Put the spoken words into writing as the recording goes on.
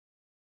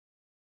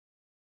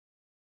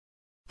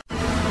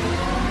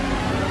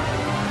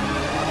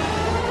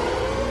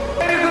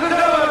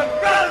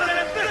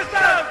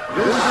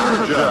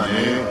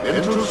journey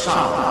into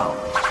sound.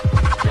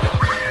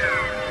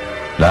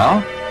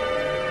 Now?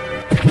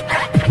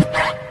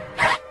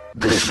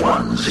 This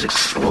one's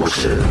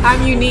explosive.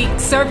 I'm Unique,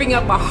 serving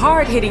up a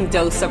hard-hitting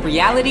dose of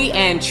reality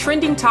and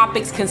trending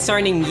topics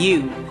concerning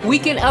you.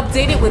 Weekend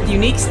Updated with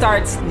Unique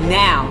starts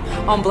now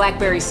on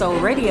Blackberry Soul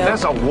Radio.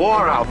 There's a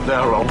war out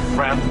there, old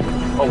friend.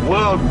 A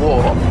world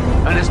war.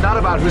 And it's not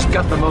about who's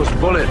got the most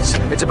bullets.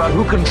 It's about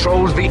who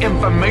controls the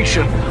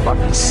information. What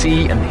we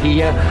see and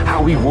hear,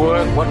 how we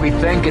work, what we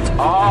think. It's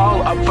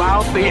all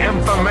about the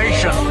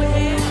information.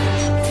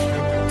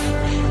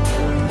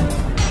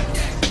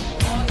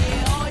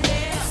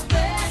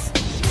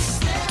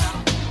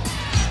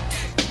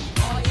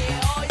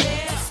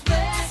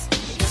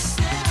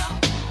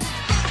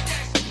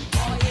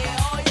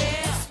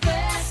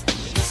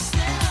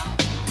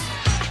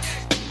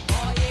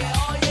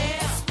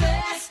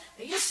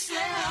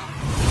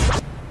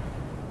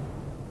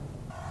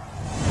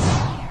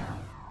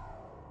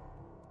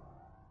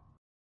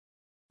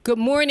 Good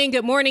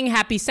morning,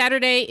 happy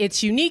Saturday.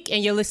 It's Unique,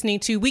 and you're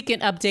listening to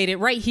Weekend Updated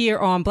right here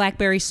on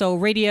Blackberry Soul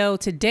Radio.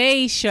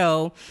 Today's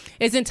show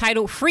is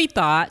entitled Free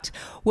Thought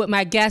with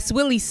my guest,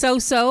 Willie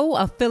Soso,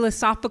 a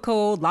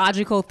philosophical,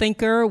 logical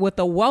thinker with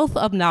a wealth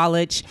of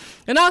knowledge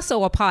and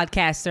also a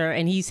podcaster,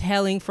 and he's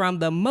hailing from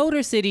the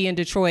Motor City in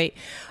Detroit.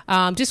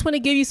 Just want to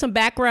give you some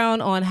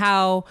background on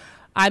how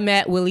I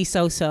met Willie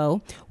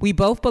Soso. We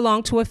both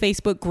belong to a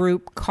Facebook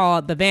group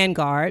called The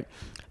Vanguard.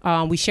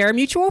 We share a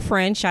mutual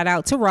friend, shout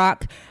out to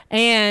Rock,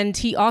 and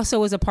he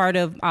also was a part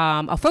of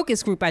a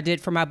focus group I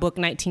did for my book,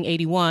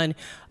 1981.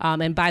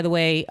 And by the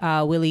way,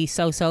 Willie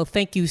Soso,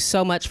 thank you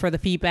so much for the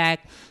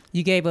feedback.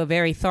 You gave a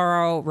very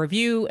thorough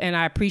review, and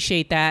I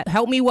appreciate that.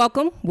 Help me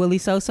welcome Willie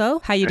Soso.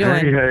 How you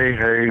doing?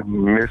 Hey,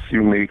 Miss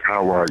Unique.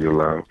 How are you,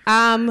 love?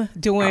 I'm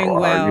doing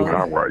well.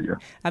 How are you?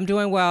 I'm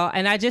doing well.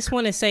 And I just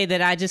want to say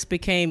that I just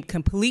became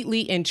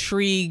completely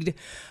intrigued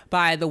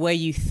by the way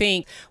you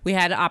think. We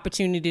had an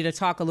opportunity to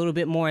talk a little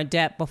bit more in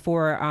depth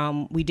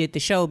before we did the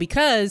show,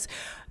 because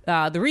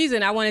the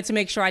reason I wanted to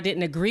make sure I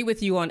didn't agree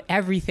with you on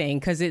everything,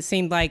 because it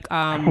seemed like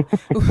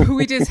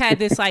we just had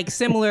this like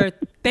similar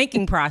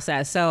thinking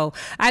process. So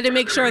I had to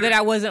make sure that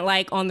I wasn't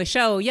like on the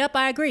show, yep,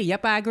 I agree.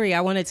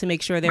 I wanted to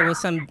make sure there was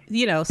some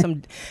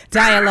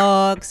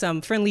dialogue,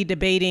 some friendly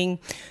debating.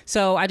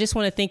 So I just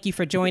want to thank you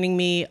for joining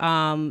me.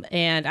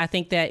 And I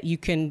think that you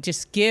can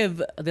just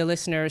give the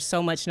listeners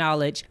so much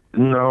knowledge.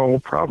 No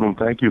problem.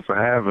 Thank you for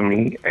having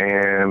me.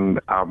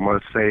 And I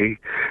must say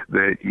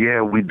that,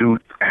 yeah, we do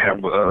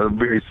have a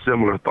very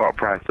similar thought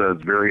process,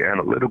 very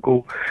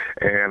analytical,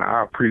 and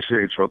I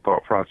appreciate your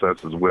thought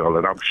process as well.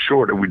 And I'm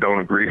sure that we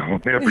don't agree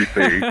on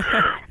everything,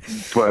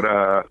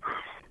 but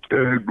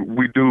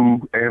we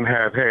do and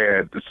have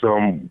had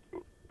some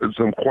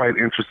quite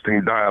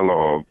interesting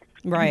dialogue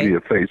via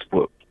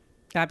Facebook.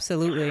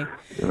 Absolutely.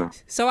 Yeah.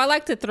 So I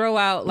like to throw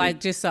out like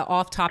just an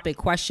off-topic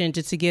question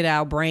just to get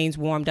our brains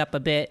warmed up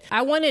a bit.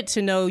 I wanted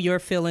to know your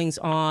feelings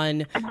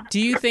on, do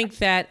you think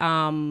that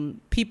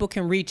people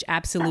can reach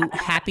absolute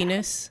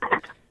happiness?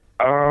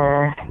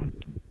 I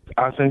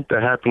think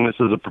that happiness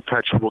is a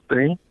perpetual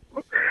thing.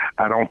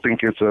 I don't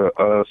think it's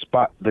a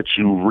spot that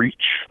you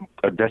reach,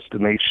 a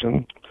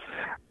destination.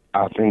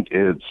 I think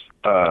it's,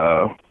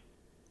 I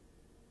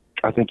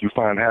think you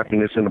find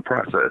happiness in the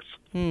process.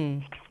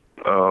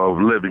 Of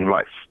living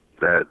life.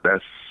 That's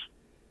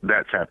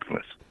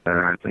happiness. And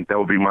I think that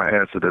would be my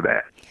answer to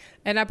that.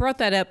 And I brought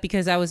that up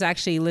because I was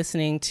actually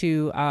listening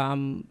to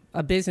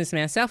a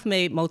businessman,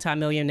 self-made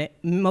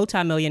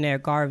multimillionaire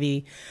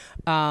Garvey,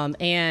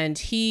 and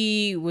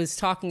he was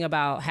talking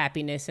about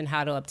happiness and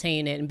how to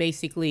obtain it, and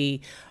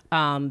basically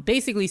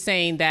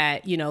saying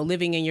that,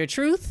 living in your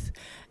truth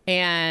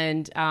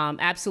and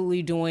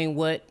absolutely doing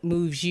what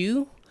moves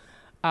you.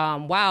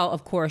 While,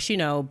 of course,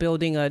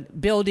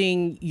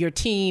 building your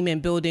team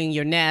and building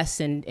your nest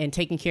and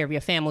taking care of your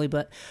family.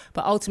 But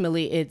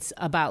ultimately, it's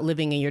about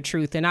living in your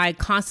truth. And I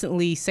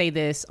constantly say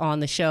this on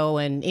the show,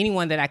 and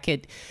anyone that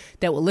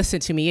will listen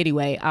to me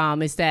anyway,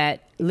 is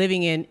that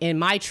living in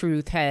my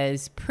truth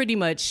has pretty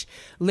much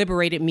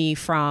liberated me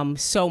from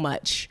so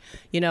much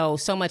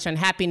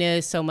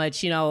unhappiness, so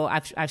much,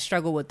 I've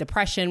struggled with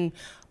depression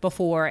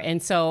before.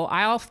 And so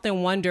I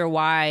often wonder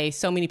why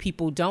so many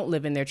people don't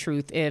live in their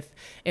truth if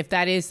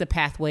that is the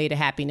pathway to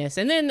happiness.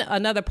 And then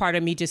another part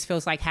of me just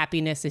feels like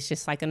happiness is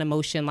just like an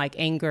emotion, like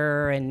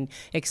anger and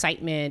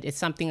excitement. It's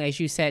something, as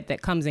you said,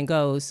 that comes and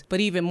goes.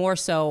 But even more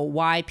so,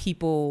 why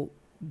people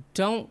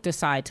don't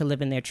decide to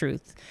live in their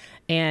truth.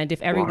 And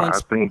if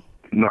everyone's...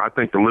 I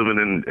think the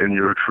living in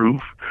your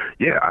truth,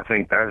 yeah, I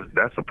think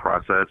that's a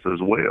process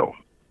as well.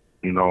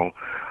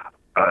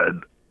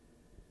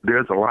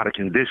 There's a lot of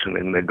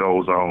conditioning that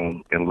goes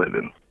on in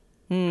living.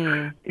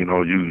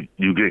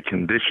 You get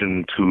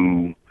conditioned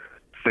to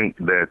think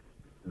that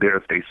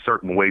there's a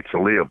certain way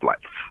to live life.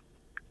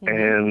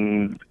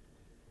 And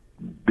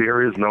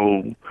there is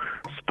no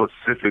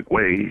specific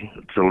way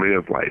to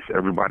live life.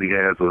 Everybody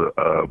has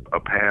a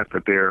path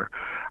that they're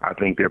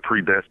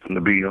predestined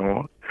to be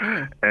on.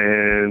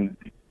 And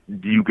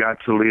you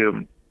got to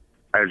live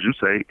as you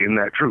say, in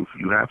that truth.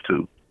 You have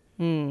to.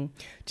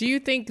 Do you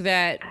think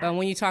that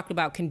when you talked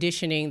about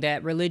conditioning,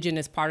 that religion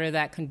is part of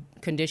that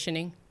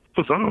conditioning?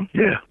 For some,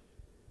 yeah,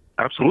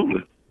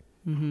 absolutely.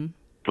 Mm-hmm.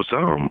 For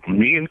some,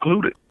 me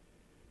included.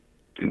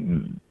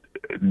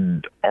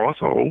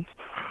 Also,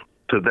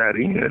 to that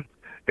end,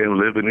 in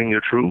living in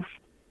your truth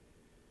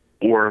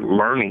or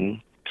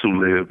learning to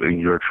live in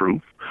your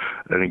truth,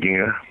 and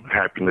again,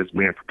 happiness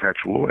being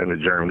perpetual and a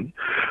journey,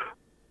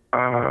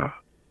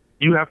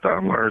 you have to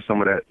unlearn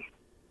some of that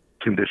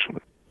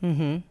conditioning.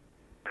 Mm-hmm.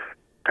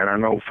 And I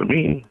know for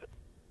me,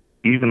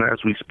 even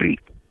as we speak,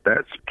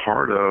 that's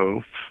part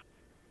of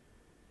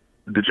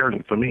the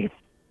journey for me.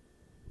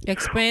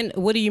 Expand.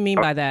 What do you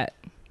mean by that?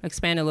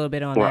 Expand a little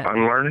bit on that.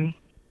 Unlearning?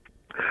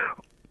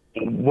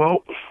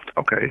 Well,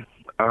 okay.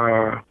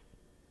 I'll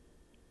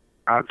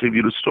give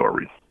you the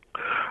story.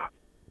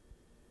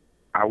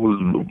 I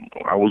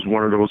was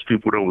one of those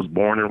people that was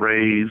born and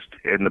raised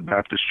in the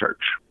Baptist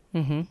church.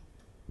 Mm-hmm.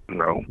 You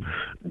know,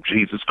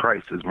 Jesus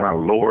Christ is my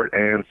Lord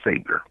and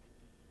Savior.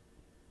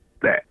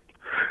 That.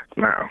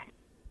 Now,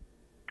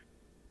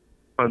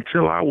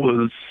 until I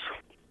was,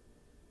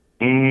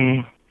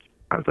 until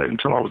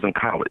I was in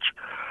college,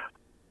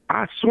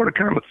 I sort of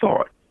kind of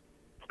thought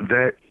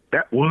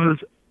that was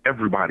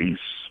everybody's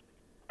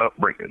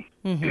upbringing.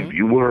 Mm-hmm. If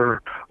you were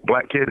a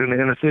black kid in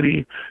the inner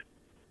city,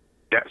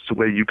 that's the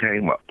way you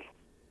came up.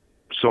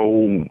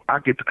 So I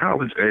get to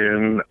college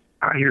and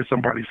I hear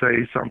somebody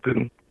say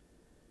something.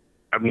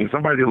 I mean,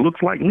 somebody that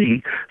looks like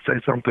me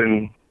say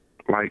something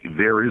like,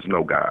 there is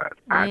no God.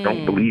 I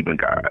don't believe in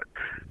God.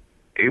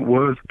 It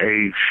was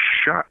a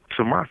shock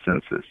to my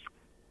senses.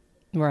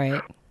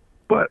 Right.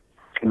 But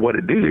what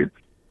it did,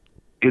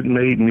 it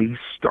made me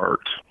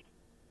start.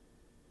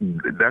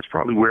 That's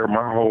probably where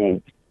my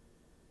whole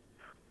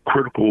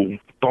critical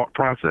thought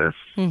process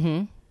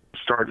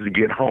started to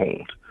get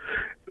honed.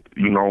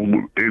 You know,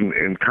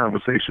 in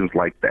conversations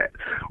like that.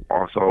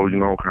 Also, you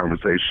know,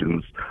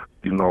 conversations,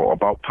 you know,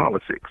 about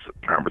politics,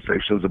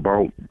 conversations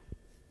about,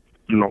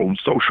 you know,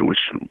 social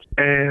issues.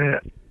 And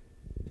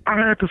I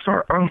had to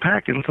start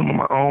unpacking some of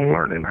my own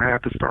learning. I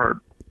had to start,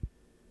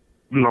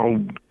 you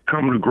know,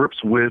 coming to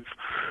grips with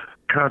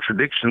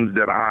contradictions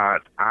that I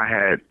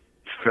had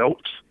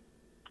felt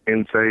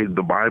in, say,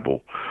 the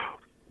Bible,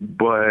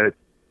 but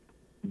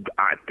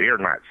I dare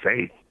not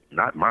say,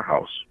 not my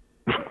house.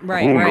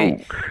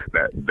 Right.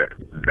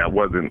 That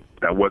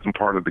wasn't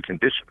part of the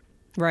condition.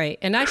 Right.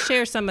 And I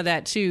share some of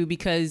that too,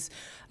 because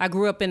I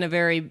grew up in a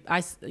very,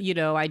 I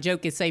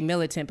joke and say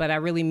militant, but I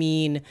really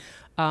mean,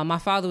 my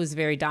father was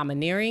very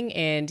domineering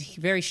and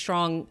very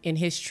strong in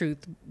his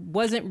truth.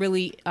 Wasn't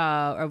really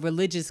a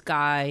religious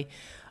guy.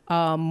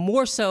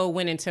 More so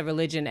went into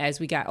religion as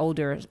we got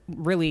older,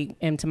 really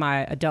into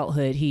my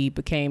adulthood. He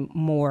became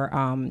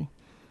more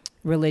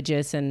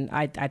religious, and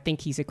I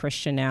think he's a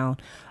Christian now.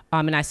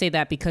 And I say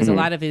that because a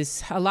lot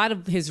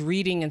of his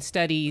reading and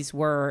studies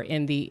were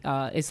in the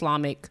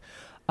Islamic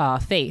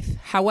faith.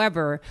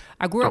 However,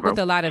 I grew up with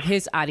a lot of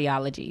his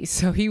ideologies.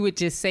 So he would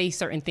just say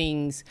certain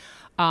things.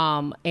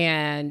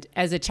 And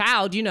as a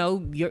child, you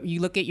know, you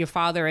look at your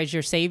father as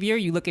your savior.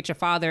 You look at your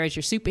father as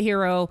your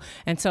superhero.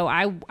 And so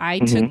I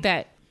took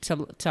that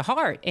to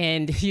heart.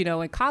 And, you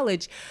know, in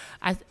college,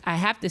 I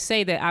have to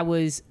say that I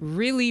was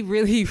really,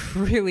 really,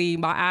 really,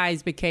 my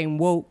eyes became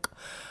woke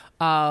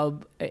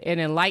and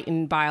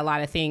enlightened by a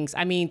lot of things.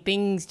 I mean,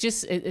 things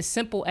just as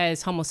simple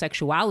as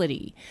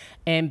homosexuality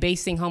and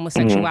basing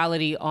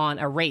homosexuality on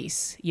a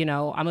race. You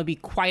know, I'm going to be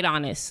quite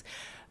honest.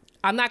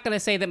 I'm not going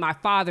to say that my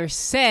father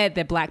said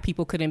that black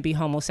people couldn't be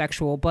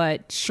homosexual,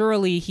 but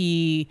surely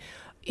he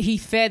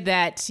fed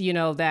that, you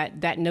know,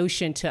 that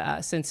notion to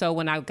us. And so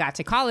when I got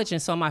to college and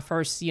saw my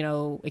first, you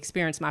know,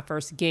 experienced my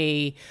first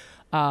gay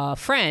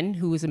friend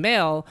who was a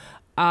male,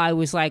 I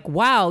was like,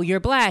 wow, you're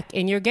black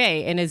and you're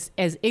gay. And as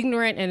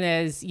ignorant and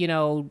as, you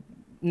know,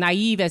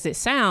 naive as it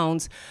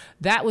sounds,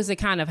 that was the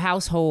kind of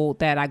household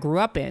that I grew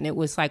up in. It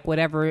was like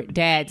whatever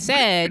dad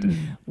said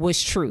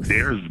was truth.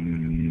 There's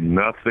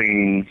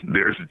nothing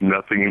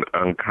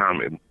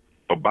uncommon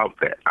about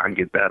that. I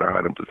get that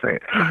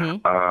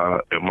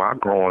 100%. In my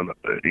growing,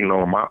 you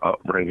know, in my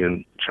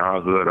upbringing,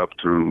 childhood up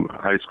through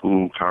high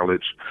school,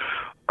 college,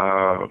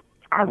 I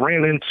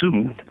ran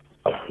into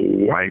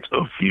quite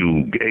a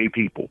few gay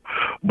people,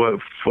 but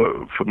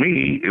for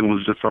me, it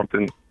was just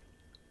something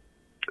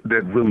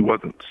that really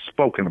wasn't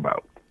spoken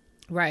about.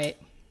 Right.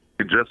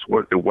 It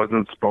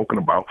wasn't spoken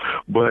about,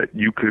 but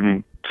you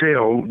can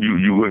tell,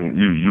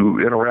 you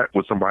interact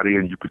with somebody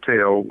and you could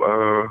tell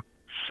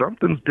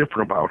something's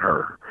different about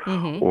her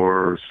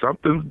or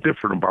something's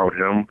different about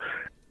him.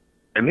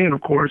 And then, of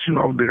course, you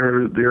know,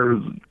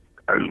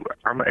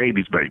 I'm an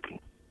 80s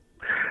baby.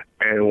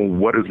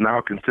 And what is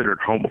now considered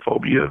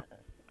homophobia,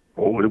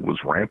 it was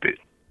rampant.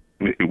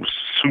 It was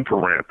super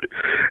rampant.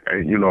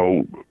 And, you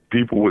know,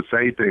 people would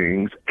say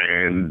things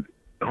and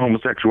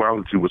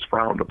homosexuality was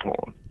frowned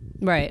upon.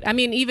 Right. I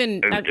mean,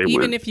 even was,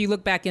 if you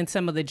look back in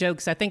some of the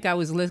jokes, I think I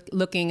was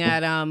looking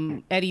at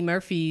Eddie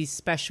Murphy's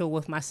special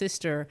with my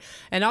sister,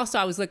 and also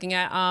I was looking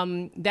at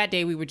that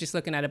day we were just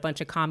looking at a bunch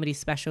of comedy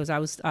specials. I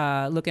was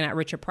looking at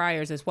Richard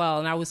Pryor's as well,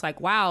 and I was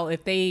like, wow,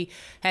 if they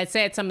had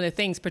said some of the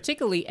things,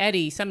 particularly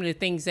Eddie, some of the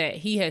things that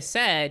he has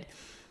said,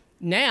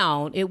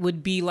 now it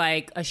would be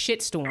like a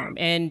shitstorm.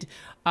 And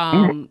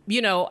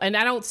you know, and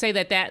I don't say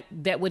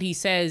that what he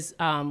says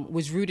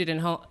was rooted in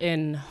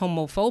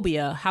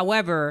homophobia.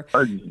 However,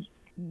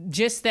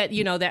 just that,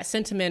 you know, that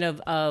sentiment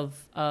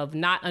of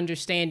not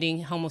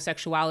understanding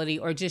homosexuality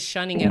or just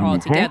shunning it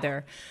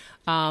altogether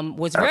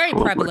was very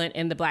prevalent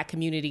in the Black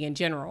community in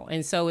general.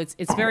 And so it's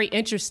very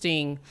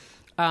interesting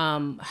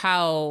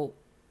how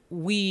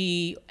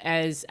we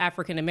as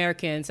African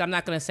Americans, I'm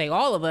not going to say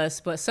all of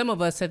us, but some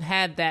of us have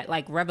had that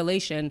like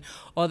revelation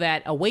or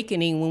that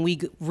awakening when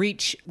we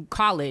reach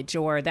college,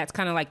 or that's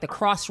kind of like the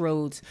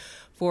crossroads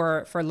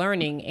for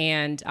learning.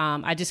 And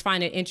I just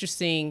find it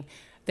interesting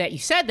that you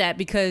said that,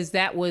 because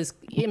that was,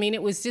 I mean,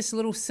 it was just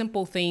little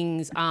simple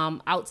things,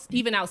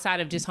 even outside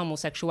of just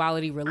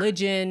homosexuality,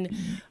 religion,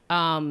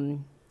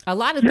 a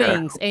lot of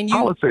things. And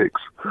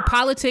politics,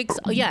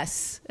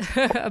 yes,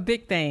 a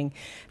big thing.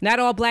 Not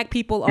all Black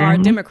people are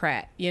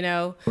Democrat, you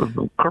know?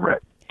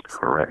 Correct.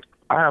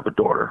 I have a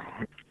daughter.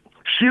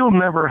 She'll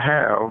never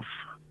have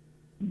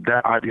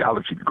that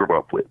ideology to grow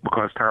up with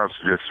because times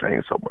are just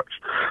changed so much.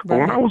 But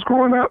when I was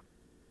growing up,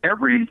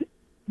 every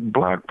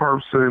Black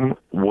person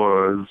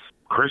was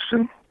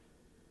Christian,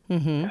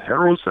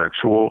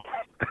 heterosexual,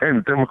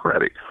 and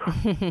Democratic,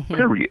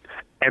 period.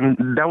 And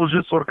that was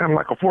just sort of kind of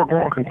like a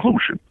foregone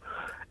conclusion.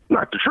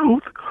 Not the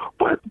truth,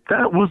 but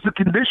that was the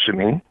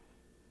conditioning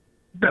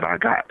that I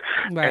got.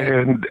 Right.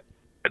 And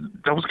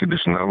that was the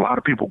conditioning that a lot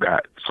of people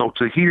got. So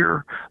to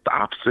hear the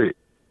opposite,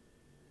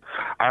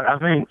 I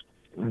think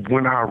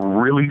when I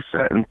really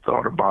sat and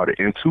thought about it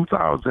in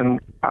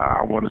 2000,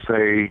 I want to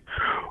say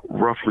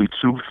roughly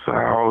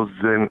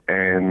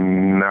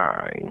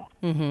 2009,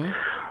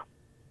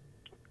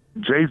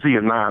 Jay-Z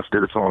and Nas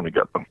did a song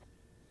together.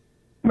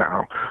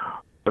 Now,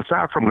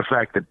 aside from the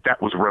fact that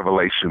that was a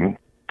revelation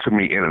to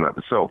me in and of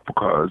itself,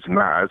 because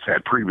Nas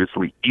had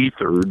previously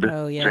ethered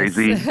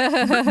Jay-Z.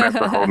 That's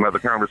a whole nother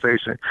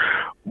conversation.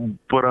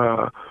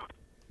 But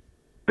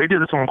they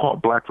did a song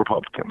called Black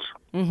Republicans.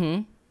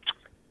 And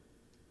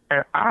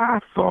I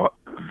thought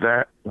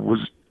that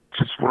was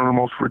just one of the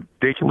most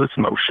ridiculous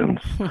notions,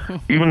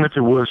 even if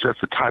it was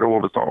just the title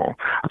of the song.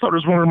 I thought it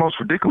was one of the most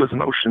ridiculous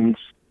notions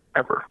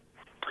ever.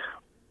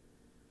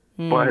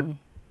 But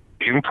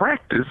in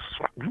practice,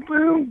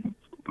 well,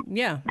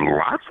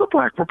 lots of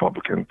Black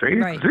Republicans, they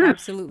exist.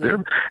 Absolutely.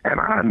 And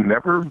I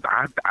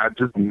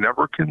just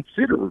never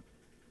considered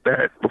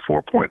that before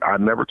a point. I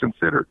never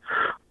considered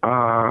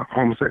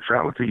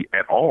homosexuality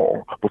at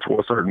all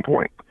before a certain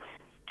point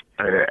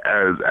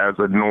as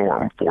a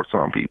norm for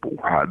some people.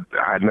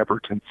 I never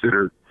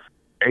considered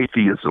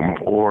atheism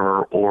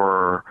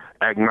or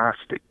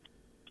agnostic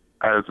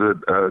as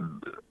a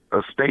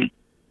state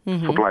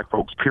for Black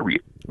folks,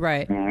 period.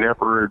 Right.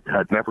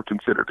 Had never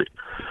considered it.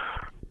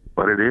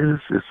 But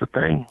it's a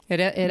thing. It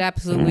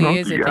absolutely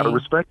is a thing. You got to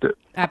respect it.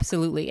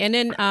 Absolutely. And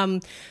then,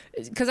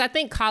 because I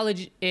think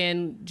college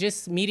and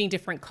just meeting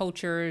different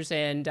cultures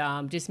and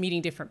just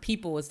meeting different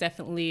people is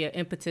definitely an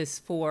impetus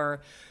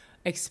for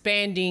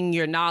expanding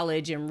your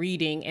knowledge and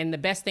reading. And the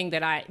best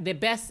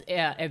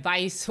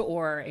advice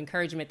or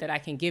encouragement that I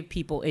can give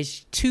people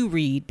is to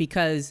read,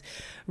 because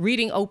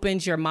reading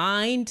opens your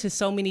mind to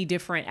so many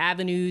different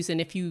avenues.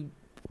 And if you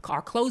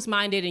are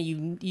closed-minded and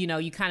you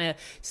kind of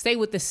stay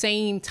with the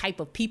same type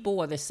of people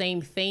or the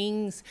same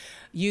things,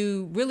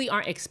 you really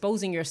aren't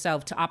exposing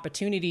yourself to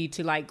opportunity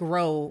to like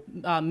grow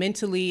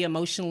mentally,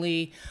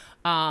 emotionally.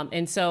 I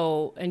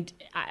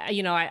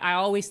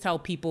always tell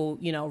people,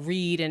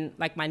 read, and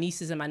like my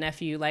nieces and my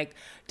nephew, like,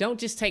 don't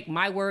just take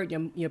my word,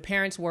 your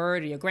parents'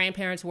 word or your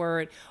grandparents'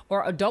 word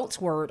or adults'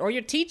 word or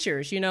your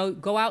teachers,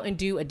 go out and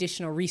do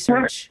additional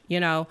research,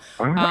 I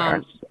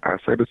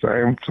say the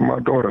same to my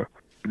daughter.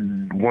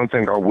 One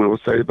thing I will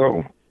say,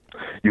 though,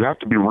 you have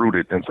to be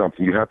rooted in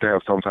something. You have to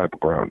have some type of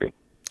grounding.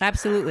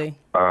 Absolutely.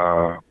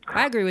 I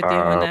agree with you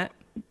on that.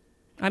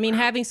 I mean,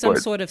 having some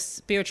sort of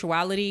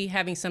spirituality,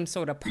 having some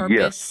sort of purpose.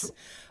 Yes.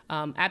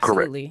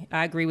 Absolutely. Correct.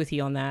 I agree with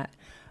you on that.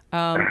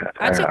 I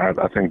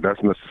think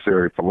that's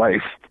necessary for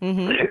life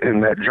in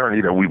that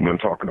journey that we've been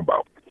talking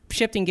about.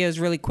 Shifting gears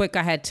really quick,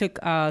 I had took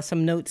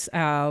some notes.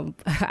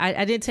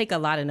 I didn't take a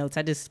lot of notes.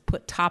 I just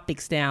put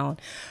topics down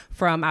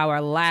from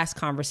our last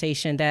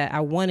conversation that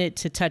I wanted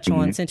to touch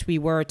on, since we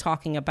were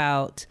talking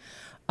about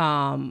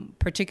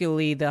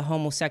particularly the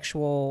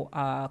homosexual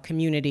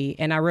community.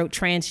 And I wrote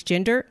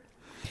transgender,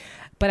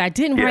 but I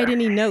didn't write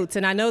any notes.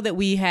 And I know that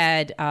we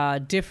had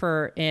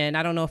differ, and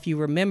I don't know if you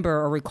remember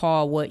or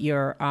recall what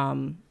your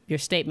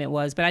statement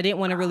was, but I didn't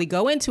want to really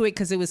go into it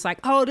because it was like,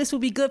 oh, this will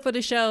be good for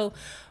the show.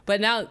 But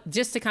now,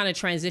 just to kind of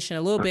transition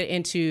a little bit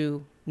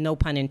into no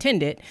pun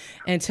intended,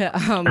 into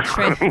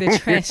the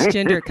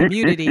transgender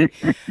community.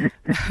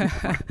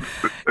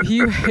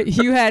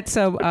 you had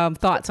some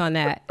thoughts on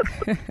that.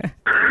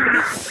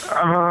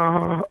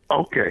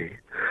 Okay.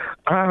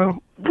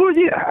 Well,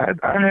 yeah,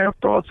 I have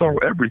thoughts on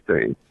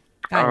everything.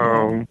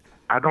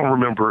 I don't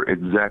remember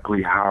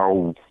exactly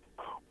how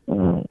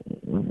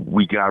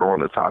we got on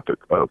the topic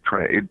of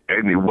trans,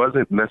 and it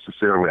wasn't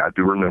necessarily, I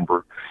do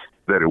remember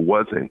that it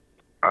wasn't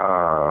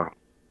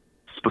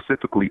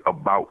specifically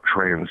about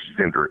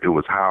transgender. It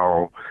was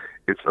how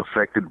it's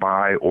affected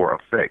by or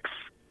affects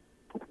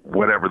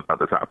whatever the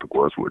other topic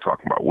was we were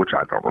talking about, which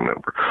I don't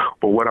remember.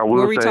 But what I will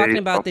say... Were we talking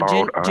about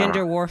the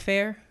gender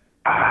warfare?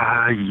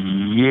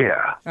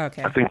 Yeah.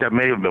 Okay. I think that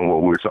may have been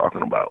what we were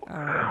talking about.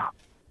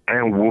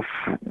 And with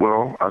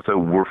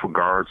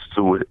regards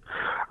to it,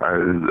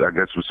 I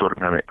guess we sort of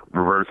kind of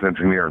reverse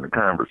engineering the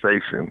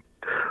conversation,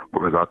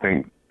 because I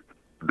think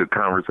the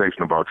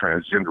conversation about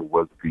transgender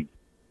was the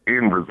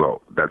end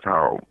result. That's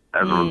how,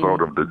 as a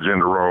result of the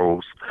gender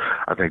roles,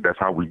 I think that's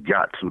how we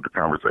got to the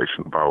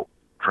conversation about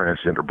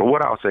transgender. But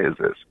what I'll say is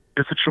this: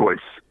 it's a choice,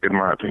 in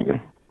my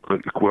opinion.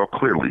 Well,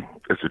 clearly,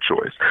 it's a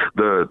choice.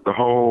 The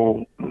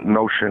whole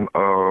notion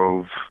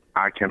of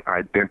I can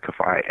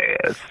identify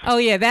as. Oh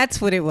yeah,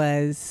 that's what it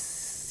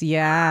was.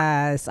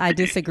 Yes, I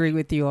disagree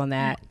with you on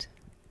that.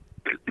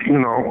 You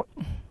know,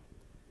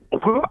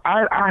 well,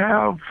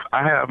 I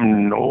have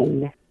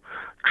no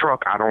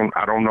truck. I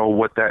don't know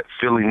what that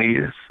feeling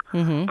is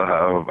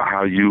of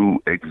how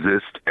you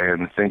exist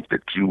and think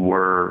that you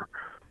were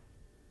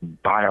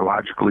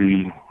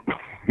biologically,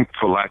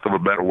 for lack of a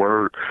better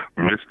word,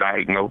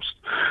 misdiagnosed.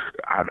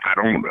 I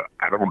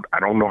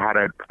don't know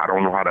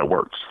how that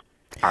works.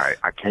 I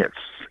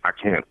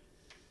can't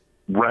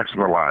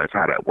rationalize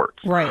how that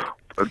works. Right.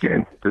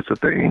 Again, it's a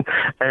thing,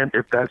 and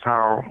if that's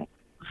how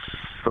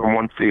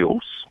someone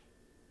feels,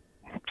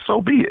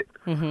 so be it.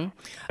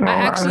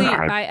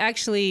 I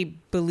actually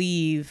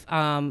believe,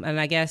 and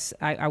I guess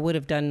I would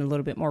have done a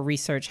little bit more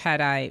research had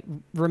I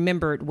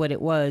remembered what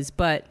it was,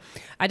 but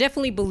I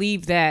definitely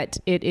believe that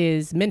it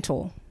is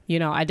mental. You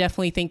know, I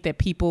definitely think that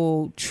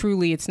people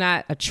truly, it's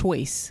not a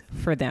choice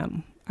for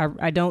them.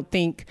 I don't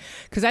think,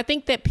 because I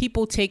think that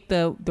people take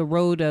the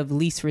road of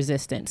least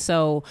resistance.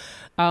 So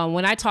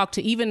when I talk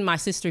to even my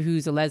sister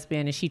who's a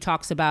lesbian, and she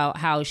talks about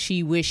how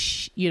she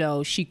wish,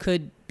 she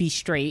could be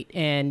straight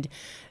and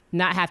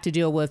not have to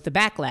deal with the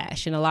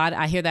backlash. And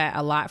I hear that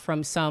a lot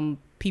from some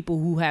people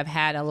who have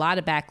had a lot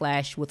of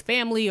backlash with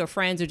family or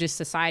friends or just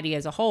society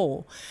as a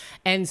whole.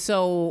 And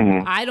so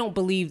I don't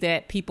believe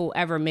that people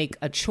ever make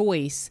a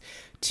choice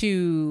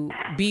to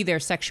be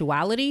their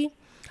sexuality.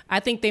 I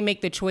think they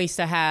make the choice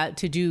to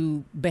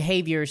do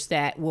behaviors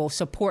that will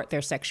support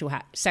their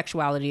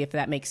sexuality, if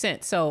that makes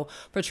sense. So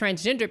for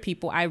transgender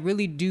people, I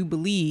really do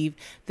believe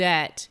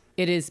that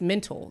it is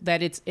mental,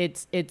 that it's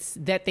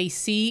that they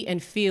see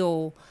and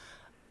feel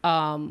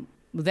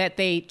that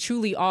they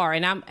truly are.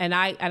 And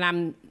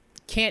I'm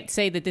can't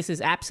say that this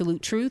is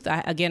absolute truth.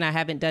 I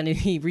haven't done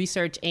any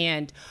research,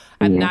 and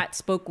I've not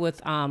spoke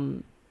with someone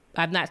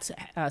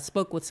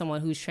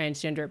who's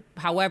transgender.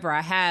 However,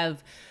 I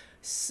have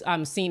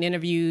seen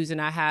interviews,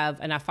 and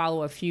I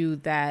follow a few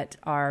that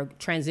are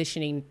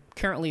transitioning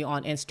currently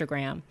on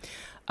Instagram.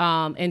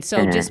 And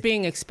so just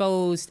being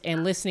exposed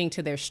and listening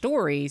to their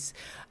stories,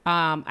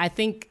 I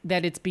think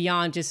that it's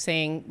beyond just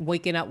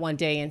waking up one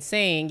day and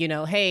saying,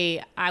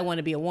 hey, I want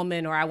to be a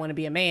woman or I want to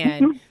be a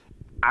man.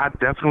 I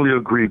definitely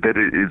agree that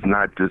it is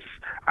not just,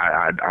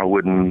 I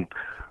wouldn't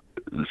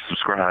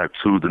subscribe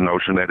to the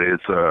notion that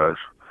it's a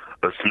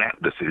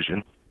snap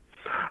decision.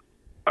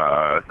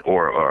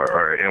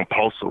 Or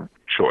impulsive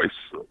choice,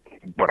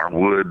 but I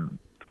would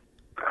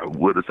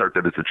assert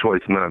that it's a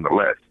choice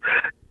nonetheless.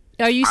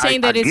 Are you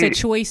saying that it's a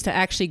choice to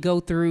actually go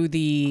through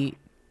the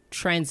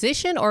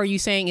transition, or are you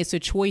saying it's a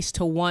choice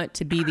to want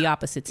to be the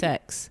opposite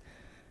sex?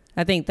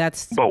 I think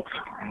that's both.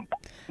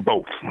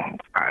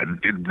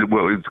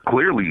 It's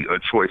clearly a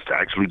choice to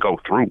actually go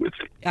through with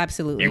it.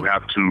 Absolutely. You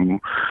have to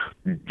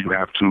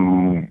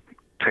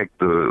take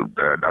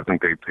I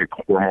think they take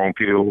hormone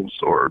pills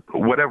or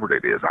whatever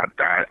it is.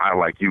 I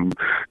like you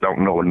don't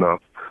know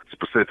enough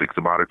specifics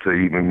about it to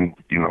even,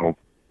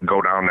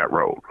 go down that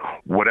road.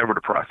 Whatever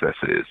the process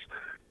is,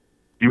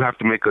 you have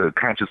to make a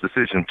conscious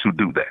decision to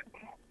do that.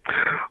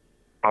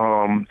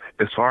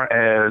 As far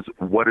as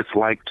what it's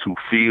like to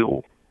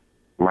feel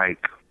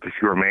like, if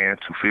you're a man,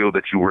 to feel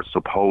that you were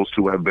supposed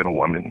to have been a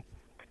woman,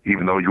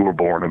 even though you were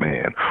born a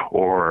man,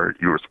 or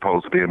you were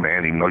supposed to be a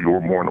man, even though you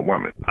were born a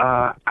woman.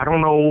 I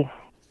don't know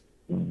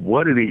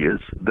what it is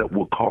that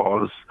will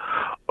cause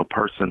a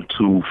person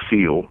to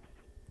feel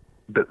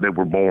that they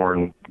were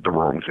born the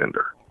wrong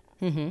gender.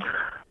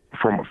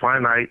 From a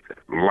finite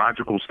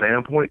logical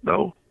standpoint,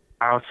 though,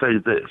 I'll say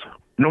this: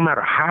 no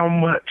matter how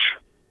much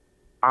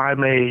I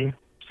may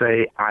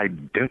say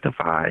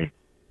identify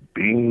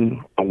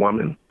being a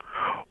woman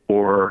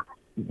or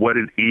what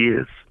it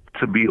is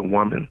to be a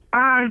woman,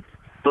 I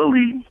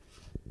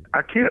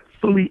can't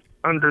fully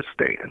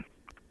understand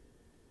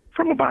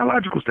from a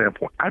biological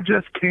standpoint. I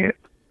just can't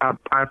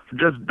I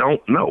just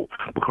don't know,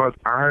 because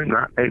I'm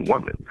not a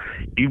woman,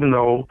 even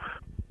though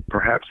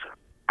perhaps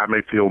I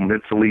may feel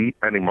mentally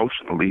and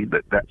emotionally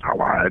that that's how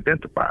I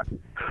identify,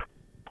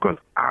 because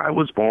I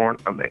was born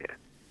a man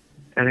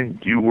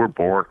and you were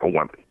born a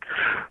woman.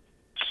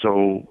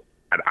 So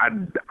I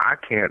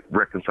can't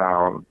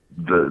reconcile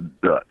the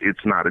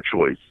it's not a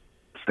choice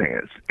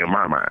stance in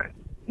my mind.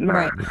 Nah.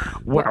 Right.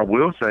 What I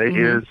will say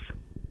is,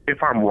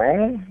 if I'm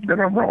wrong, then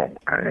I'm wrong,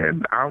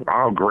 and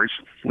I'll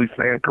graciously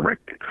stand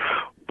corrected.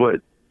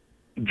 But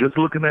just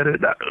looking at it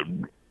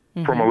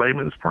from a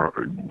layman's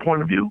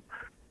point of view,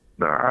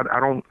 no, I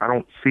don't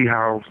see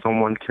how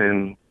someone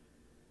can.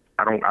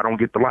 I don't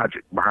get the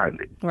logic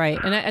behind it. Right,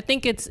 and I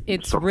think it's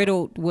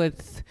riddled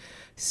with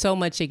so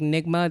much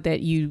enigma that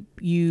you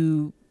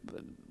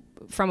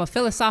from a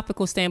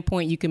philosophical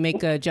standpoint, you can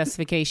make a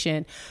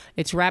justification.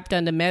 It's wrapped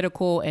under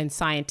medical and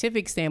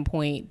scientific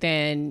standpoint,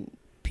 then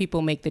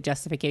people make the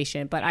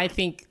justification. But I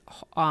think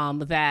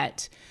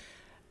that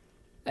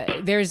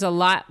there's a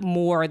lot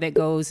more that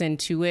goes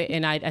into it,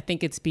 and I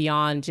think it's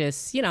beyond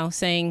just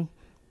saying.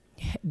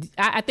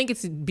 I think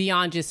it's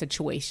beyond just a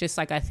choice. Just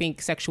like I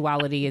think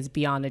sexuality is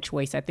beyond a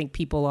choice. I think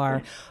people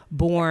are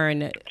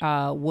born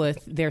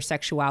with their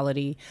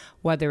sexuality,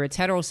 whether it's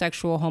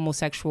heterosexual,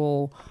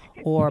 homosexual,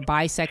 or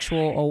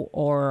bisexual,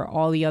 or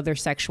all the other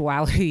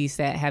sexualities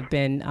that have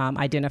been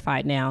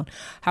identified now.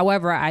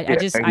 However, I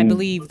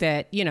believe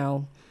that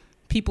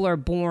people are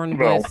born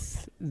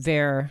with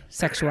their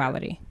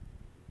sexuality.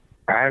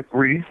 I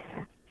agree,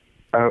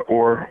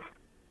 well,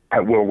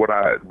 what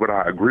I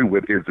agree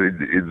with is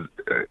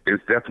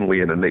it's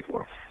definitely an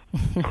enigma.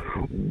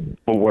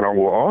 But what I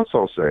will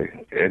also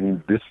say,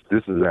 and this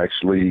is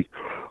actually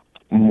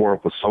more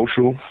of a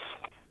social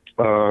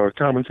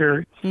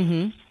commentary,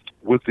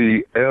 with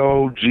the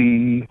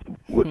LGBTQ,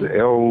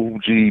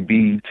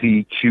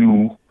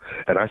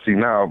 and I see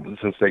now,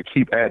 since they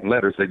keep adding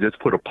letters, they just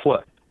put a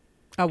plus.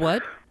 A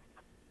what?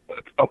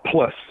 A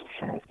plus,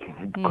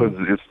 because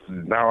it's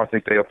now I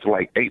think they up to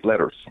like 8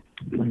 letters.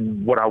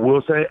 What I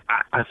will say,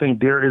 I think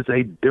there is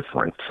a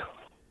different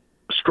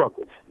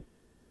struggle,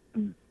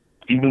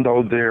 even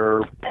though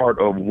they're part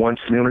of one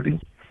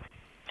community.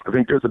 I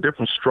think there's a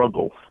different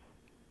struggle.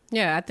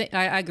 Yeah,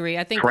 I agree.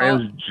 I think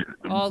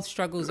all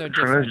struggles are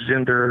different.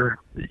 Transgender,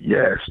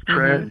 yes,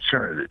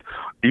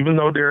 even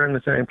though they're in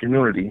the same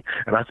community,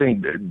 and I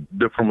think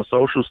that from a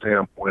social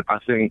standpoint, I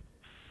think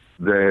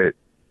that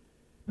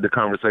the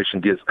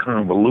conversation gets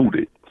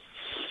convoluted,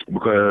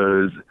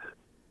 because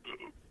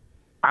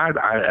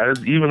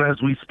even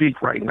as we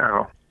speak right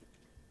now,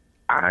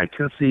 I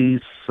can see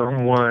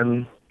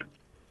someone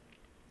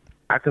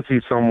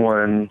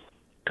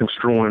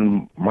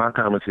construing my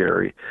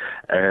commentary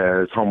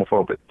as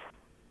homophobic.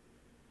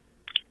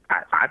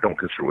 I don't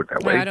construe it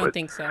that way. I don't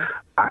think so.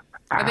 I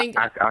think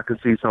I can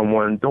see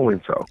someone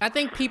doing so. I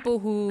think people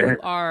who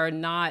are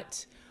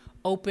not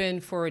open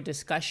for a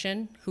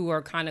discussion, who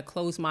are kind of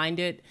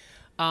closed-minded,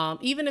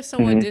 even if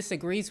someone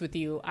disagrees with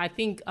you, I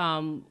think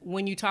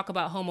when you talk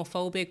about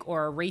homophobic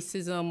or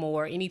racism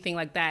or anything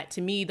like that,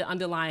 to me, the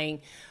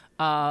underlying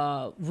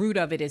root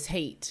of it is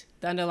hate.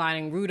 The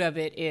underlying root of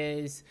it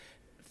is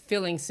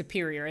feeling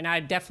superior. And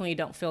I definitely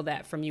don't feel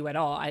that from you at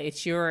all.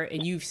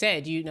 And you've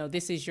said,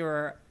 this is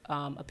your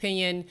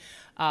opinion,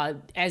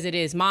 as it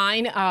is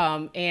mine.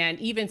 And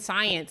even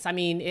science, I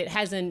mean,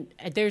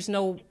 there's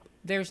no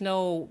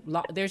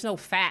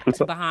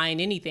fact behind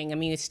anything. I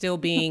mean, it's still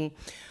being,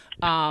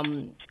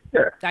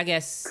 I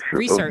guess,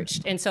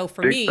 researched. And so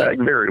for me,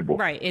 variable.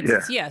 Right.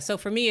 So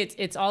for me,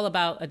 it's all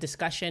about a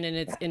discussion,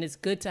 and it's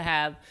good to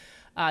have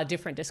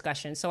different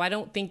discussions. So I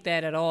don't think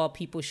that at all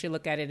people should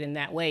look at it in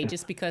that way,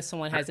 just because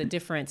someone has a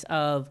difference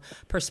of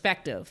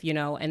perspective,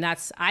 and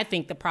that's, I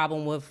think, the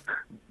problem with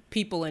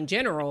people in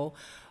general,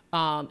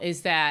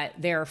 is that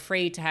they're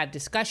afraid to have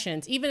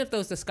discussions. Even if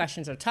those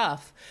discussions are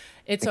tough,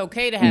 it's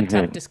okay to have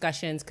tough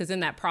discussions, because in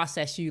that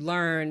process you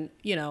learn,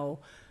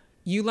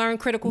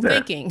 critical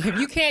thinking. If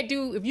you can't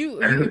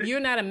if you're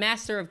not a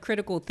master of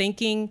critical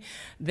thinking,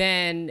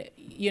 then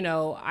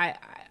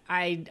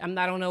I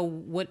don't know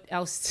what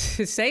else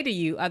to say to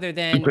you other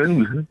than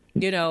learn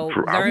it.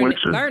 I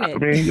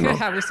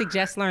would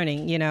suggest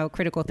learning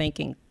critical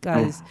thinking,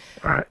 because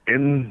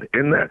in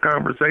that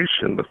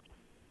conversation,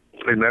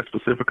 in that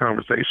specific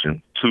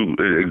conversation,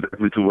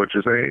 exactly to what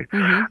you're saying,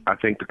 I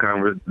think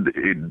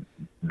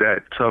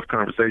that tough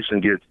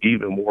conversation gets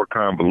even more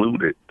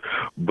convoluted,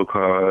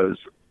 because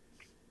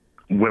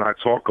when I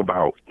talk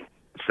about,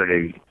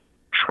 say,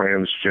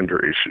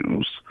 transgender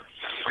issues,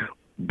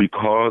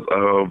 because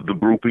of the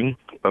grouping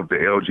of the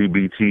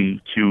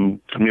LGBTQ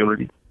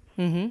community,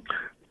 you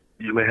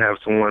may have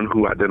someone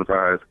who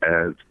identifies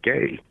as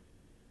gay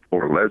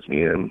or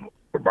lesbian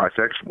or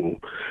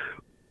bisexual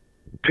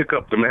pick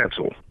up the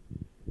mantle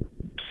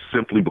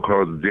simply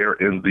because they're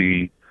in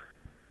the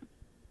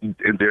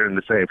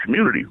same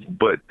community,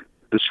 but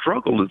the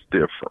struggle is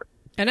different.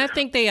 And I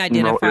think they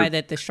identify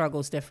that the struggle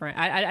is different.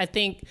 I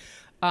think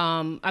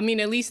I mean,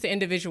 at least the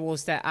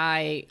individuals that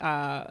I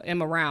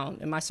am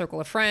around in my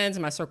circle of friends,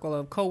 in my circle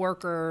of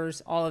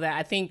coworkers, all of that.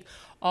 I think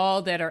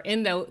all that are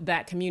in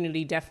that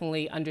community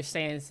definitely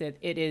understands that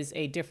it is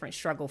a different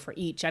struggle for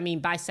each. I mean,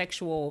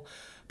 bisexuals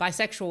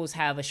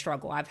have a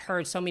struggle. I've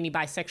heard so many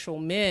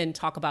bisexual men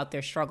talk about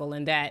their struggle,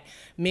 and that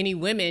many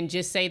women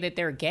just say that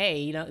they're gay.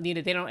 You know, they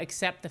don't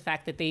accept the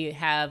fact that they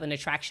have an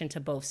attraction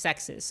to both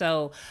sexes.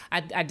 So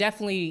I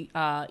definitely,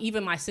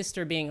 even my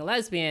sister being a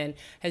lesbian,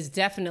 has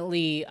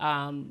definitely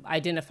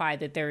identified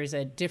that there is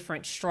a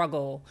different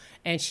struggle,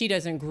 and she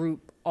doesn't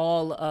group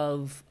all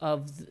of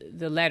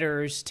the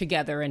letters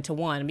together into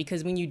one,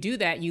 because when you do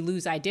that, you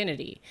lose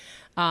identity.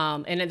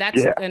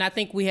 And I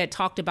think we had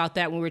talked about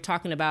that when we were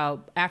talking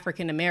about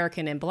African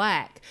American and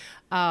Black.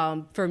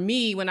 For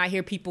me, when I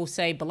hear people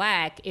say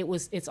Black,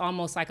 it's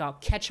almost like a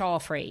catch-all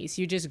phrase.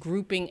 You're just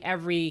grouping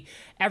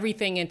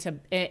everything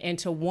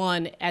into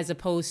one, as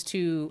opposed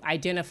to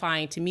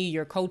identifying, to me,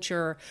 your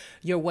culture,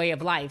 your way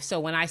of life.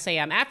 So when I say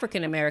I'm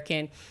African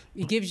American,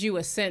 it gives you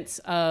a sense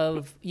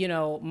of, you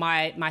know,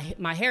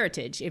 my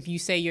heritage. If you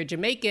say you're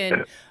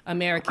Jamaican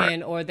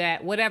American or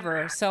that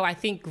whatever. So I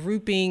think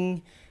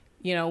grouping,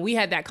 you know, we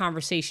had that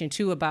conversation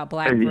too about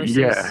Black versus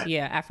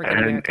African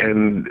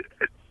American.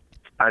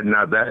 And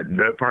now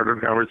that part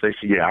of the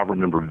conversation, I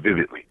remember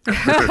vividly,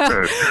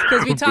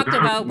 because we talked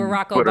about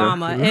Barack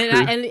Obama,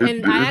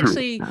 and I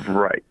actually,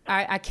 right,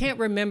 I can't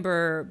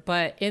remember,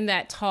 but in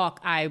that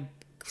talk, I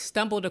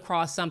stumbled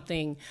across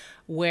something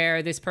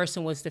where this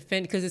person was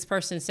defending, because this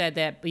person said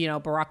that, you know,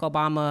 Barack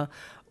Obama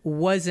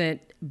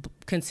wasn't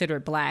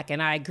considered Black,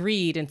 and I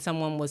agreed, and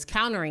someone was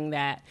countering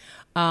that.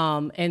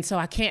 And so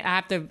I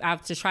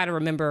have to try to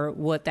remember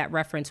what that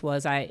reference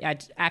was. I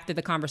after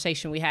the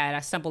conversation we had,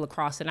 I stumbled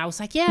across it, and I was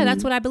like, yeah,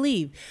 that's what I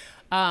believe.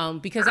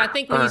 Because I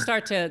think when you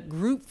start to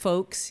group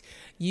folks,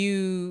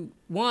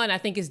 I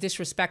think is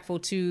disrespectful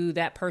to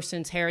that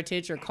person's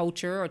heritage or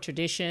culture or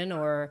tradition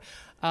or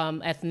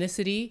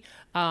ethnicity.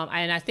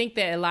 And I think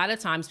that a lot of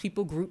times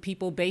people group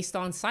people based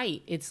on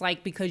sight. It's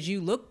like because you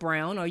look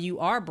brown or you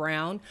are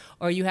brown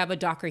or you have a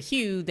darker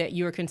hue that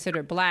you're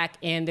considered Black,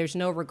 and there's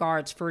no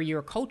regards for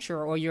your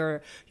culture or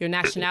your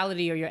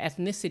nationality or your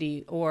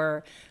ethnicity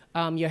or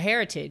your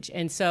heritage.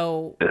 And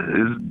so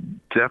it's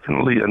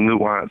definitely a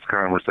nuanced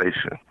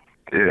conversation.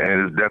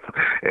 It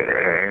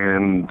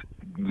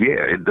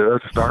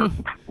does start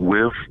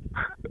with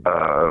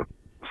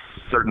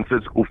certain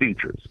physical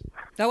features.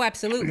 Oh,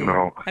 absolutely. You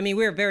know, I mean,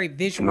 we're very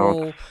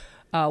visual.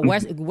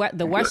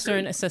 The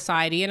Western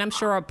society, and I'm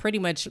sure pretty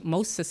much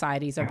most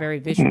societies are very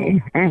visual.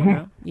 You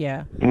know?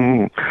 Yeah.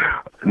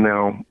 Mm-hmm.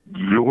 Now,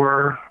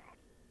 your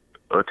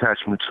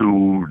attachment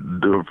to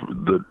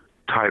the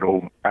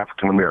title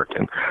African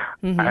American,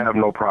 I have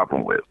no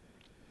problem with.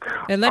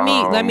 And let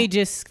me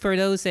just, for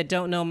those that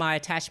don't know, my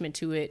attachment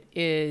to it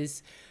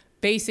is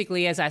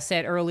basically, as I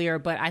said earlier,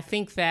 but I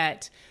think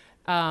that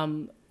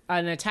an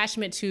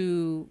attachment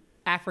to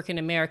African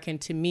American,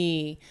 to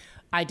me,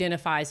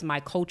 identifies my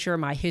culture,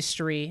 my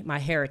history, my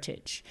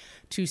heritage.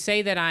 To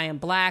say that I am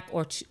Black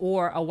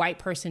or a white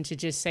person to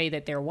just say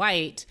that they're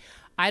white,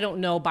 I don't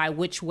know by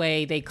which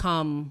way they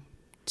come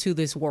to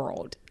this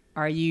world.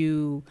 Are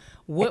you,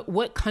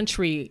 what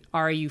country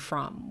are you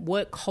from?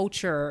 What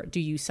culture do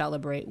you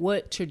celebrate?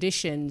 What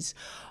traditions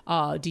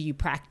do you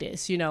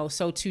practice? You know,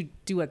 so to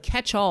do a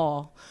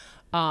catch-all,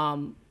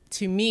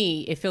 to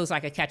me, it feels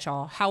like a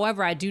catch-all.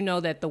 However, I do know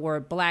that the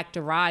word Black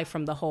derived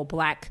from the whole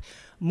Black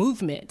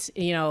movement,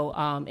 you know,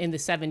 in the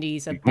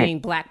 70s of being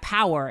Black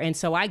power. And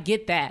so I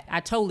get that. I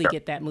totally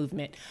get that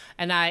movement.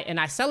 And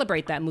I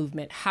celebrate that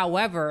movement.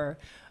 However,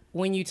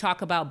 when you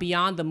talk about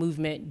beyond the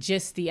movement,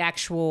 just the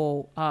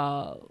actual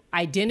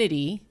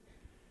identity,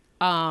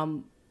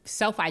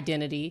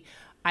 self-identity,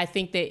 I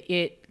think that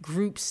it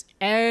groups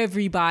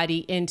everybody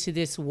into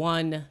this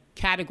one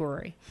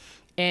category.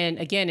 And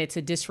again, it's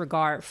a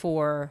disregard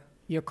for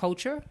your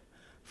culture,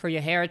 for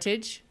your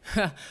heritage,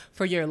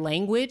 for your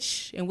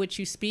language in which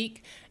you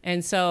speak.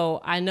 And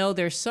so I know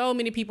there's so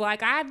many people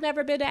like, I've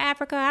never been to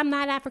Africa, I'm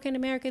not African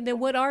American, then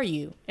what are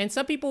you? And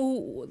some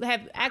people who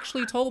have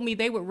actually told me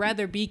they would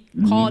rather be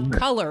called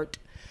colored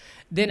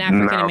than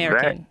African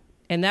American.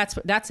 And that's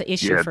an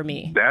issue for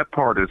me. That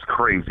part is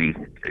crazy.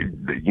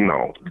 You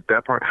know,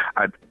 that part,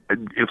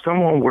 if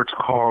someone were to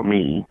call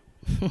me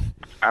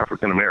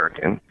African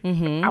American,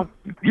 no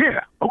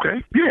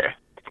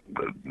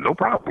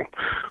problem,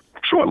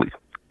 surely.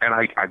 And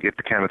I get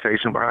the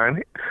connotation behind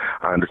it.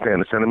 I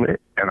understand the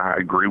sentiment, and I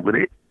agree with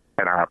it,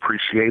 and I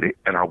appreciate it,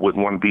 and I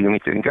wouldn't want to be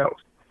anything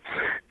else.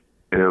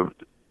 If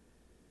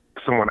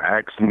someone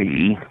asks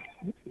me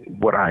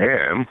what I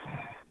am,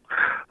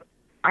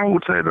 I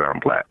would say that I'm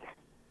Black.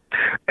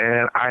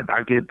 And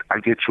I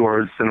get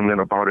your sentiment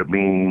about it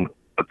being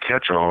a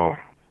catch-all,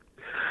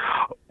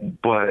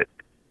 but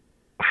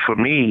for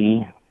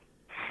me,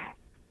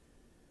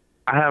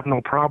 I have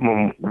no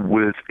problem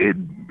with it,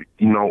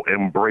 you know,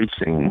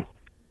 embracing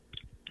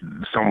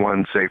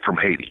someone, say, from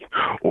Haiti,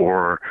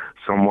 or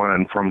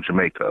someone from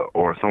Jamaica,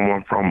 or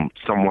someone from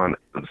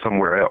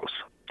somewhere else.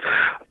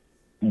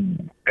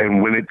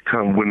 and when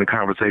the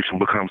conversation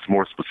becomes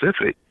more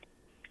specific,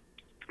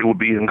 it would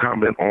be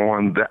incumbent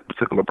on that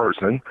particular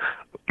person,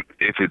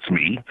 if it's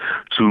me,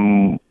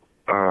 to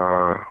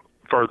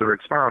further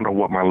expound on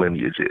what my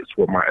lineage is,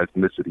 what my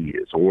ethnicity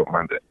is, or what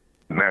my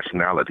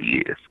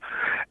nationality is.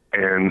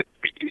 And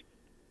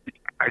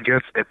I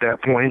guess at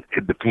that point,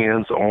 it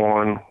depends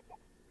on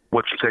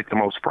what you take the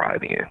most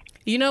pride in.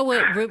 You know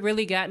what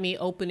really got me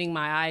opening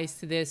my eyes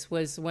to this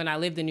was when I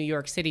lived in New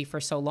York City for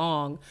so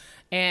long,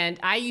 and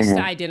I used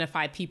to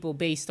identify people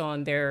based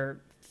on their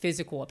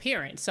physical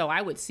appearance. So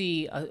I would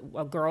see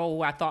a girl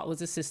who I thought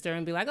was a sister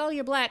and be like, "Oh,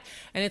 you're black,"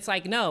 and it's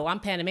like, no, I'm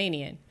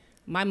Panamanian.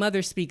 My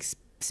mother speaks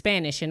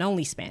Spanish and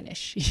only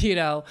Spanish. You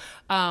know,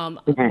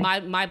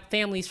 my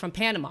family's from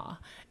Panama,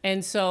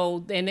 and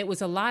it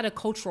was a lot of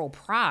cultural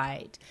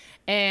pride.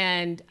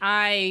 And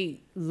I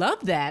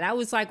loved that. I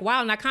was like,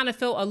 wow. And I kind of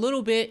felt a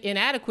little bit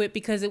inadequate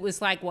because it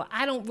was like, well,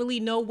 I don't really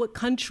know what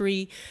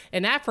country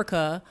in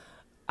Africa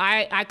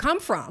I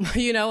come from,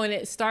 you know, and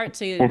it started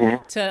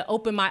to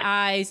open my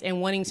eyes and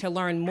wanting to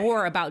learn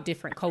more about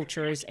different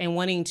cultures and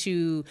wanting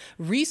to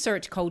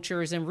research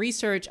cultures and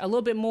research a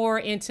little bit more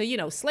into, you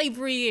know,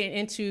 slavery and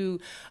into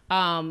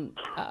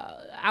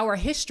our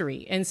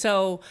history. And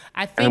so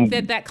I think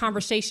that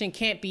conversation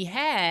can't be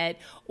had,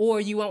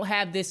 or you won't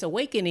have this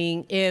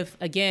awakening if,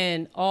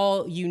 again,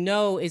 all you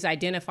know is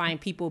identifying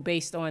people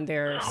based on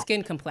their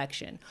skin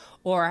complexion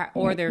or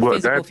their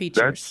physical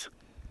features.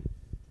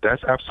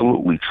 That's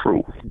absolutely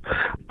true.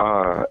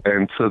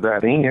 And to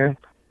that end,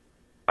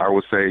 I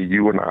would say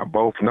you and I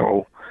both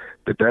know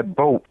that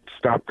boat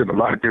stopped in a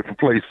lot of different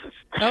places.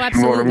 Oh,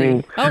 absolutely. You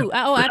know what I mean?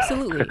 Oh,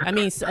 absolutely. I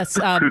mean,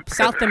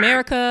 South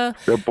America,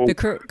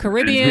 the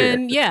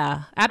Caribbean.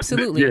 Yeah,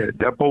 absolutely. Yeah,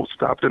 that boat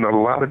stopped in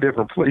a lot of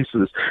different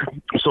places.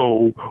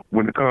 So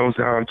when it comes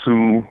down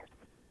to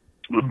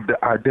the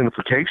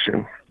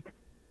identification,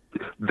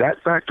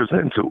 that factors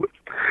into it.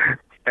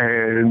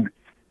 And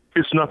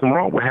it's nothing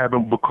wrong with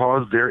having,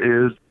 because there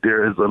is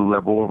a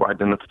level of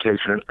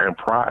identification and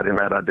pride in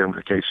that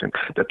identification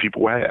that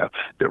people have.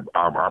 They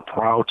are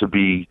proud to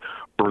be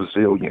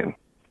Brazilian,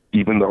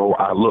 even though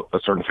I look a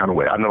certain kind of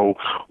way. I know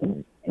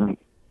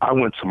I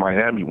went to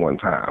Miami one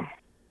time,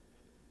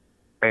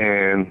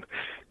 and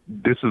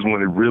this is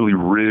when it really,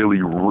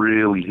 really,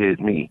 really hit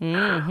me.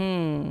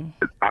 Mm-hmm.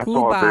 I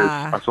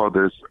saw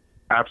this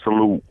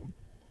absolute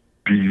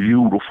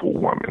beautiful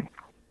woman,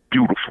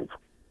 beautiful.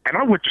 And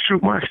I went to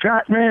shoot my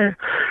shot, man.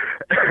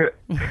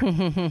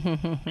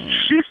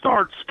 She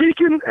started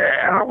speaking,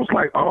 and I was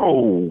like,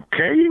 "Oh,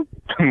 okay,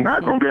 I'm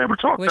not gonna be able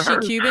to talk to her."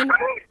 Was she Cuban?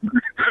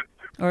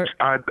 Or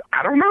I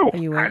don't know.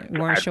 You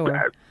weren't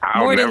sure.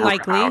 More than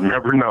likely. I'll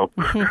never know.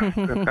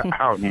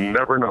 I'll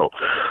never know.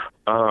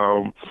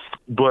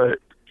 But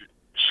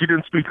she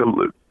didn't speak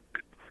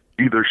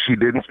either she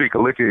didn't speak a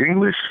lick of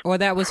English, or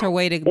that was her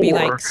way to be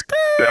like, "Skirt."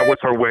 That was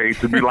her way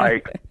to be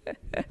like,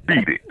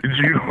 beat it.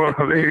 You know what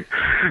I mean?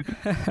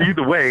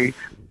 Either way,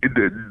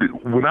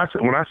 when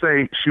I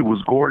say she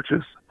was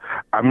gorgeous,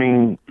 I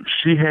mean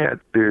she had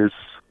this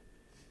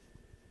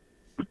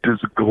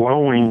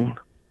glowing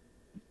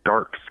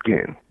dark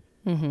skin.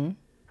 Mm-hmm.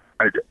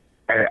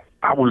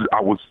 I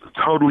was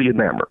totally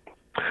enamored.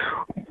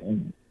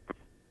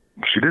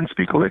 She didn't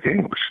speak a lick of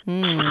English,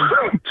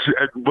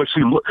 but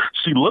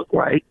she looked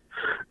like,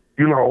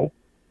 you know,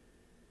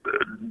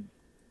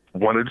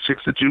 one of the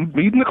chicks that you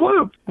meet in the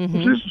club.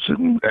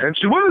 Mm-hmm. And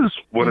she was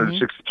one of the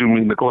chicks that you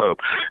meet in the club.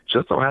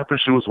 Just so happened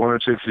she was one of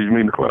the chicks that you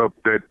meet in the club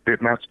that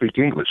did not speak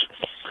English.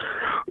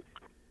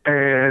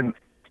 And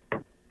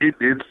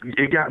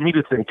it got me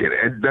to thinking,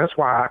 and that's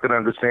why I could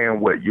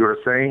understand what you're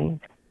saying.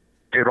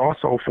 It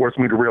also forced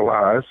me to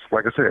realize,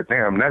 like I said,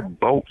 damn, that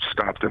boat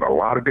stopped in a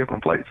lot of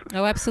different places.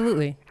 Oh,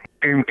 absolutely.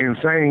 In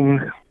saying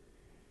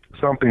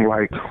something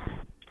like,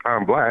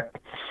 I'm black,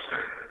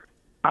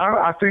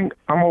 I think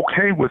I'm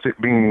okay with it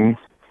being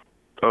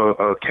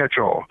a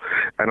catch-all.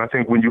 And I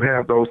think when you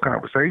have those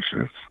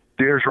conversations,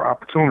 there's your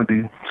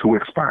opportunity to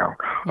expound.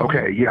 Mm-hmm.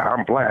 Okay, yeah,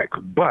 I'm black,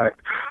 but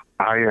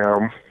I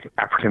am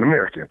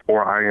African-American,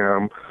 or I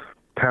am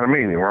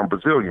Panamanian, or I'm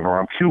Brazilian, or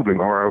I'm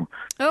Cuban, or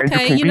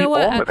okay, you know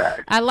what?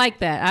 That. I like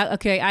that.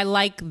 I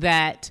like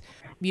that,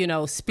 you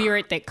know,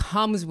 spirit that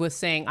comes with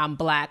saying I'm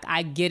black.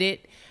 I get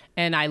it,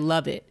 and I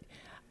love it.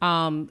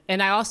 And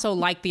I also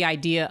like the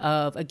idea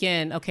of,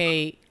 again,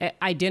 okay,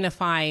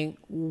 identifying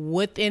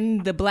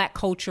within the black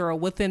culture or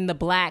within the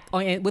black,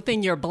 or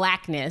within your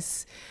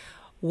blackness,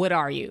 what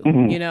are you?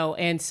 Mm-hmm. You know,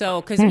 and so,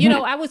 because you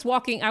know, I was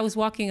walking.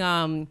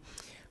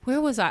 Where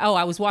was I? Oh,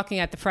 I was walking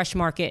at the Fresh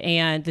Market,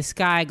 and this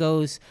guy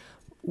goes,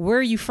 "Where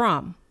are you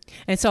from?"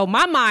 And so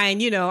my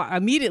mind, you know,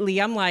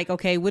 immediately I'm like,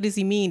 okay, what does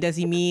he mean? Does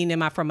he mean,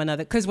 am I from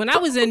another? Because when I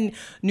was in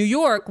New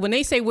York, when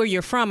they say where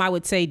you're from, I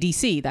would say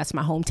DC. That's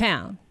my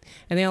hometown.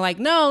 And they're like,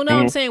 no,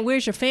 I'm saying,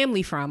 where's your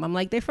family from? I'm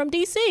like, they're from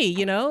DC,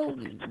 you know,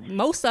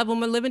 most of them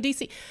live in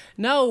DC.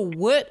 No,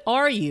 what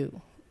are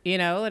you? You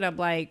know, and I'm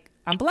like,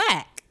 I'm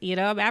black, you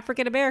know, I'm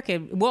African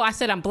American. Well, I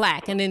said I'm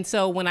black. And then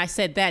so when I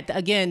said that,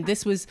 again,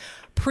 this was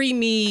pre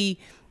me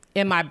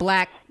in my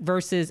black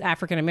versus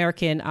African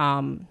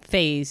American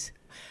phase.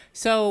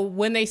 So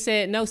when they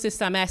said, no,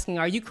 sister, I'm asking,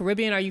 are you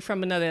Caribbean? Are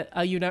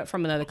you not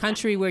from another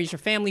country? Where is your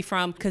family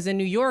from? Because in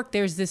New York,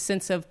 there's this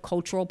sense of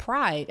cultural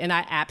pride, and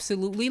I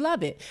absolutely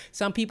love it.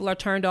 Some people are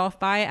turned off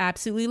by it. I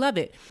absolutely love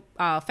it.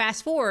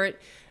 Fast forward,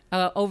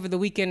 over the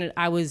weekend,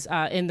 I was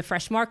in the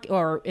Fresh Market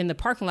or in the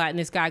parking lot, and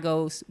this guy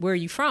goes, where are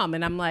you from?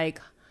 And I'm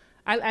like,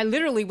 I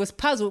literally was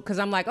puzzled because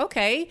I'm like,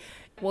 okay,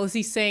 well, is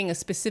he saying a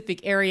specific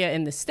area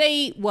in the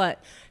state?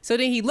 What? So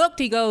then he looked,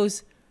 he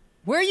goes,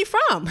 where are you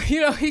from?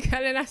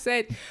 And I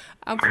said,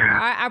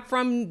 I'm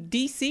from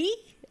DC.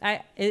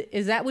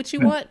 Is that what you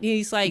want? And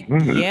he's like,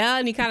 yeah.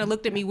 And he kind of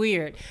looked at me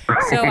weird.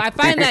 So I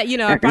find that,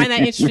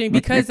 interesting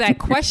because that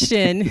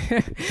question,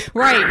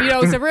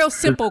 right. It's a real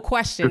simple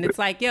question. It's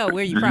like, yo,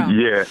 where are you from?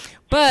 Yeah.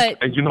 But,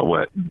 and you know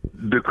what?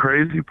 The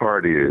crazy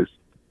part is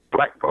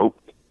black folk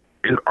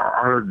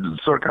are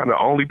sort of kind of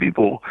the only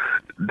people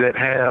that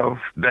have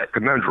that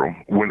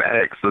conundrum when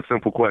asked a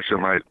simple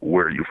question like,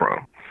 where are you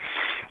from?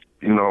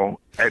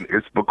 And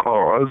it's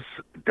because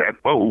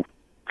that boat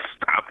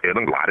stopped in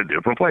a lot of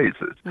different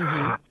places.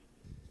 Mm-hmm.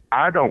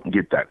 I don't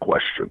get that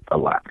question a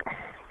lot,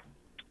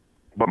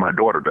 but my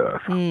daughter does.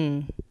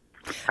 Mm.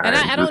 And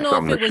I don't know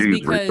if it was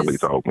because,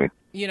 told me.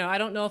 I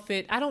don't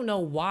know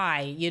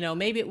why,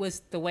 maybe it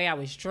was the way I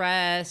was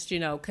dressed,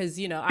 because,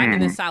 I'm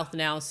in the South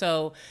now.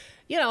 So,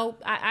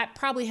 I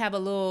probably have a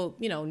little,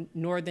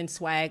 northern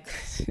swag,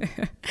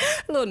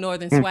 a little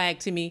northern swag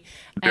to me.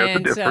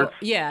 And so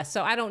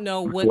I don't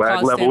know what swag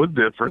caused level is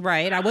different.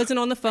 Right. I wasn't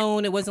on the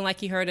phone. It wasn't like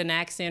he heard an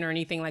accent or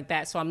anything like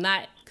that. So I'm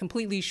not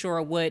completely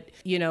sure what,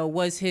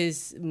 was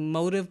his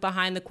motive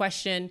behind the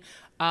question.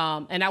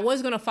 And I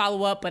was going to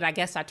follow up, but I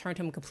guess I turned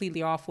him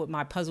completely off with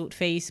my puzzled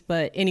face.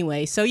 But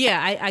anyway, so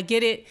I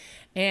get it.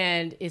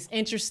 And it's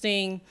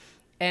interesting.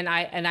 And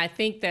I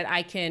think that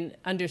I can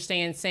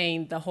understand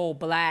saying the whole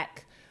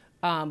black,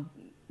 I'm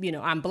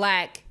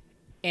black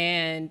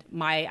and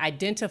my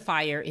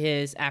identifier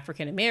is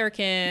African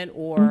American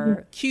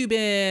or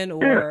Cuban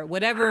or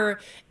whatever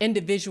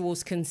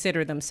individuals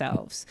consider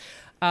themselves.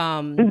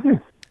 I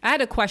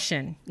had a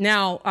question.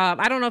 Now,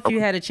 I don't know if you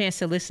had a chance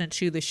to listen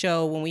to the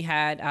show when we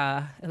had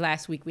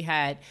last week. We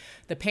had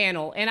the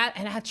panel, and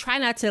I try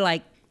not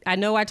to I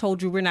know I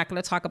told you we're not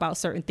going to talk about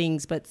certain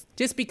things, but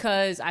just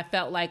because I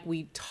felt like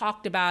we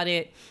talked about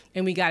it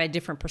and we got a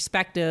different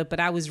perspective. But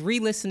I was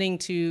re-listening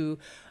to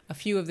a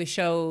few of the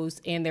shows,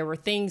 and there were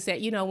things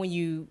that, when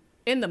you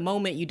in the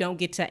moment, you don't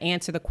get to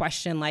answer the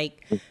question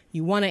like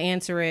you want to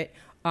answer it,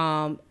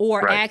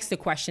 or ask the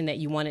question that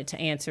you wanted to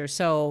answer.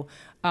 So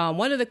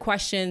one of the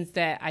questions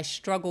that I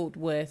struggled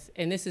with,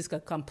 and this is a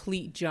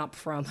complete jump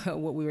from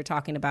what we were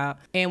talking about,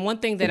 and one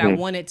thing that I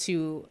wanted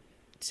to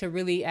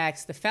really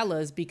ask the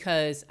fellas,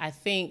 because I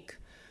think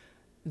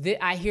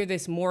that I hear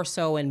this more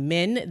so in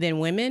men than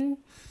women,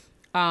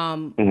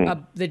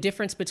 the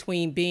difference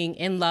between being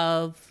in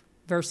love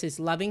versus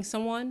loving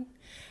someone.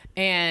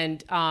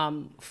 And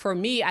for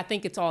me, I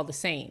think it's all the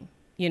same,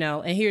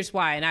 and here's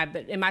why.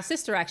 And my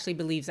sister actually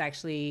believes, I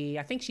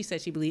think she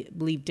said she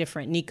believed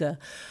different, Nika.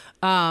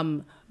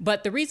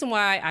 But the reason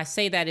why I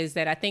say that is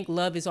that I think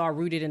love is all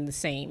rooted in the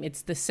same.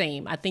 It's the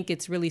same. I think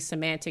it's really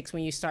semantics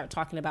when you start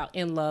talking about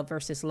in love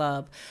versus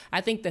love. I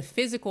think the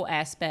physical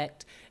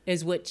aspect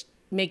is what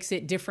makes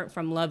it different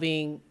from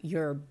loving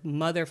your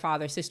mother,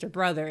 father, sister,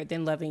 brother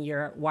than loving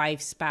your wife,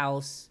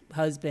 spouse,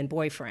 husband,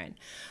 boyfriend.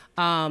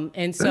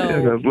 And so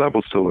there's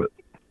levels to it.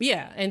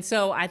 Yeah. And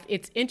so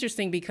it's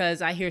interesting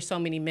because I hear so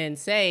many men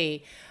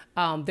say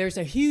there's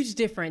a huge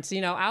difference.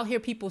 I'll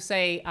hear people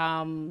say,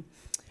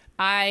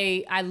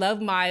 I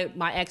love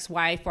my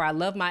ex-wife or I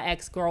love my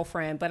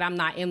ex-girlfriend, but I'm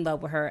not in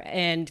love with her.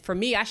 And for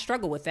me, I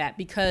struggle with that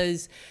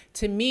because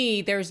to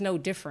me, there's no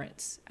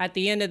difference. At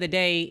the end of the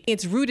day,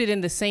 it's rooted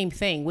in the same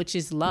thing, which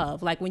is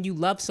love. Like when you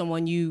love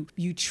someone, you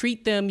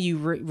treat them, you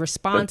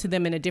respond to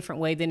them in a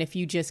different way than if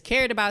you just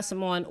cared about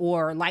someone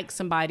or liked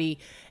somebody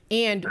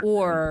and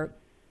or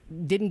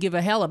didn't give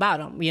a hell about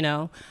them,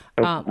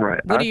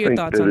 Right. What are your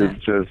thoughts on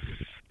that?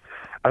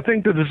 I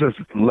think that there's just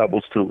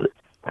levels to it.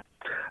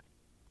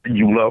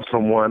 You love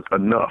someone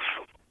enough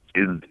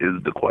is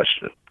the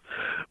question.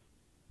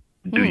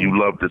 Do you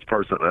love this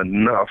person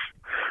enough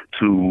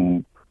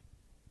to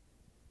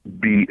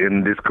be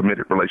in this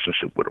committed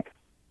relationship with them?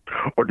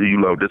 Or do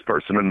you love this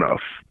person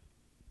enough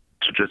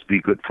to just be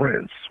good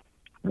friends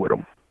with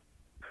them?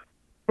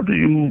 Or do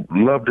you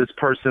love this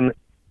person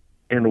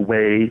in a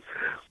way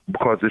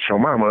because it's your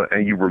mama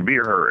and you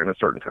revere her in a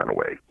certain kind of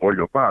way, or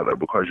your father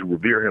because you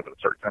revere him in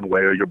a certain kind of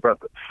way, or your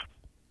brother?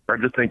 I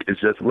just think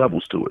it's just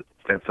levels to it.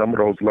 And some of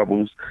those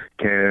levels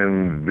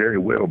can very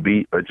well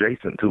be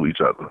adjacent to each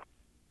other.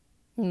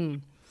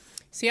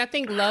 See, I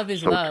think love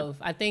is love.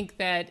 I think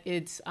that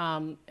it's,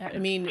 I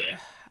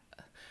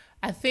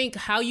think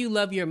how you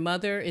love your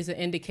mother is an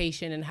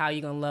indication in how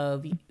you're going to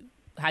love,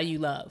 how you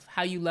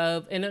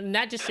love, and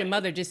not just your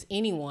mother, just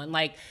anyone.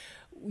 Like,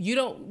 you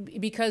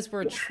don't, because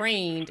we're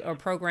trained or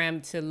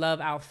programmed to love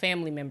our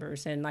family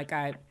members. And like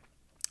I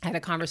had a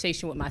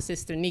conversation with my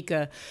sister,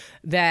 Nika,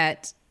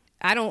 that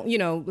I don't,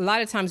 a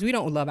lot of times we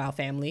don't love our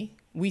family.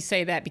 we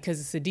say that because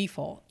it's a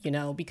default,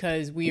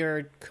 because we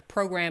are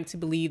programmed to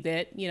believe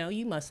that,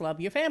 you must love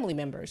your family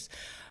members.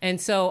 And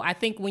so I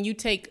think when you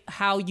take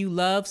how you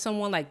love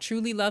someone, like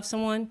truly love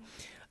someone,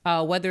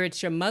 whether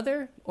it's your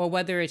mother or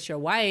whether it's your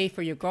wife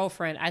or your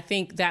girlfriend, I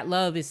think that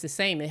love is the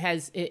same.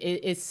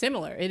 It's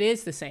similar. It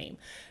is the same.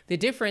 The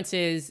difference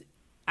is,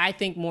 I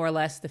think, more or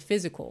less the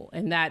physical,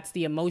 and that's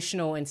the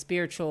emotional and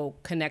spiritual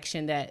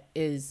connection that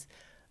is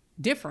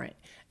different.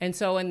 And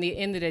so in the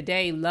end of the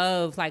day,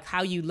 love, like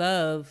how you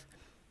love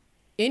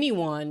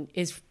anyone,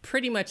 is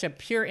pretty much a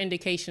pure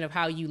indication of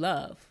how you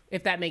love,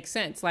 if that makes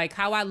sense. Like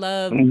how I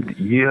love.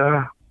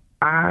 Yeah,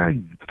 I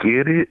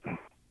get it.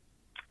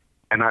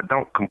 And I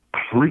don't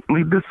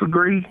completely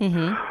disagree.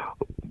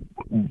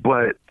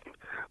 But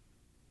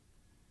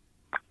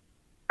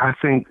I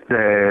think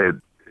that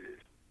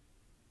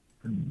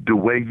the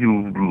way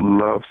you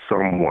love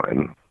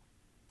someone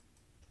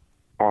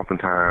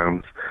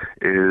oftentimes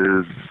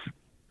is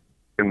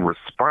in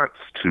response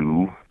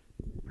to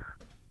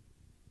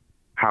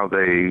how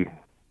they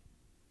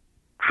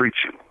treat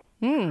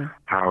you,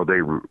 how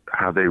they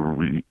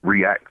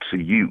react to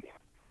you,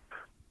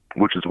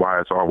 which is why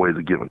it's always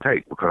a give and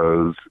take,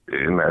 because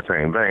in that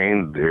same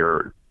vein,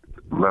 they're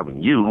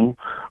loving you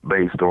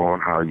based on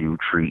how you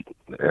treat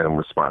and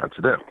respond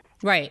to them.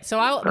 Right.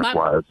 So that's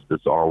why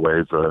it's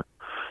always a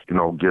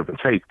give and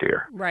take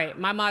there. Right.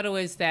 My motto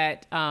is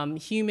that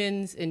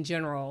humans in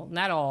general,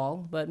 not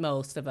all, but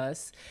most of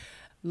us,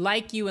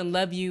 like you and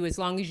love you as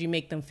long as you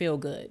make them feel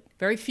good.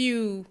 Very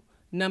few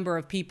number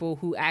of people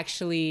who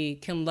actually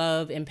can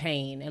love in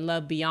pain and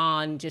love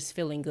beyond just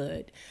feeling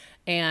good.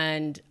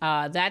 And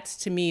that's,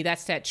 to me,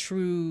 that's that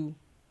true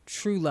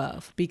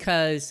love,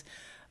 because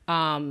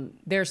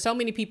there are so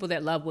many people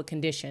that love with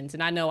conditions.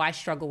 And I know I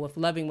struggle with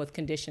loving with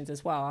conditions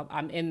as well.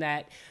 I'm in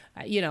that,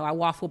 I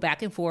waffle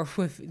back and forth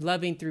with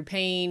loving through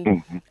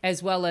pain,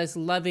 as well as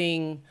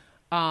loving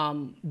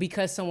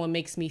because someone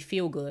makes me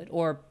feel good,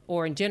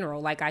 or in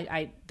general, like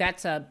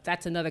that's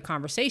another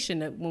conversation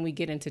that when we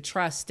get into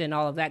trust and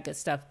all of that good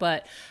stuff.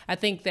 But I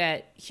think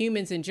that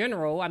humans in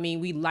general, I mean,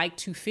 we like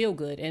to feel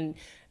good, and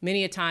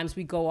many a times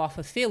we go off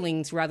of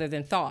feelings rather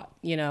than thought.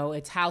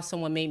 It's how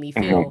someone made me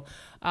feel.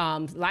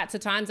 Lots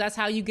of times that's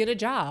how you get a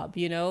job.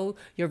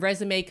 Your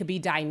resume could be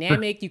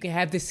dynamic. You can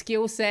have the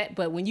skill set,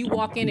 but when you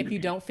walk in, if you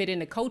don't fit in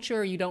the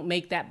culture, or you don't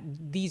make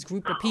these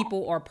group of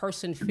people or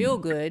person feel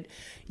good,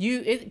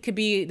 it could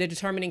be the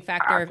determining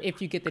factor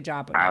if you get the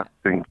job or not.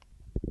 I think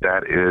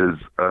that is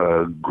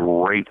a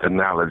great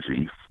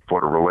analogy for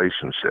the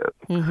relationship,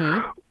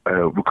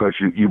 because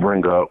you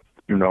bring up,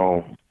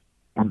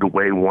 the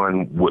way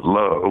one would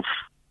love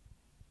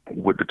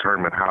would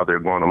determine how they're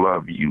going to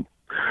love you.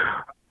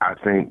 I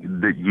think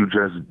that you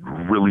just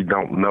really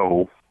don't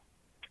know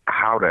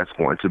how that's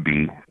going to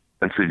be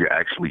until you're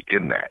actually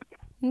in that.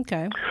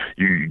 Okay.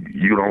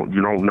 You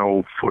don't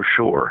know for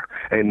sure,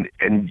 and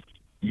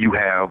you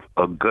have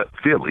a gut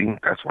feeling.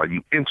 That's why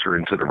you enter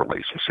into the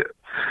relationship,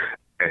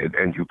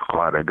 and you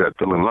call that gut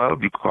feeling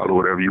love. You call it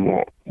whatever you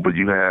want, but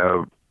you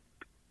have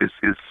it's.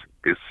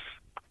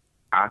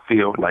 I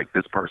feel like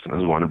this person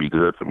is going to be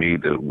good for me,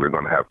 that we're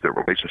going to have the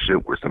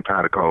relationship, we're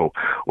simpatico,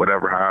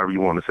 whatever, however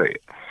you want to say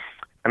it.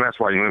 And that's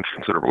why you enter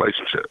into the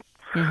relationship.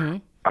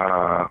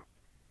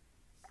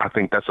 I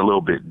think that's a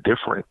little bit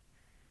different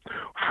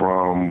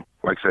from,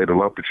 like, say, the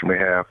love that you may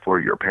have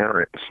for your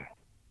parents,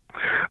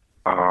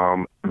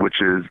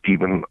 which is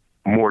even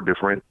more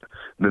different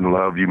than the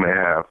love you may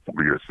have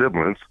for your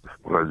siblings,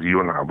 because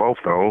you and I both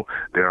know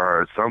there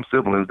are some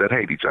siblings that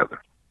hate each other.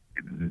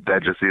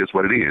 That just is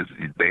what it is.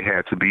 They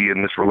had to be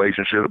in this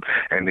relationship,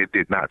 and it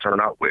did not turn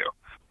out well.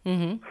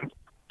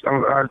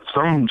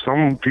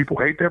 Some people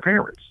hate their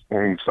parents,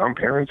 and some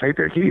parents hate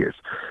their kids.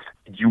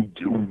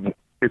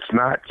 It's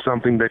not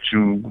something that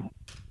you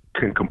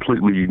can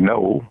completely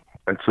know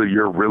until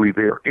you're really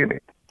there in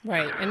it.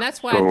 Right, and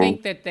that's why I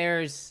think that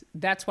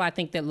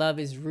that love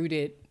is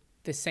rooted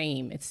the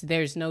same.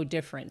 There's no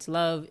difference.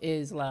 Love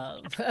is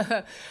love.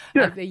 I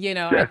just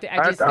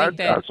think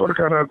that I sort of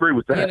kind of agree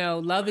with that.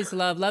 Love is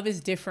love. Love is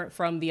different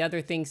from the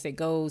other things that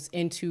goes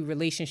into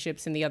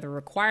relationships and the other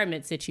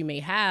requirements that you may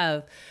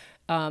have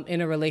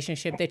in a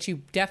relationship, that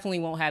you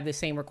definitely won't have the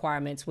same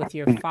requirements with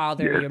your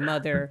father, your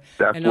mother.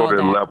 That's and where all the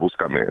that. levels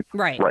come in.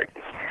 Right.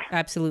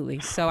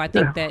 Absolutely. So I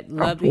think that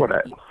love.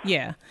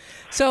 Yeah.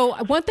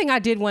 So one thing I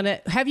did want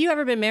to. Have you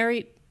ever been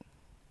married?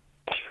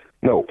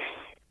 No.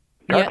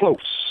 Not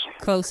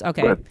Close.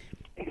 Okay. But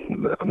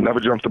never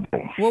jumped the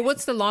broom. Well,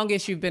 what's the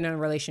longest you've been in a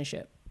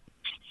relationship?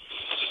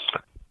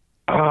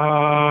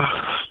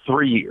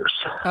 3 years.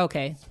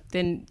 Okay.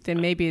 Then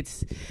maybe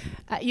it's,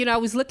 I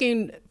was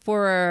looking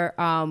for,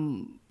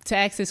 to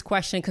ask this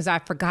question because I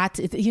forgot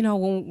to,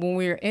 when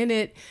we were in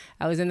it,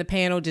 I was in the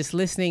panel just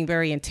listening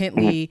very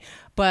intently.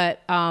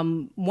 But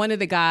one of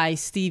the guys,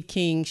 Steve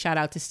King, shout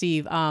out to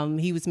Steve,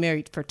 he was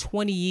married for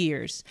 20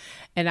 years.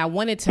 And I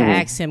wanted to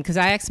ask him, because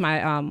I asked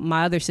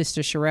my other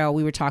sister, Sherelle,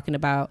 we were talking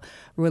about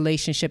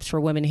relationships for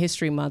Women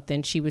History Month,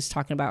 and she was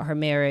talking about her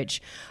marriage.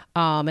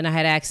 And I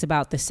had asked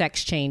about the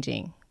sex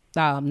changing.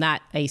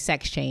 not a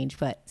sex change,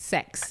 but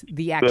sex,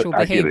 the actual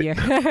I get behavior.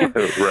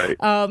 it. Right.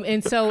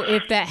 And so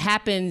if that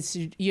happens,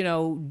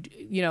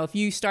 if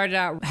you started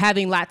out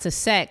having lots of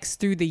sex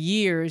through the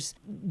years,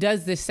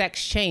 does the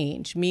sex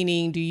change?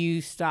 Meaning, do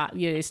you stop,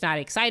 it's not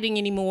exciting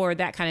anymore,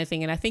 that kind of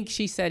thing. And I think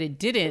she said it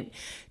didn't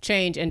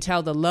change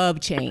until the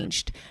love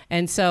changed.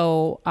 And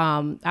so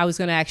I was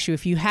going to ask you,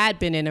 if you had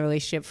been in a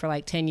relationship for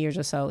like 10 years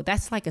or so,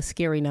 that's like a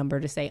scary number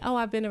to say, oh,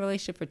 I've been in a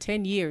relationship for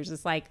 10 years.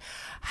 It's like,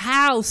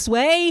 how,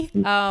 Sway?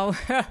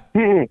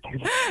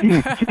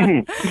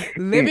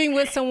 Living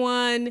with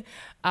someone,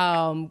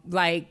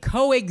 like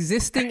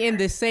coexisting in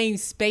the same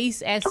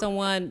space as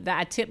someone, that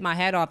I tip my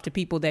hat off to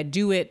people that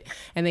do it,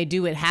 and they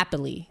do it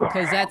happily,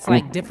 because that's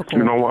like difficult.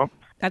 You know what?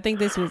 I think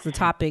this was the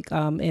topic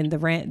in the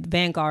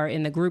Vanguard,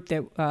 in the group,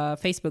 that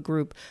Facebook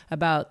group,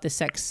 about the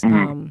sex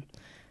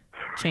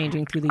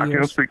changing through the years. I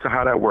can't speak to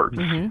how that works.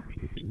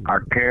 I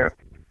can't.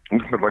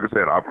 Like I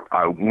said,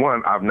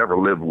 I've never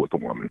lived with a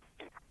woman,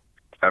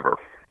 ever.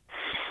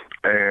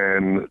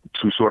 And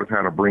to sort of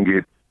kind of bring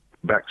it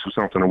back to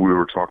something that we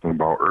were talking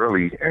about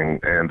early, and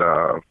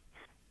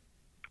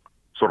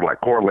sort of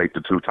like correlate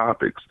the two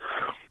topics,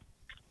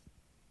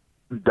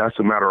 that's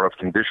a matter of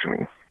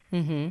conditioning.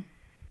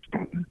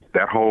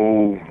 That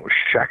whole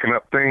shacking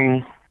up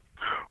thing,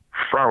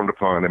 frowned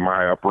upon in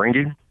my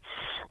upbringing.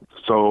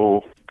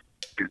 So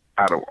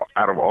out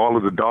of all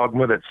of the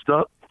dogma that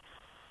stuck,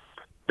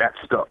 that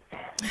stuck.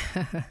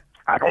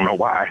 I don't know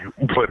why,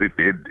 but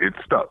it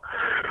stuck.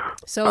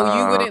 So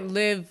you wouldn't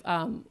live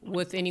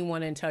with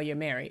anyone until you're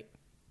married?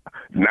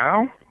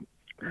 Now?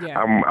 Yeah.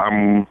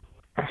 I'm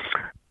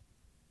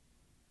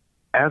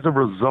as a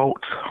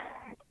result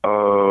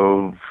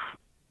of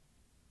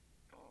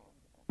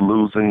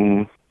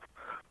losing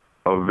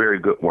a very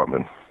good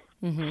woman,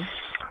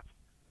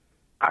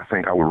 I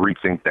think I would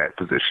rethink that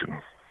position.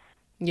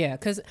 Yeah,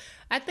 because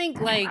I think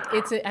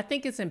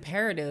it's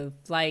imperative,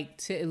 like,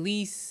 to at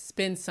least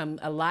spend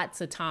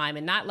lots of time,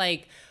 and not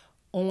like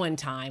on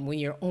time when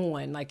you're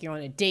on, like you're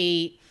on a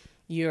date,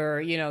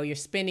 you're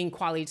spending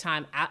quality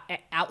time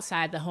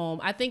outside the home.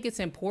 I think it's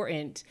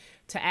important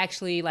to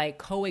actually like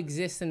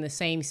coexist in the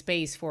same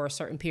space for a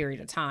certain period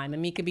of time. I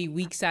mean, it could be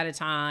weeks at a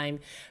time,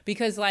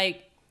 because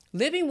like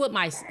living with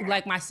my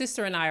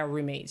sister and I are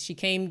roommates. She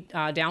came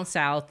down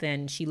south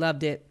and she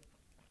loved it.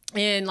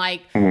 And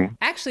like,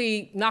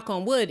 actually, knock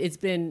on wood,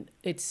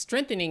 it's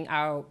strengthening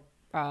our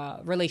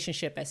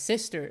relationship as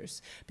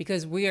sisters,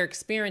 because we are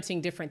experiencing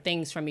different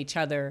things from each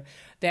other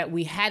that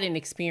we hadn't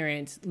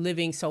experienced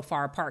living so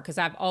far apart. Because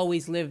I've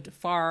always lived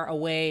far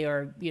away,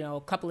 or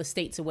a couple of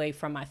states away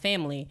from my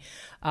family,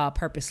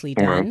 purposely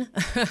done.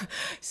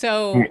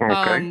 So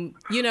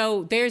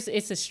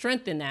it's a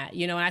strength in that,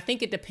 and I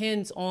think it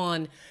depends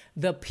on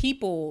the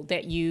people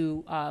that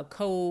you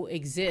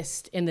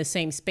coexist in the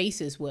same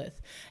spaces with.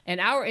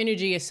 And our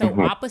energy is so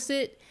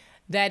opposite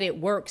that it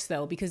works,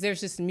 though, because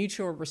there's this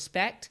mutual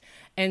respect.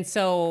 And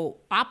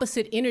so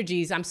opposite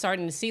energies, I'm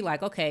starting to see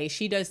like, okay,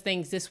 she does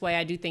things this way,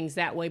 I do things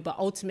that way, but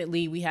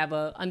ultimately we have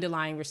a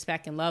underlying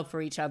respect and love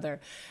for each other.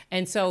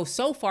 And so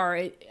far,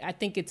 I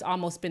think it's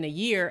almost been a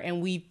year,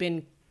 and we've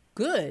been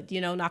good,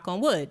 knock on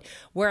wood.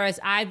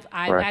 Whereas I've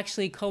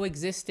actually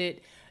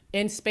coexisted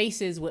in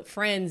spaces with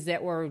friends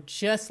that were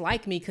just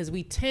like me, because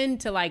we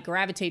tend to like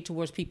gravitate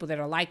towards people that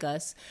are like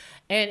us,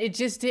 and it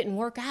just didn't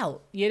work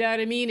out. You know what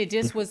I mean? It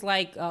just was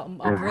like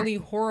a really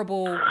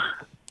horrible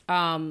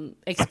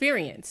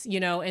experience,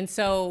 and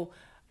so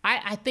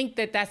I think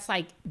that's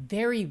like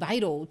very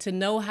vital to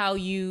know how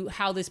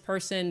this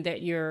person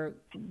that you're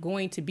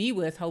going to be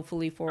with,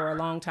 hopefully for a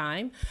long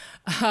time,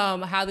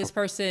 how this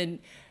person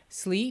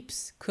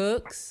sleeps,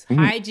 cooks,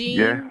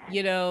 hygiene,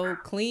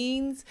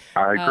 cleans,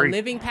 I agree.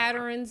 living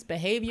patterns,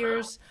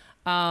 behaviors.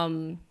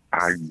 I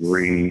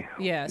agree.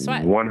 Yeah, so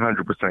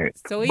 100%.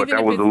 So but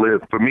that was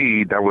for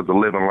me, that was a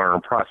live and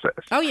learn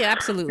process. Oh yeah,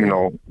 absolutely.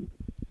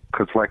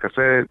 Because like I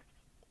said,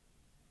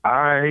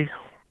 I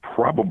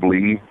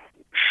probably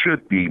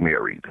should be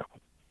married.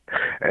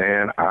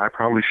 And I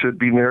probably should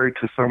be married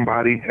to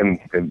somebody. And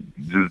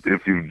just,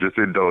 if you just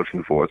indulge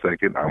me for a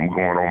second, I'm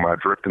going on my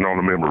drifting on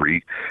the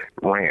memory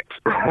rant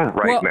now.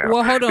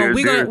 Well, hold on.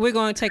 We're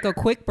going to take a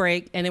quick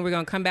break, and then we're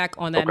going to come back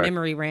on that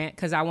memory rant,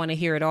 because I want to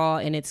hear it all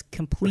in its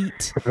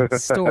complete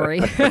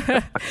story.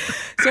 So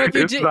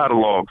it's not a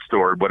long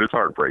story, but it's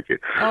heartbreaking.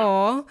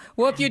 Oh,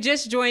 well, if you're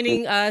just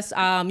joining us,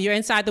 you're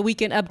inside the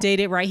Weekend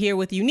Updated right here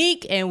with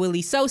Unique and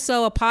Willie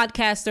Soso, a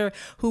podcaster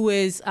who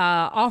is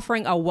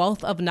offering a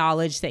wealth of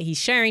knowledge that he's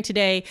sharing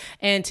today.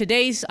 And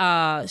today's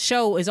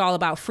show is all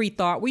about free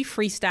thought. We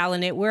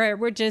freestyling it.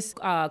 We're just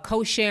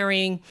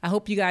co-sharing. I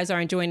hope you guys are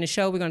enjoying the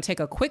show. We're going to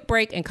take a quick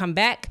break and come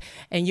back,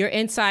 and you're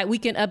inside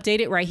Weekend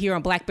Updated right here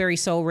on Blackberry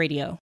Soul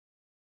Radio.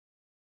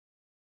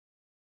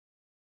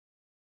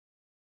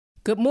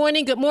 Good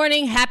morning. Good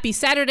morning. Happy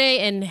Saturday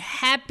and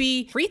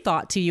happy free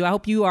thought to you. I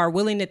hope you are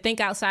willing to think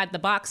outside the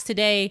box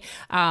today.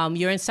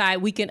 You're inside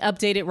Weekend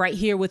Updated right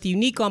here with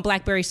Unique on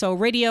Blackberry Soul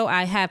Radio.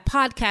 I have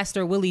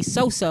podcaster Willie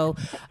Soso.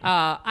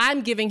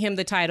 I'm giving him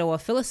the title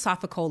of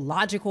philosophical,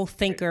 logical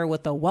thinker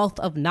with a wealth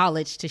of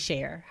knowledge to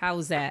share.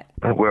 How's that?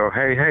 Well,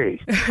 hey.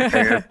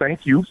 And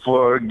thank you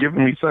for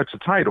giving me such a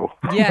title.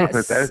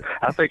 Yes.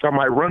 I think I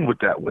might run with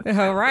that one.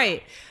 All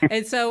right.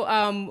 And so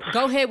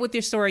go ahead with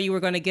your story. You were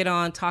going to get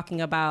on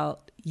talking about,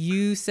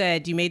 you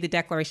said you made the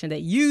declaration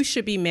that you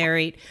should be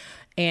married,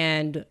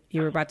 and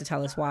you were about to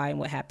tell us why and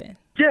what happened.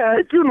 Yeah,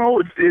 I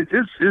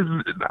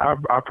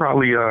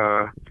probably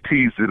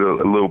teased it a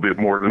little bit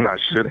more than I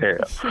should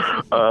have.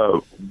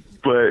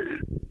 But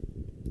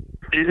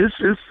it's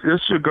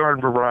your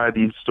garden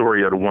variety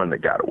story of the one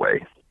that got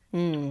away.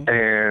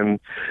 And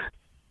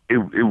it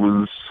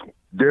was,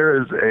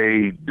 there is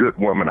a good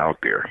woman out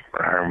there.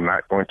 I'm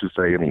not going to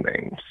say any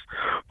names,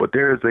 but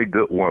there is a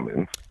good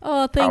woman.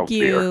 Oh, thank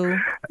you.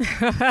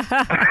 Okay,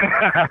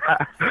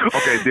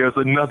 there's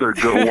another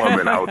good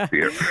woman out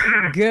there.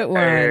 Good one.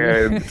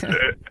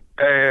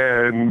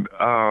 And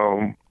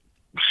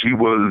she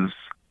was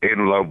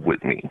in love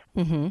with me.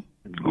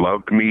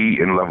 Loved me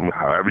and loved me,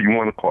 however you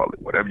want to call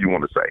it, whatever you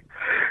want to say.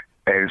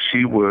 And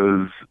she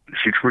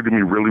treated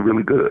me really,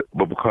 really good.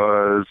 But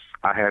because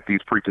I had these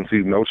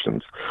preconceived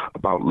notions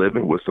about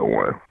living with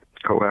someone,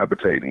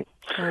 cohabitating.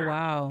 Oh,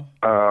 wow.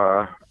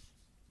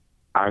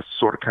 I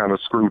sort of kind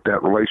of screwed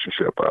that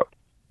relationship up.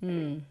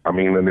 I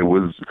mean, and it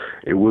was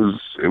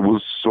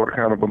sort of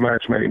kind of a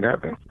match made in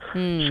heaven.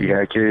 She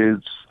had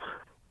kids.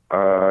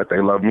 They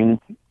love me.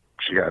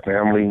 She had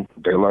family.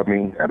 They love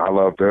me, and I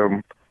love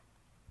them.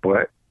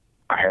 But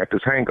I had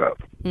this hang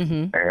up,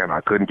 and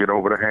I couldn't get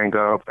over the hang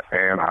up,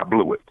 and I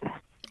blew it.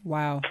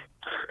 Wow.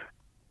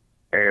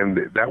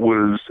 And that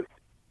was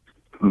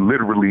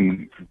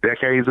literally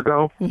decades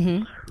ago,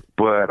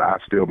 but I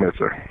still miss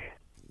her.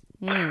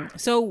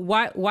 So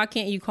why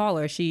can't you call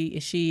her? Is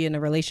she in a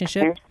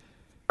relationship?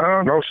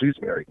 No, she's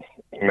married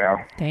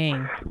now.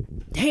 Damn.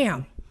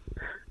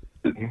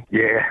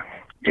 Yeah.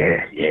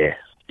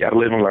 Gotta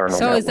live and learn on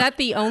So that is that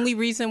the only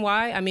reason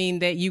why? I mean,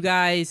 that you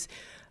guys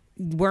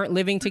weren't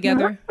living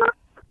together?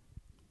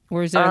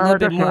 Or is there a little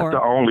bit more? That's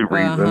not the only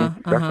reason.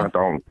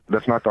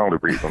 That's not the only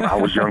reason. I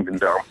was young and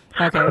dumb.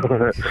 Okay.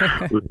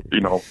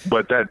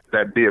 But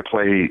that did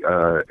play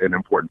an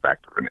important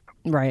factor in it.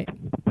 Right.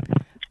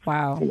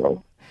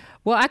 Wow.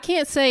 Well, I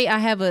can't say I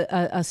have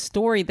a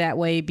story that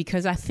way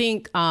because I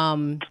think,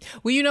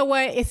 you know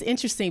what? It's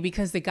interesting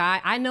because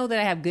I know that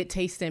I have good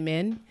taste in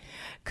men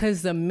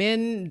because the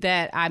men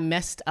that I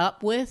messed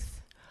up with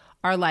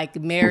are like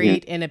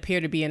married and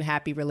appear to be in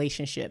happy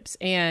relationships.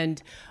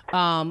 And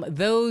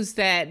those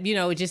that,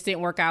 it just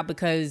didn't work out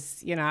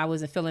because, I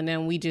wasn't feeling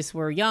them. We just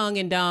were young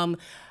and dumb.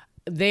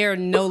 They're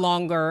no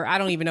longer, I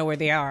don't even know where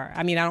they are.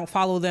 I mean, I don't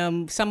follow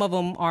them. Some of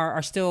them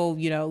are still,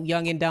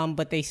 young and dumb,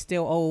 but they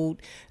still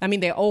old. I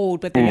mean, they're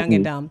old, but they're young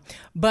and dumb.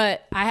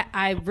 But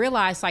I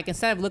realized, like,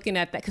 instead of looking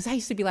at that, because I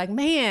used to be like,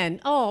 man.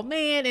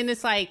 And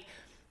it's like,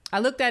 I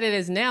looked at it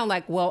as now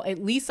like, well,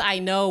 at least I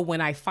know when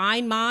I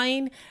find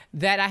mine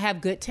that I have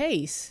good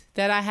taste,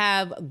 that I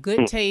have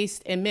good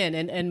taste in men.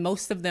 And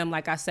most of them,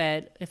 like I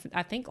said,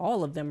 I think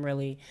all of them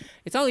really,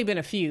 it's only been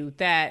a few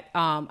that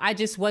I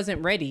just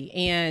wasn't ready.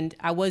 And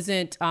I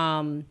wasn't,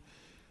 one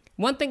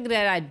thing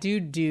that I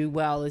do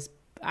well is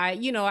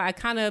I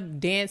kind of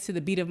dance to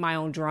the beat of my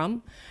own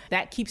drum.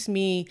 That keeps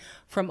me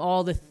from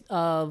all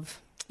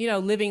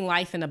living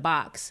life in a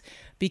box.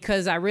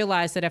 Because I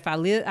realized that if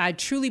I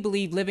truly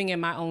believe living in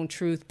my own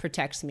truth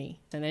protects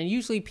me. And then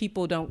usually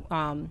people don't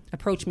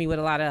approach me with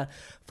a lot of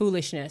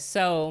foolishness.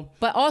 So,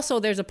 but also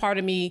there's a part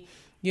of me,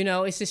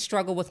 it's this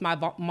struggle with my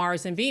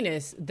Mars and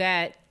Venus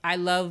that I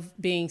love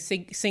being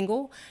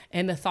single.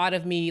 And the thought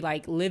of me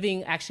like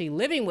actually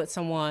living with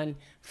someone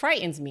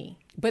frightens me.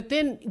 But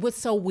then what's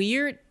so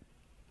weird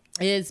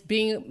is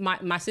being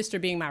my sister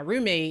being my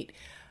roommate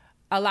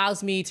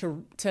allows me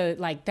to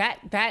like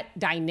that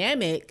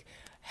dynamic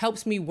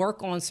helps me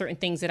work on certain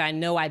things that I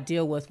know I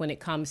deal with when it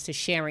comes to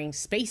sharing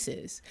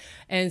spaces.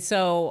 And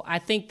so I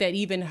think that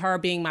even her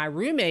being my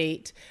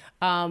roommate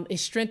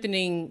is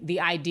strengthening the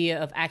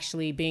idea of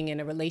actually being in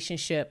a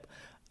relationship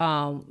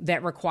that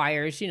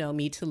requires,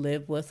 me to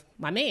live with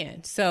my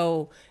man.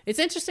 So it's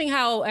interesting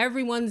how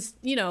everyone's,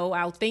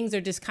 how things are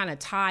just kind of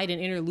tied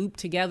and interlooped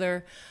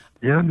together.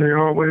 Yeah, they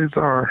always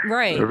are.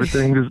 Right.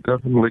 Everything is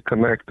definitely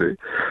connected.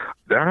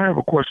 I have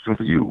a question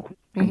for you.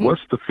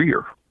 What's the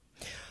fear?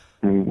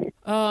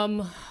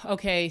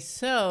 Okay,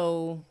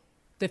 so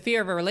the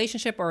fear of a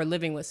relationship or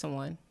living with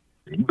someone?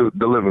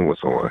 The living with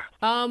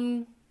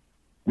someone.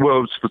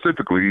 Well,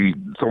 specifically,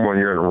 someone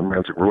you're in a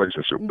romantic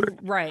relationship with.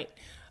 Right.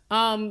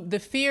 The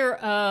fear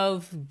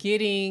of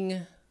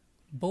getting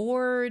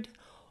bored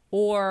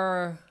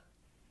or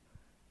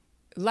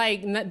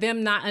like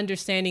them not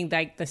understanding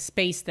like the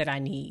space that I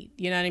need.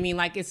 You know what I mean?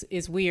 Like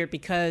it's weird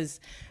because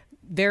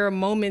there are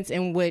moments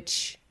in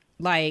which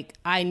like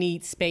I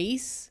need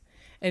space.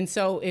 And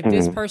so if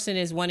this person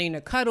is wanting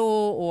to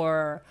cuddle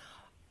or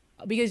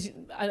because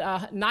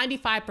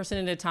 95%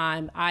 of the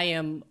time I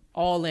am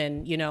all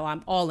in,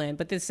 I'm all in.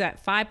 But there's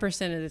that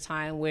 5% of the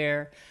time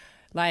where,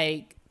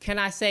 like, can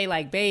I say,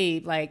 like,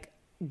 babe, like,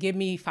 give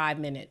me 5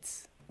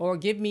 minutes, or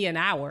give me an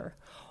hour,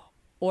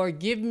 or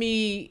give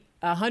me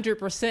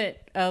 100%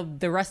 of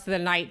the rest of the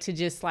night to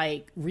just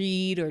like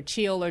read or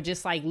chill or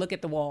just like look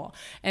at the wall.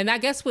 And I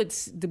guess what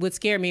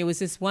scared me was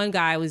this one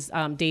guy I was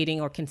dating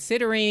or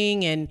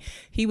considering, and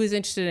he was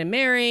interested in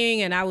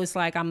marrying, and I was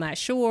like, I'm not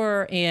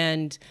sure.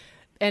 And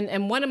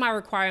one of my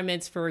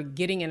requirements for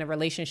getting in a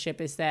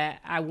relationship is that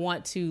I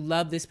want to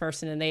love this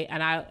person,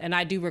 and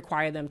I do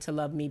require them to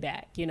love me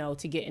back,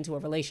 to get into a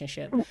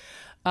relationship.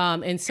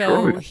 And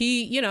so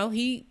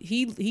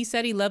he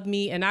said he loved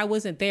me, and I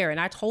wasn't there, and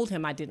I told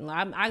him I didn't.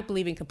 I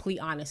believe in complete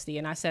honesty,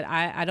 and I said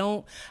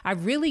I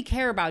really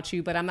care about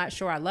you, but I'm not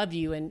sure I love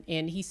you.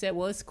 And he said,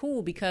 well, it's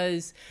cool,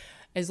 because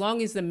as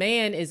long as the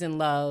man is in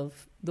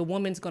love, the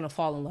woman's going to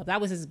fall in love. That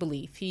was his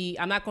belief.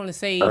 I'm not going to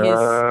say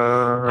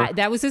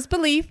that was his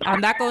belief. I'm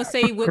not going to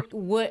say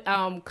what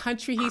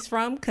country he's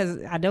from,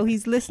 because I know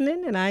he's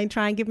listening, and I ain't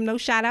trying to give him no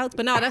shout outs.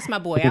 But no, that's my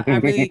boy.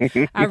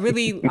 I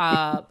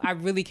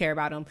really care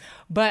about him.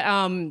 But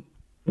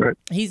Right.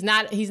 he's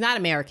not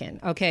American.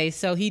 Okay,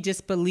 so he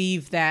just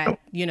believed that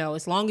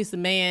as long as the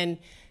man,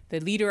 the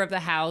leader of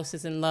the house,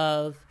 is in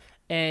love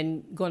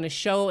and going to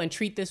show and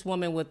treat this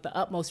woman with the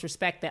utmost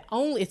respect, that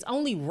it's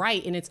only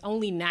right and it's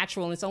only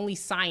natural and it's only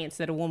science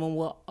that a woman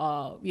will,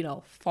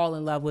 fall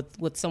in love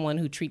with someone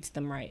who treats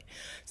them right.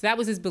 So that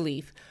was his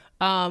belief.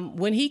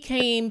 When he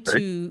came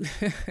to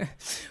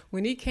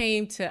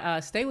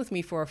stay with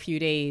me for a few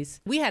days,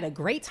 we had a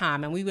great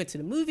time, and we went to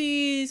the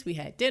movies, we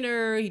had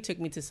dinner, he took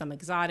me to some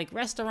exotic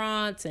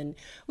restaurants, and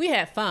we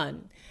had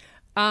fun.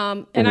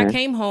 And I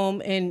came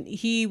home, and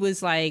he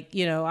was like,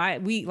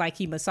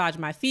 he massaged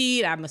my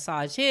feet, I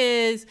massaged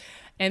his.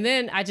 And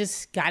then I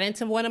just got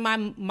into one of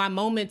my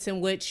moments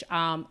in which,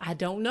 I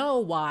don't know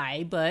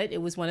why, but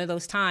it was one of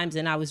those times,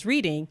 and I was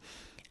reading,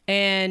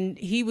 and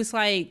he was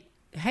like,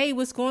 hey,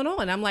 what's going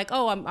on? I'm like,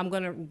 oh, I'm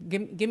going to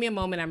give me a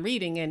moment. I'm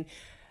reading. And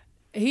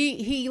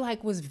he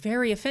like was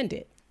very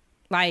offended.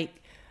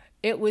 Like,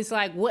 it was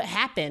like, what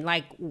happened?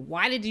 Like,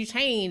 why did you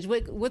change?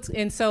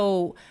 And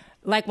so,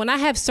 like, when I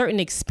have certain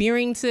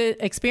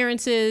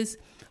experiences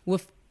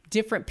with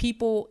different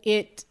people,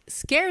 it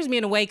scares me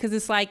in a way, because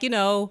it's like,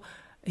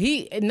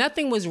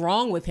 nothing was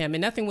wrong with him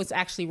and nothing was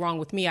actually wrong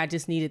with me. I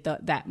just needed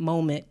that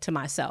moment to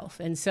myself.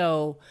 And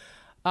so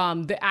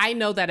I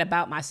know that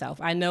about myself.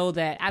 I know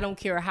that I don't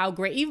care how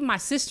great, even my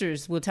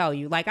sisters will tell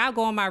you, like, I'll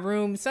go in my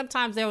room.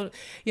 Sometimes they'll,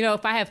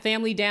 if I have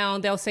family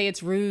down, they'll say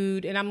it's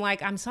rude. And I'm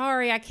like, I'm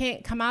sorry, I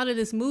can't come out of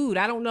this mood.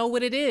 I don't know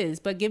what it is,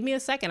 but give me a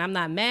second. I'm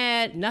not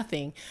mad,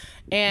 nothing.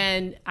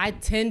 And I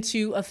tend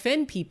to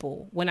offend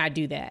people when I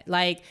do that.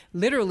 Like,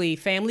 literally,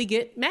 family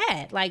get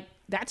mad. Like,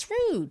 that's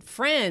rude.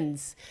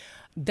 Friends,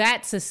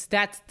 that's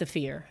the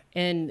fear.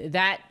 And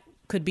that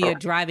could be a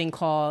driving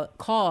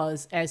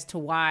cause as to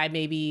why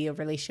maybe a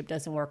relationship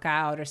doesn't work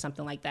out or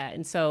something like that.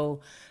 And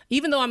so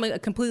even though I'm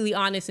completely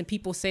honest and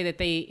people say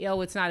that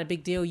it's not a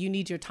big deal, you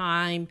need your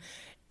time,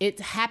 it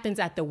happens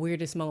at the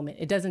weirdest moment.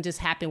 It doesn't just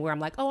happen where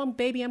I'm like, oh, I'm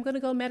going to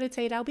go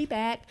meditate, I'll be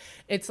back.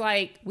 It's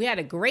like, we had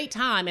a great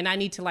time and I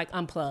need to like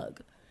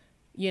unplug.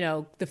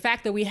 The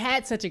fact that we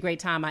had such a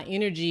great time, my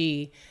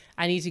energy,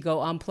 I need to go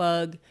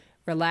unplug,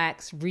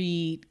 relax,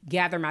 read,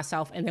 gather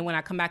myself. And then when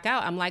I come back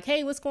out, I'm like,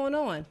 hey, what's going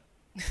on?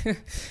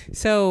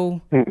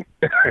 So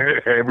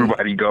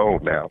everybody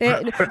gone now.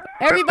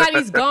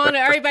 Everybody's gone.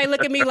 Everybody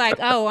look at me like,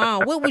 oh,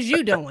 what was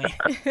you doing?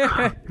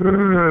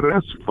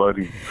 That's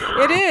funny.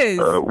 It is.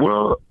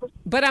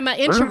 But I'm an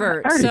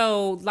introvert.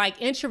 So like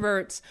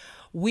introverts,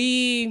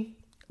 we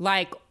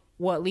like,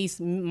 well, at least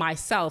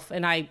myself,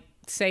 and I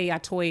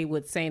toy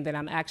with saying that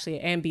I'm actually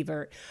an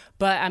ambivert,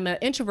 but I'm an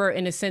introvert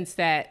in the sense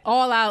that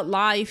all out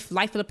life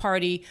of the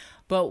party.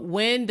 But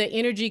when the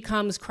energy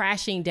comes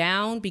crashing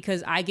down,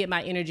 because I get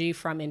my energy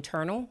from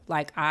internal,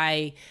 like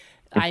I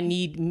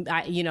need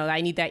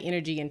that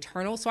energy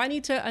internal. So I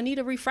need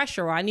a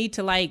refresher, or I need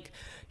to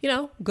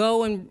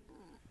go and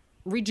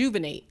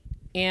rejuvenate.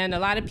 And a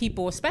lot of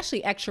people,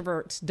 especially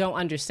extroverts, don't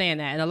understand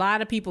that. And a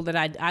lot of people that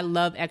I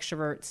love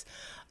extroverts.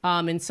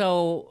 And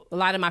so a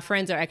lot of my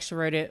friends are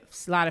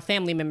extroverted, a lot of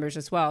family members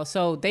as well.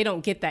 So they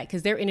don't get that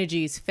because their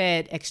energy is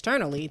fed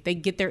externally. They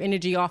get their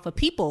energy off of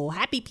people,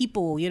 happy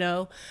people,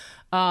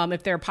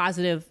 if they're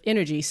positive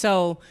energy.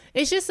 So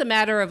it's just a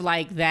matter of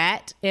like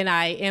that. And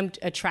I am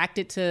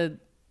attracted to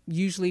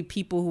usually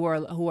people who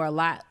are a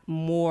lot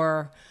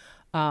more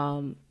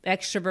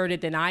extroverted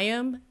than I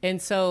am.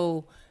 And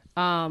so,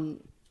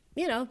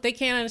 they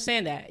can't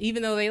understand that,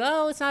 even though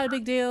it's not a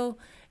big deal.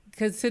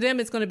 Because to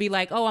them, it's going to be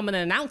like, oh, I'm going to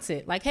announce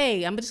it. Like,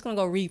 hey, I'm just going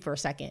to go read for a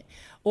second.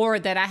 Or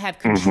that I have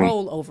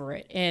control over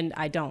it, and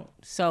I don't.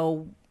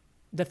 So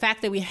the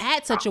fact that we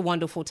had such a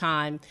wonderful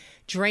time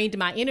drained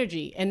my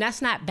energy. And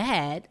that's not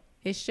bad.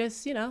 It's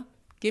just,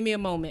 give me a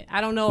moment.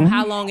 I don't know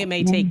how long it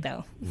may take,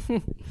 though.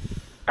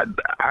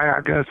 I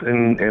guess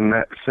in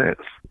that sense,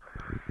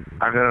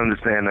 I can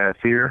understand that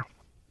fear.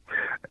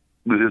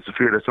 it's the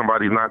fear that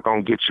somebody's not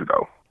going to get you,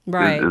 though.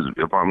 Right.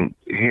 If I'm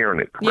hearing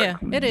it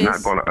correctly. Yeah, it is.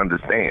 Not going to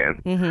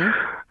understand.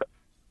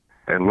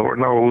 And Lord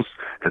knows,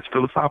 as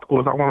philosophical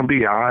as I want to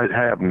be, I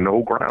have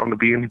no ground to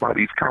be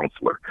anybody's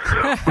counselor.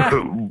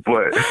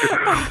 but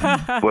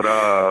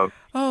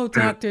oh,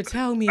 doctor,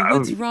 tell me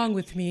what's wrong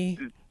with me.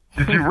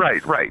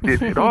 Right.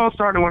 It all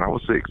started when I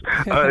was 6.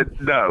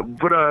 No,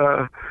 but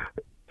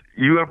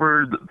you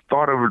ever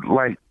thought of,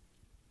 like,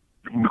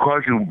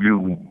 because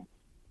you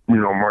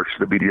march to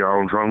the beat of your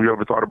own drum, you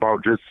ever thought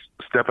about just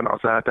stepping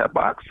outside that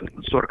box and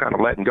sort of kind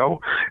of letting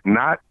go?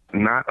 Not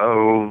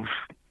of,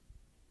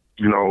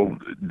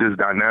 this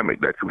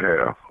dynamic that you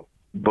have,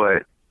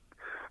 but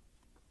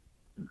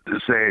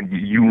saying,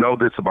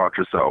 this about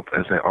yourself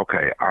and saying,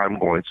 okay, I'm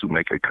going to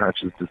make a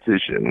conscious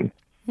decision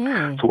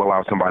to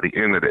allow somebody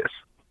into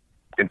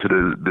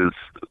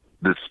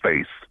this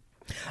space.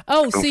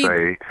 Oh, see,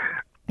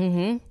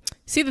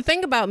 see, the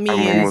thing about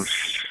me is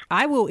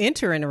I will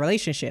enter in a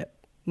relationship.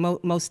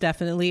 Most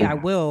definitely, I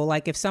will.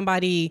 Like if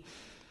somebody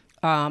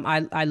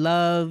I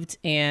loved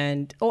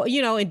in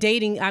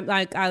dating,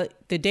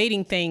 the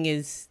dating thing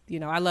is,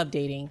 I love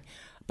dating.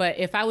 But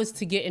if I was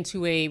to get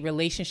into a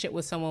relationship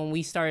with someone,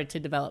 we started to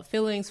develop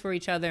feelings for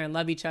each other and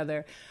love each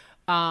other.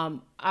 He's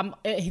gonna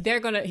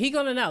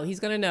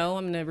know.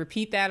 I'm gonna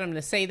repeat that. I'm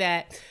gonna say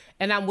that,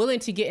 and I'm willing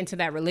to get into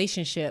that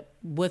relationship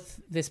with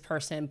this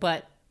person.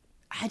 But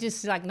I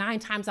just 9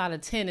 times out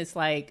of 10, it's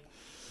like,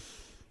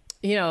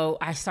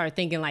 I start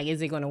thinking like,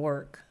 is it gonna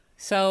work?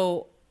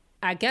 So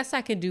I guess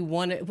I could do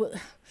one.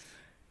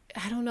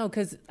 I don't know,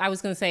 because I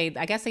was going to say,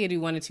 I guess I could do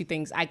one or two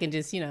things. I can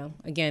just,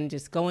 again,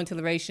 just go into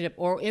the relationship,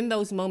 or in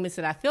those moments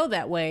that I feel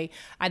that way,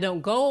 I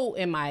don't go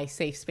in my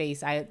safe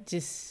space. I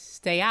just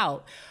stay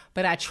out.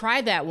 But I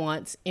tried that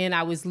once, and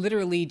I was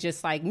literally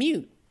just like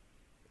mute.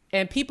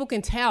 And people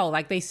can tell,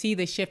 like they see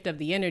the shift of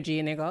the energy,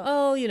 and they go,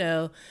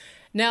 oh,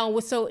 Now,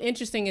 what's so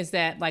interesting is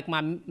that like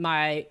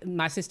my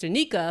sister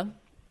Nika,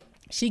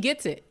 she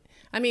gets it.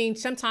 I mean,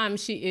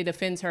 sometimes it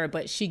offends her,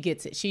 but she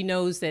gets it. She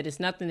knows that it's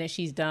nothing that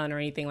she's done or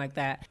anything like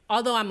that.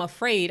 Although I'm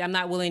afraid, I'm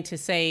not willing to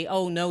say,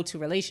 oh, no to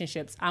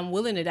relationships. I'm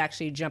willing to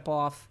actually jump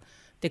off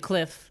the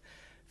cliff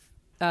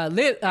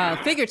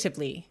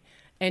figuratively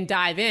and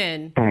dive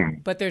in.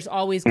 But there's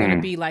always going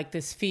to be like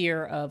this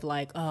fear of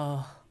like,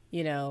 I'm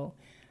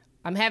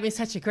having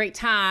such a great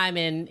time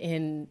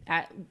and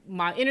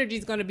my energy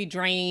is going to be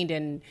drained,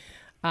 and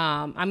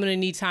I'm going to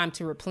need time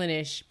to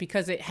replenish,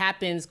 because it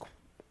happens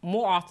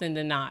more often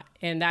than not.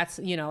 And that's,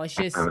 it's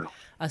just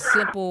a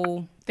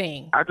simple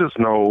thing. I just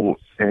know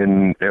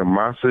in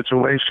my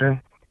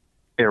situation,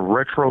 in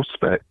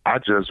retrospect, I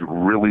just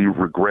really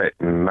regret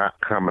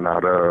not coming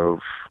out of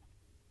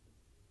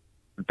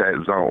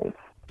that zone,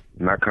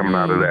 not coming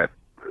out of that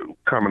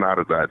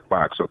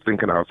box, or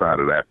thinking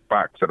outside of that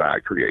box that I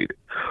created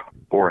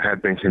or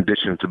had been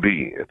conditioned to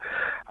be in.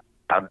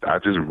 I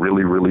just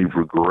really, really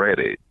regret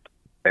it.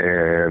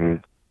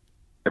 And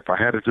if I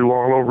had to do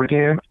all over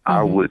again,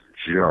 I would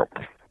jump.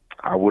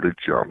 I would have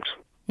jumped.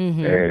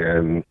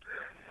 And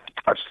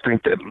I just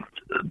think that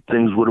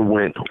things would have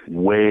went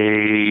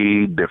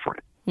way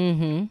different.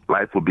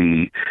 Life would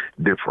be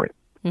different.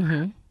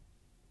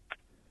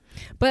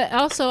 But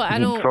also, I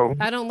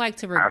don't like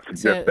to. I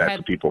suggest that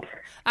to people.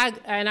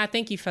 And I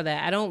thank you for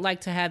that. I don't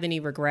like to have any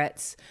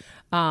regrets.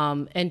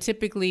 And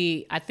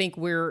typically, I think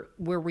where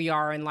we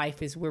are in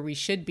life is where we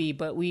should be.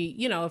 But we,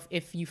 I'm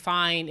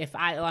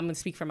going to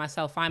speak for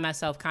myself, find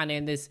myself kind of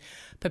in this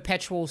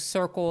perpetual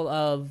circle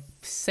of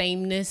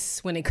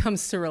sameness when it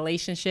comes to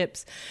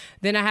relationships,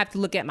 then I have to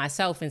look at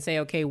myself and say,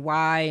 okay,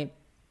 why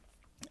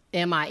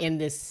am I in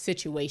this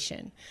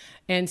situation?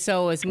 And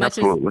so as much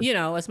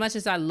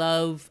as I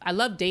love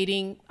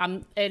dating,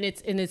 and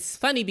it's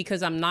funny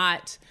because I'm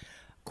not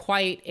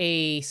quite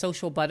a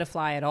social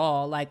butterfly at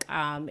all. Like,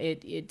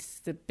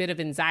 it's a bit of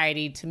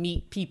anxiety to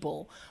meet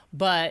people,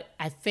 but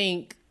I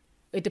think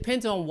it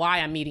depends on why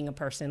I'm meeting a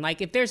person.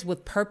 Like if there's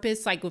with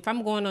purpose, like if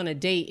I'm going on a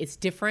date, it's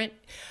different.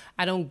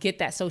 I don't get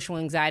that social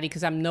anxiety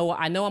because I know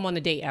I'm on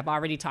a date. I've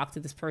already talked to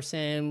this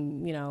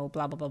person, blah,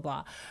 blah, blah,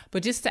 blah.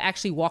 But just to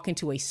actually walk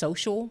into a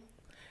social,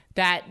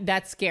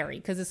 that's scary,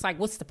 because it's like,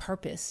 what's the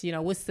purpose?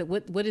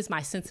 What is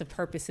my sense of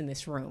purpose in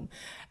this room?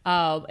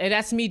 And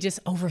that's me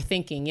just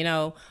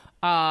overthinking,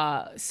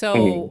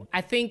 So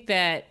I think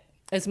that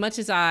as much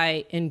as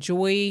I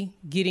enjoy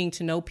getting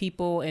to know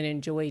people and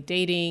enjoy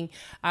dating,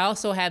 I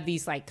also have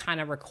these like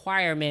kind of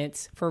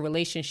requirements for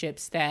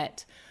relationships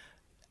that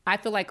I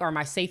feel like are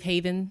my safe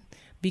haven,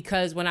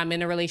 because when I'm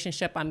in a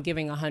relationship, I'm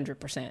giving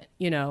 100%,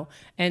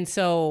 and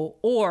so,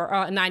 or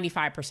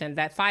 95%,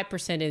 that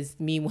 5% is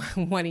me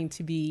wanting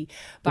to be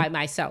by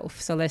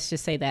myself. So let's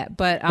just say that.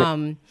 But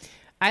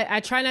I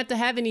try not to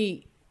have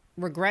any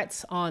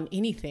regrets on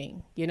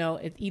anything,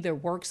 it either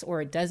works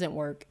or it doesn't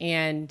work.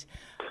 And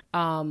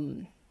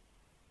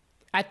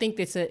I think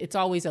it's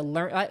always a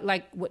learn,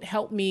 like what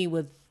helped me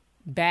with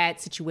bad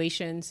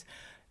situations,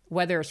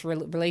 whether it's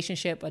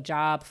relationship, a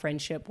job,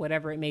 friendship,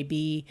 whatever it may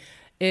be,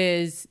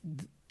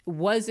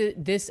 was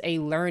this a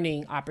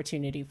learning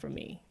opportunity for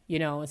me?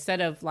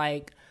 Instead of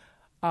like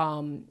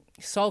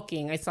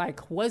sulking. It's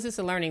like, was this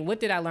a learning? What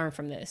did I learn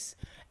from this?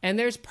 And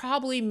there's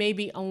probably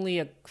maybe only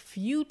a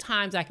few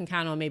times I can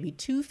count on maybe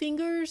 2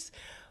 fingers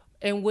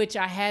in which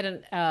I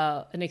had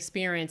an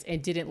experience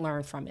and didn't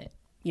learn from it,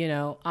 you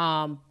know?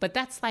 But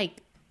that's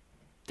like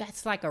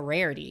a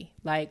rarity.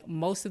 Like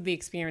most of the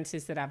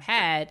experiences that I've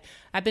had,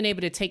 I've been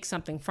able to take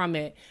something from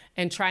it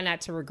and try not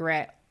to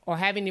regret or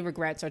have any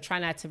regrets or try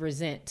not to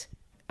resent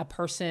a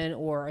person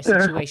or a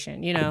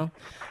situation, you know,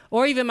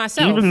 or even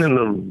myself. Even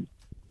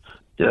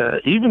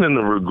in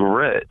the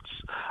regrets,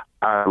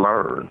 I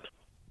learned.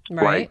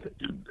 Right. Like,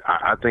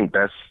 I think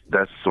that's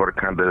sort of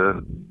kind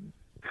of,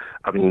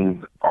 I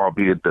mean,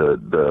 albeit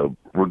the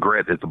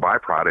regret is a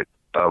byproduct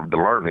of the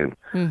learning.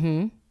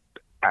 Mm-hmm.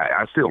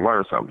 I still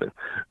learned something.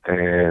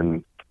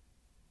 And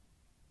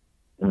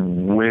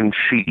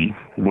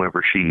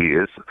whoever she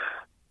is,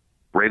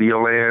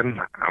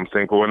 Radioland, I'm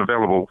single and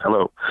available.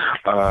 Hello.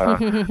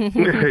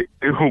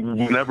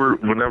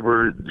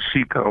 Whenever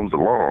she comes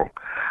along,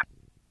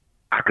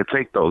 I could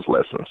take those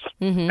lessons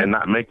and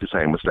not make the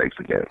same mistakes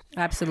again.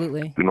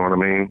 Absolutely. You know what I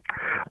mean?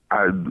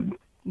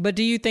 But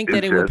do you think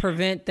that it would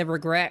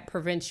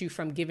prevent you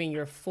from giving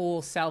your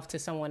full self to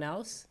someone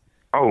else?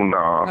 Oh,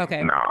 no.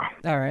 Okay. No.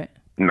 All right.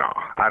 No,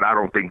 I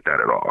don't think that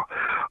at all.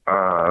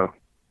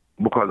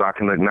 Because I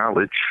can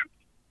acknowledge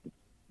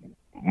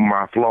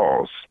my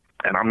flaws,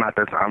 and I'm not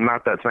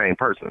that same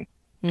person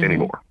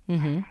anymore.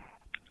 Mm-hmm.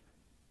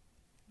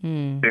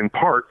 In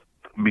part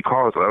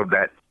because of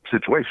that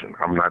situation,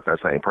 I'm not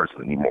that same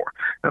person anymore.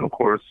 And of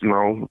course, you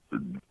know,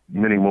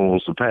 many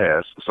moons have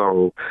passed,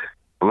 so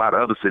a lot of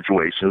other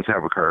situations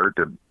have occurred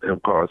that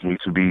have caused me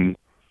to be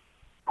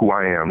who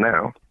I am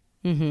now.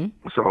 Mm-hmm.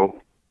 So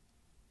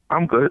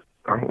I'm good.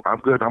 I'm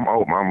good. I'm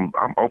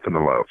open to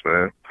love,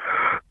 man.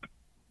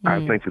 I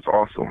think it's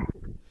awesome.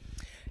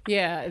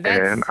 Yeah,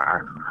 and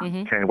I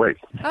can't wait.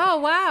 Oh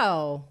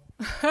wow!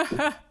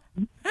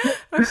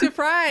 I'm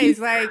surprised.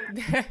 Like,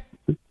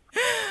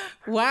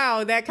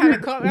 wow, that kind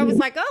of caught. I was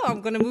like, oh,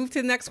 I'm gonna move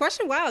to the next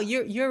question. Wow,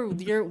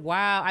 you're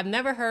wow. I've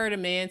never heard a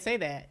man say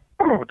that.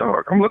 Oh,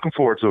 dog, I'm looking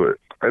forward to it.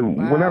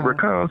 And whenever it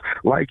comes,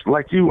 like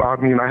you, I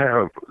mean, I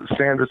have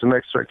standards and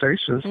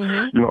expectations,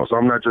 you know, so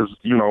I'm not just,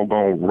 you know,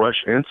 going to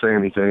rush into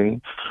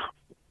anything.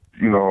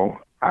 You know,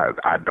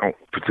 I don't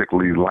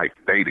particularly like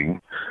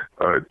dating,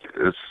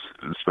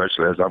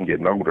 especially as I'm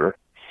getting older.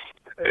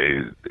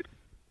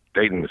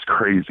 Dating is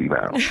crazy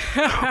now.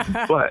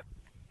 But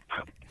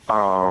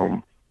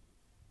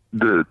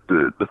the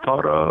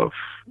thought of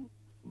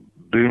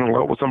being in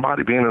love with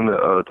somebody, being in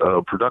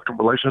a productive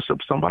relationship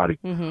with somebody,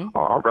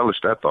 I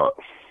relish that thought.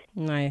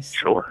 Nice.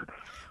 Sure.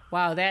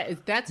 Wow,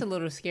 that's a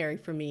little scary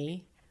for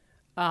me.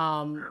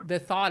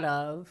 The thought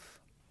of,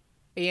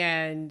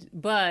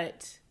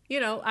 but you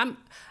know,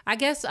 I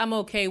guess I'm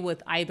okay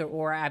with either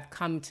or. I've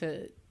come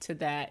to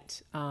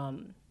that.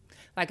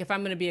 Like if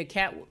I'm going to be a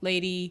cat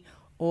lady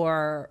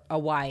or a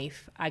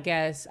wife, I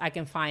guess I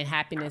can find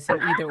happiness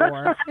in either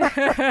or.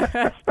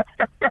 I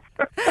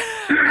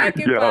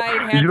can find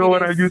happiness. You know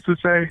what I used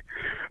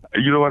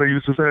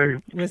to say?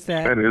 What's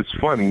that? And it's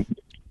funny.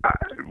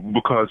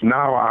 Because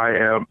now I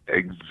am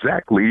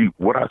exactly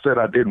what I said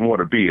I didn't want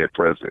to be at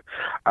present.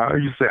 I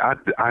used to say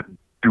I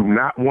do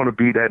not want to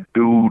be that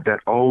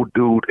old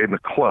dude in the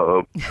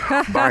club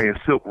buying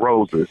silk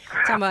roses.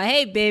 Talking about,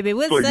 hey baby,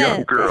 what's for that?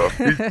 Young girl.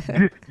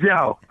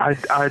 Yo, I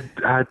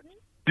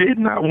did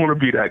not want to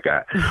be that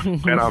guy,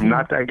 and I'm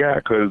not that guy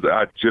because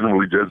I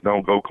generally just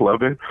don't go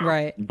clubbing.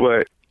 Right.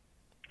 But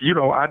you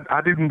know,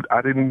 I didn't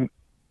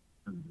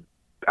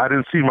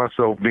see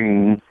myself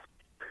being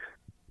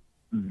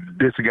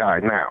this guy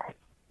now.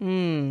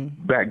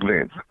 Back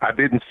then, I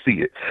didn't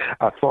see it.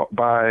 I thought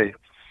by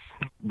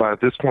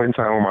this point in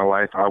time in my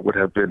life, I would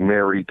have been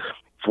married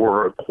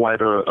for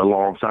quite a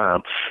long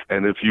time.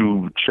 And if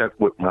you check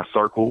with my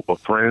circle of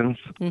friends,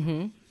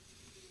 you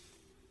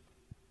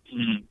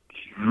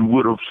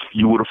would have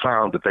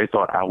found that they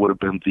thought I would have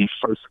been the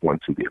first one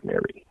to get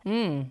married.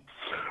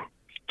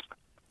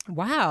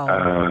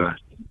 Wow.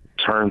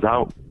 Turns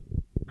out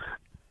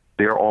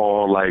they're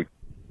all like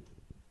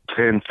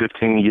 10,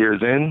 15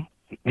 years in,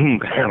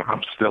 and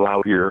I'm still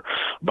out here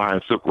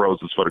buying silk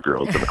roses for the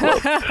girls in the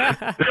club.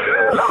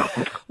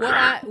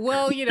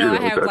 Well, you know, I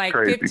have like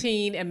crazy.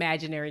 15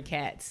 imaginary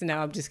cats. No,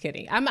 I'm just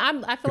kidding. I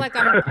feel like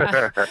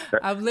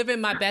I'm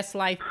living my best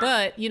life.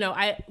 But you know,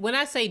 when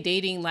I say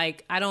dating,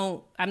 like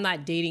I'm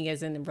not dating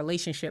as in a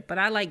relationship, but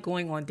I like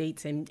going on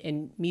dates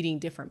and meeting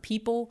different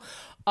people.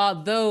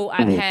 Although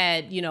I've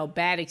had, you know,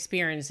 bad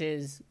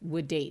experiences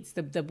with dates.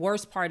 The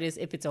worst part is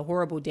if it's a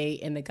horrible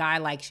date and the guy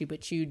likes you,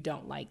 but you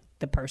don't like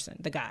the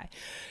guy.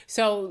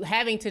 So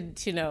having to,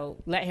 you know,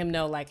 let him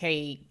know like,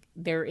 hey,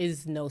 there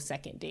is no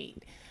second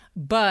date.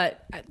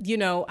 But, you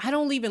know, I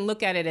don't even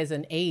look at it as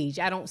an age.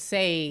 I don't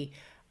say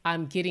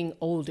I'm getting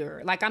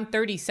older. Like I'm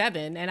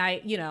 37 and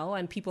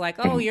and people like,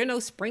 oh, you're no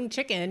spring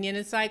chicken. And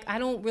it's like, I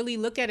don't really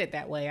look at it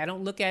that way. I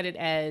don't look at it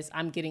as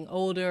I'm getting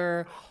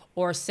older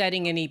or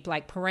setting any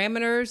like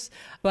parameters.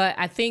 But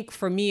I think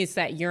for me, it's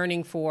that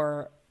yearning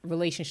for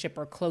relationship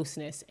or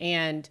closeness.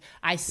 And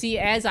I see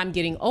as I'm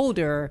getting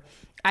older,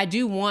 I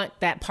do want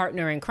that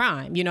partner in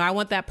crime. You know, I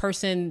want that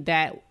person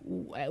that,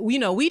 you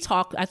know,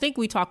 I think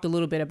we talked a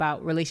little bit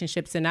about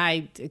relationships, and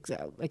I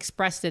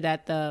expressed it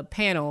at the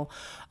panel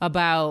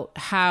about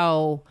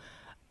how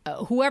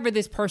whoever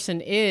this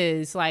person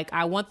is, like,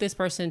 I want this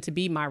person to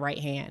be my right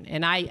hand,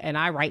 and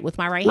I write with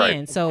my right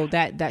hand. So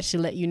that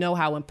should let you know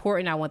how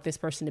important I want this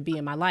person to be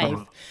in my life.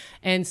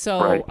 And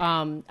so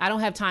I don't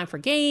have time for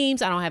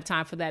games. I don't have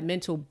time for that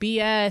mental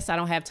BS. I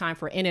don't have time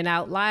for in and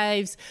out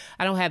lives.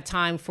 I don't have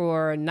time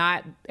for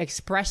not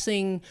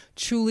expressing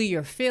truly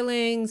your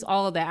feelings,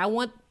 all of that. I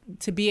want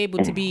to be able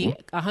to be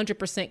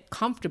 100%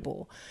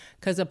 comfortable,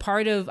 because a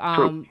part of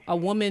a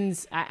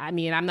woman's, I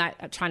mean, I'm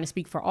not trying to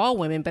speak for all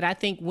women, but I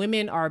think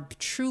women are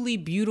truly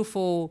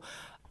beautiful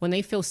when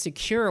they feel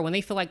secure, when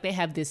they feel like they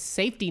have this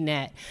safety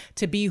net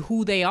to be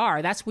who they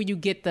are. That's where you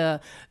get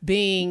the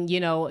being, you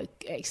know,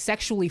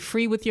 sexually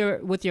free with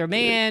your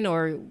man,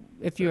 or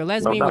if you're a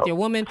lesbian with your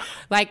woman,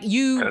 like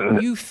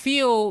you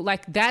feel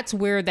like that's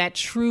where that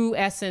true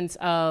essence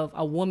of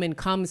a woman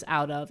comes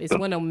out of, is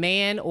when a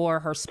man or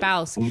her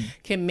spouse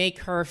can make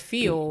her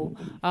feel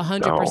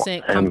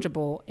 100%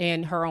 comfortable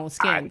in her own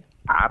skin.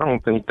 I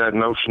don't think that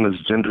notion is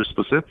gender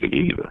specific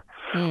either.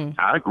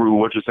 I agree with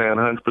what you're saying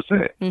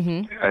 100%.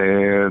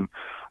 And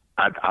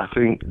I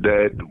think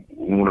that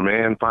when a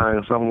man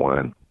finds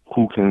someone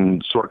who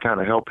can sort of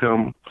kind of help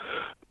him,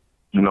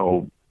 you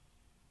know,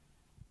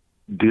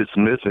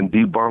 dismiss and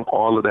debunk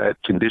all of that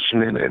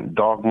conditioning and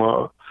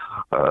dogma,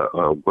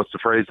 what's the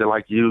phrase they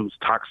like to use?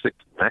 Toxic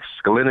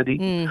masculinity.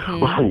 Man,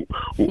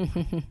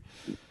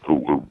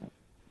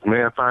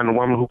 find a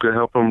woman who can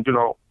help him, you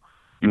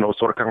know,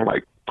 sort of kind of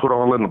like put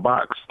all that in the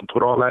box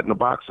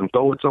and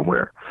throw it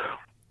somewhere.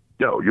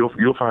 Yo,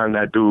 you'll find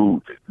that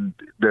dude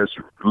that's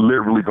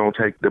literally gonna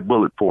take the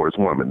bullet for his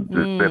woman,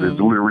 that is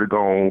literally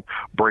gonna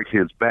break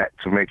his back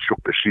to make sure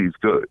that she's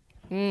good.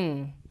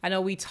 I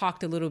know we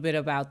talked a little bit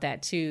about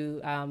that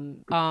too.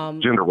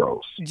 Gender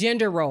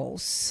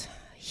roles.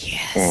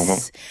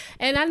 Yes.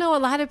 And I know a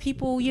lot of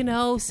people, you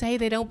know, say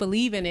they don't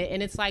believe in it.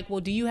 And it's like, well,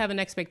 do you have an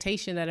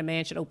expectation that a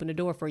man should open the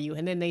door for you?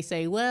 And then they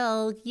say,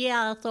 well,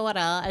 yeah, sort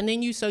of. And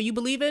then you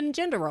believe in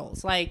gender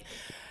roles, like,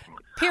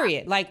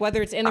 period. Like,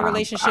 whether it's in the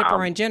relationship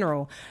or in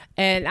general.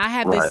 And I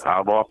have this.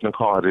 I've often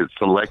called it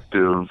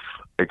selective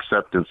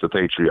acceptance of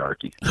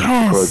patriarchy.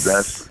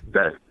 Yes. Because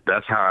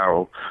that's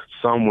how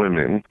some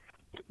women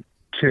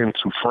tend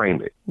to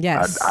frame it.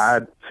 Yes.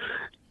 I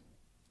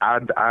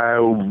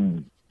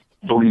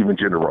believe in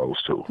gender roles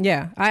too.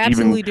 Yeah, I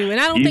absolutely do. And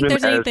I don't think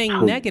there's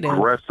anything negative.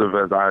 Aggressive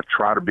as I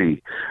try to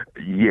be,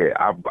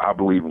 I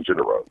believe in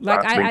gender roles.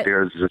 Like, I think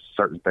there's just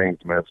certain things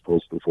man's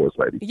supposed to do for his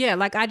lady. Yeah,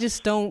 like, I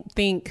just don't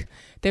think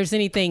there's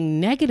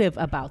anything negative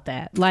about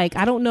that. Like,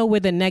 I don't know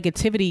where the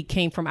negativity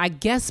came from. I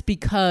guess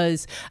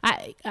because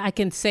I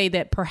can say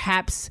that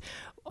perhaps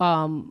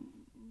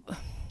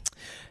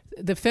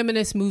the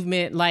feminist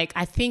movement, like,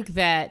 I think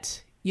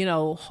that, you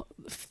know,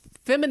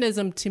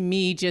 feminism to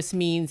me just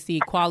means the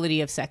equality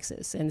of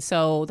sexes. And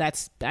so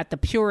that's at the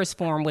purest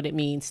form what it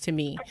means to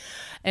me.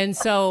 And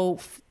so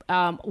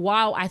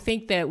while I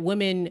think that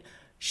women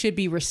should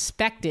be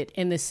respected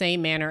in the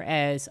same manner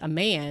as a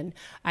man,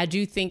 I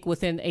do think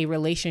within a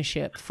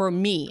relationship, for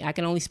me, I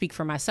can only speak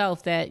for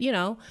myself, that, you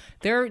know,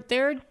 there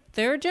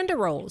are gender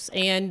roles,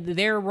 and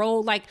their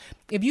role, like,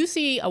 if you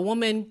see a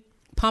woman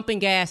pumping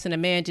gas and a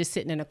man just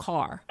sitting in a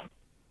car,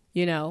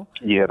 you know,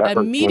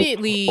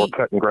 immediately,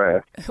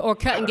 or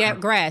cutting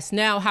grass.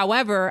 Now,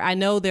 however, I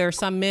know there are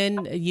some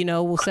men, you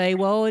know, will say,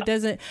 well,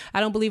 I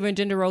don't believe in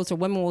gender roles, or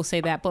women will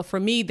say that. But for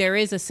me, there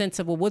is a sense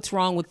of, well, what's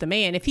wrong with the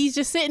man if he's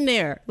just sitting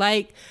there,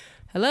 like,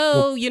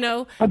 hello, you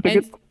know?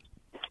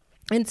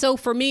 And so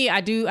for me,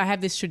 I have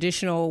this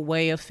traditional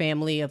way of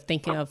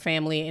thinking of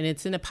family, and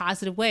it's in a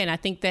positive way. And I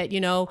think that, you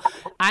know,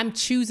 I'm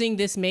choosing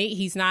this mate.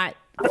 He's not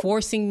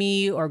forcing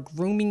me or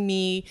grooming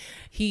me.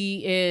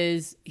 He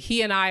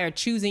and I are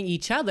choosing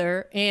each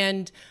other,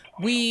 and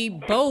we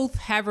both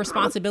have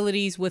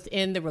responsibilities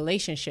within the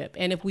relationship.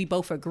 And if we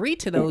both agree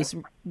to those,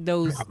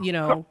 you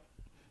know,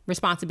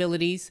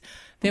 responsibilities,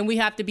 then we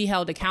have to be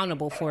held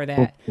accountable for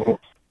that.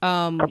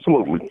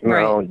 Absolutely.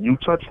 Right. Now, you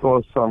touched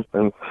on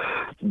something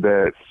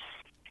that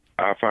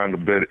I find a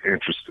bit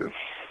interesting.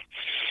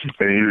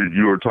 And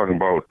you were talking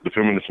about the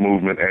feminist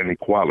movement and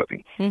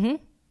equality.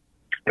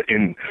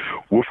 And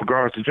with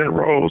regards to gender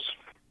roles,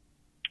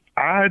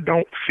 I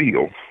don't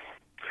feel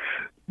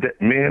that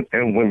men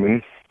and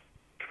women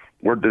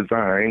were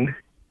designed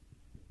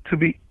to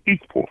be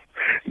equal.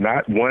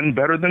 Not one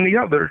better than the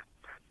other,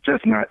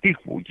 just not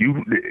equal.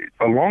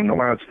 Along the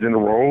lines of gender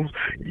roles,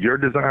 you're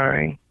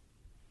designed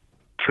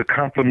to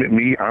complement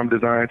me. I'm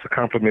designed to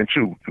complement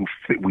you.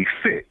 We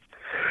fit.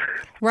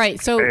 Right.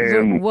 So,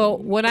 well,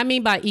 what I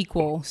mean by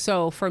equal,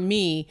 so for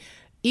me,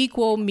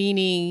 equal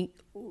meaning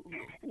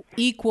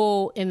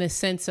equal in the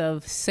sense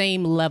of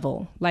same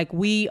level. Like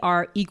we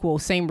are equal,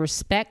 same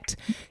respect,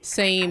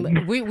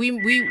 same. We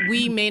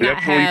may not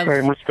have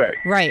same respect.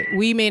 Right.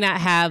 We may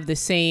not have the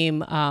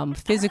same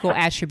physical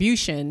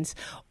attributions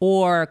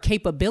or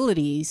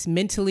capabilities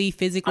mentally,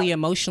 physically,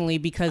 emotionally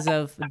because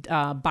of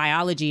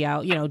biology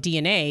out,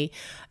 DNA.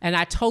 And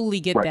I totally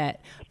get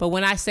that. But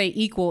when I say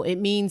equal, it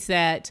means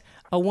that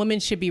a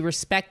woman should be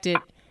respected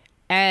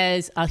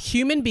as a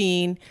human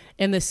being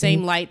in the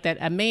same light that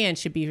a man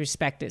should be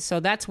respected. So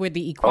that's where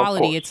the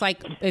equality, it's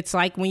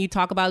like when you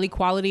talk about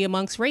equality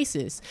amongst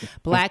races,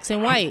 blacks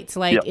and whites,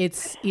 like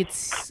it's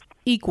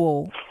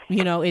equal,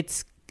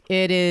 it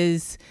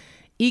is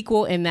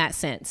equal in that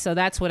sense. So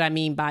that's what I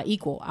mean by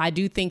equal. I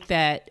do think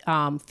that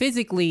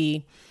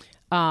physically,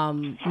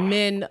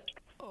 men,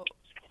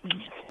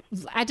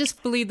 I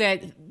just believe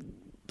that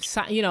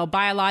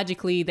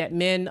biologically that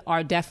men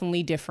are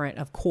definitely different,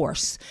 of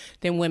course,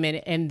 than women.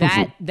 And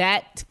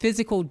that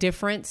physical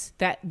difference,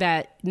 that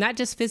not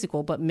just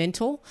physical, but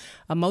mental,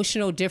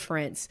 emotional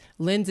difference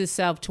lends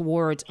itself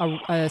towards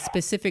a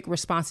specific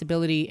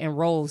responsibility and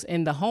roles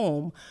in the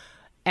home,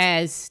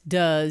 as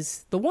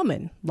does the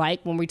woman.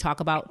 Like when we talk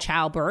about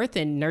childbirth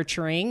and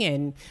nurturing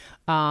and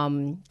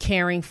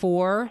caring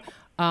for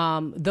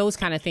those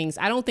kind of things.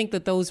 I don't think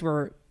that those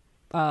were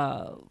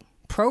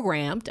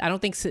programmed. I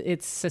don't think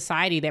it's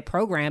society that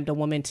programmed a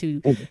woman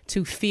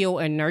to feel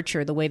and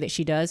nurture the way that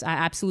she does. I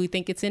absolutely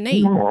think it's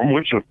innate. No, I'm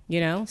with you.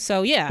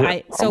 So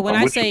when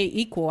I say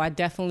equal, I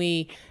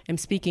definitely am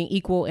speaking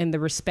equal in the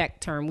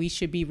respect term. We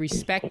should be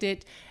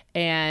respected,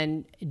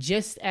 and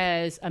just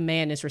as a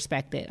man is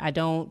respected. I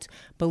don't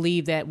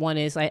believe that one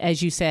is,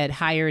 as you said,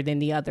 higher than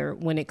the other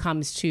when it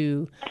comes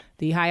to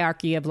the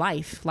hierarchy of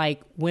life.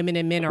 Like women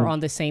and men are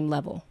on the same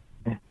level.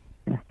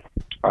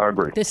 I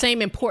agree. The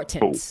same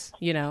importance,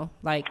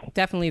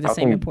 definitely the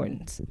same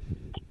importance.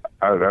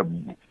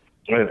 And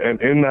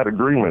in that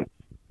agreement,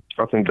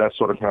 I think that's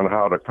sort of kind of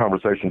how the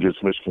conversation gets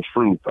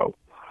misconstrued, though.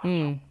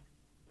 I'm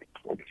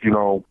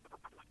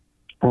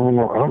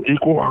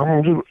equal.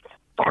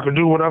 I can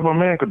do whatever a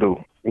man could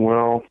do.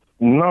 Well,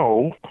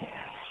 no,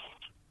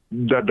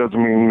 that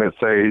doesn't mean that,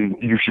 say,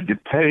 you should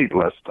get paid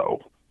less, though,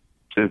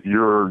 if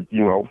you're,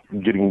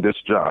 getting this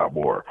job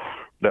or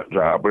that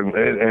job, and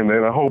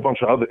then a whole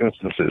bunch of other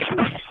instances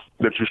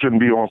that you shouldn't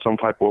be on some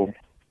type of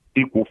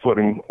equal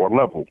footing or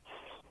level.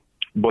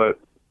 But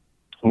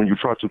when you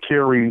try to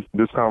carry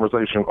this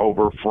conversation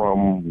over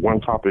from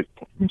one topic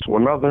to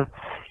another,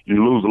 you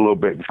lose a little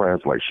bit in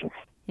translation.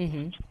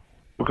 Mm-hmm.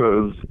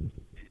 Because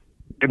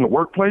in the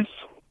workplace,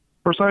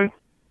 per se,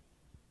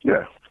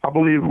 yeah, I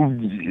believe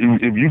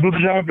if you do the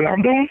job that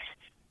I'm doing,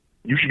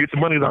 you should get the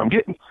money that I'm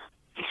getting.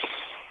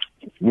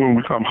 When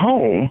we come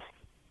home,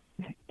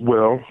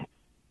 well,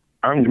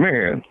 I'm your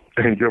man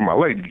and you're my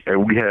lady,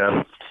 and we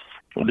have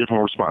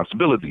different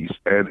responsibilities,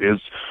 and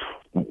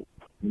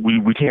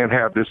we can't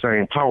have the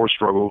same power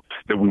struggle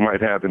that we might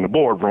have in the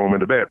boardroom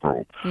and the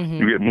bedroom. Mm-hmm.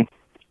 You get me?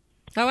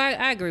 Oh,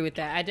 I agree with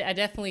that. I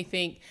definitely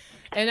think,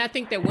 and I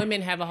think that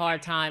women have a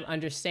hard time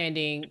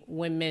understanding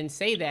when men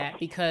say that,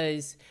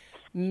 because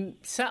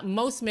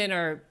most men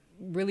are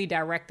really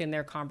direct in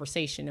their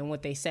conversation and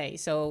what they say.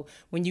 So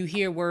when you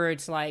hear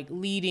words like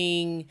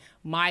leading,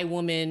 my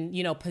woman,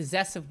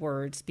 possessive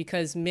words,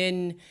 because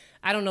men,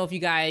 I don't know if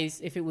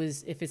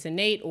it's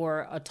innate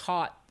or a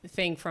taught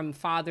thing from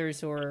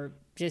fathers or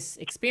just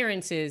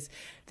experiences,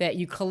 that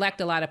you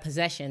collect a lot of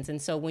possessions.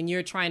 And so when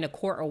you're trying to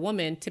court a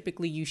woman,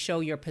 typically you show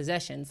your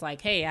possessions.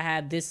 Like, hey, I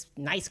have this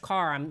nice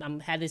car. I'm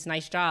had this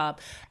nice job.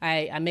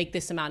 I make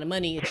this amount of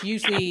money. It's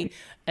usually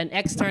an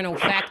external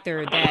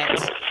factor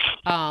that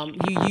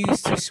you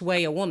use to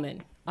sway a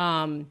woman.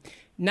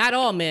 Not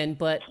all men,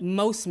 but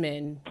most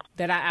men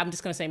I'm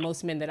just going to say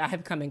most men that I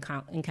have come in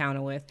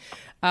encounter with.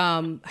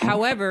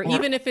 However,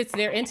 even if it's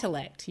their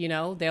intellect,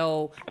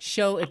 they'll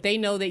show, if they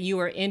know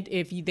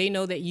that they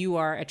know that you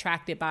are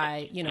attracted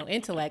by,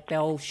 intellect,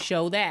 they'll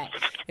show that.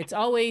 It's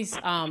always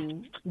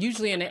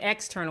usually an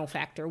external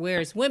factor.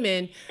 Whereas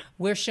women,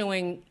 we're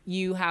showing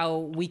you how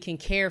we can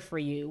care for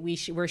you.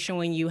 We're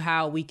showing you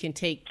how we can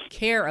take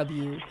care of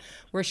you.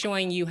 We're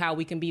showing you how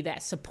we can be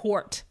that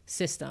support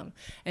system.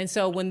 And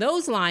so when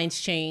those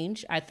lines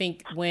change, I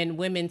think when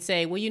women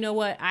say, well, you know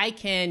what, I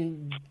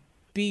can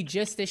be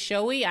just as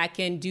showy. I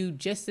can do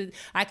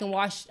I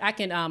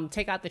can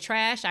take out the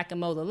trash. I can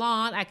mow the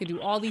lawn. I can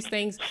do all these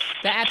things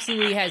that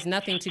absolutely has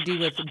nothing to do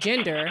with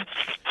gender.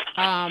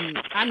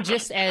 I'm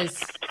just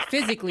as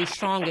physically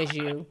strong as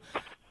you.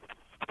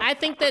 I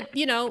think that,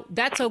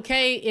 that's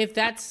okay if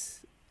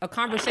that's a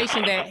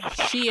conversation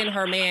that she and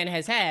her man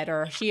has had,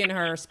 or she and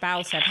her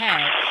spouse have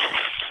had.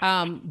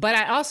 But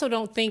I also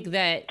don't think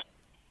that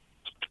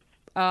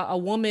a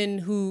woman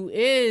who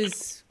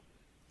is,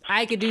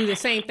 I could do the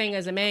same thing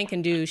as a man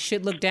can do,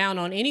 should look down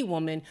on any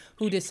woman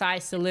who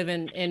decides to live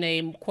in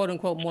a quote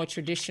unquote more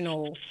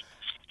traditional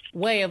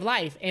way of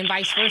life, and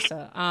vice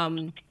versa.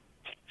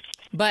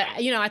 But,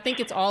 I think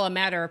it's all a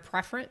matter of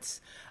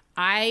preference.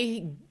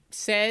 I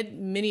said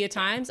many a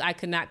times I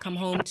could not come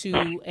home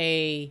to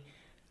a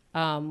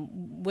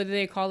what do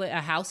they call it?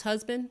 A house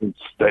husband?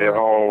 Stay at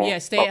home. Yeah,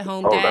 stay at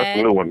home Oh, dad. that's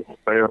a new one.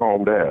 Stay at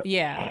home dad.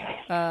 Yeah.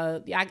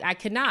 I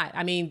could not.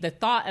 I mean, the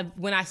thought of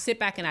when I sit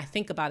back and I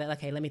think about it,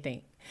 like, hey, let me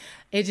think.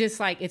 It's just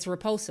like, it's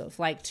repulsive,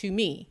 like to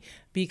me,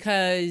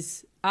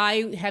 because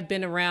I have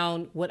been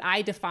around what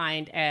I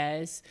defined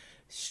as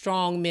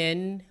strong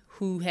men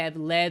who have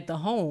led the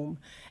home,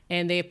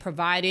 and they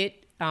provided,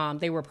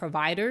 they were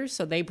providers.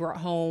 So they brought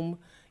home,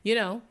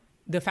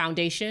 the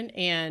foundation,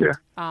 and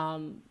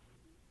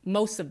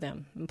most of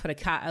them, and put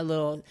a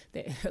little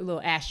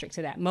asterisk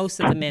to that. Most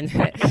of the men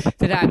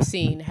that I've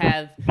seen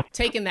have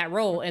taken that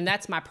role, and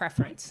that's my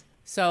preference.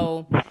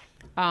 So,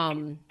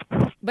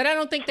 but I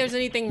don't think there's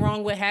anything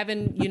wrong with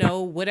having,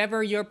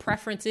 whatever your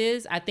preference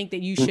is. I think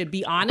that you should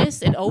be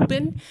honest and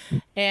open,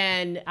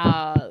 and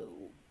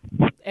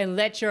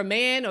let your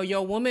man or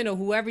your woman or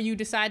whoever you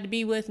decide to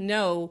be with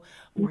know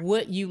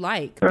what you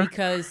like,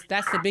 because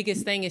that's the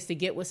biggest thing, is to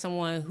get with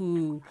someone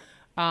who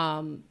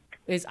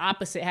is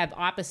have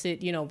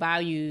opposite,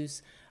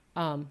 values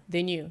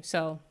than you.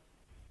 So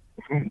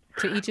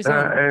to each his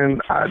own.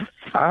 And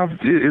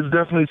it's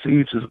definitely to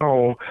each his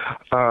own.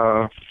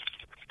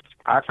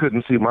 I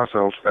couldn't see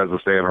myself as a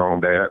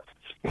stay-at-home dad.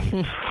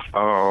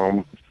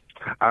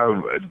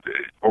 I've,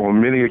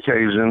 on many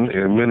occasions,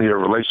 in many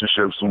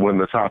relationships, when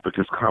the topic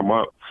has come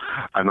up,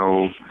 I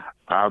know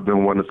I've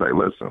been one to say,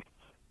 listen.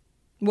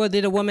 Well,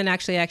 did a woman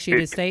actually ask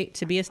you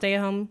to be a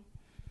stay-at-home?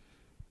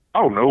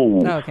 Oh,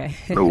 no. Oh, okay.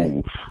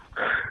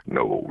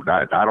 No,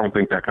 I don't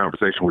think that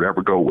conversation would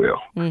ever go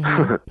well.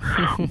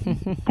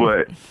 Mm-hmm.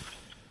 But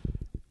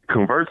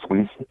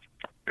conversely,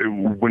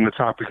 when the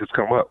topic has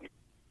come up,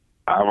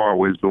 I've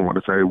always been one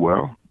to say,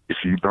 well, if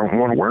you don't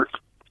want to work,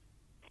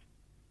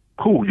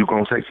 cool. You're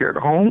going to take care of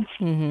the home?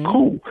 Mm-hmm.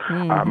 Cool.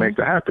 Mm-hmm. I'll make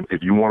that happen.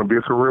 If you want to be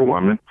a career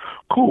woman,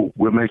 cool.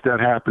 We'll make that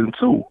happen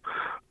too.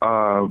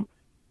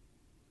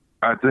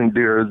 I think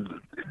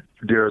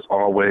there's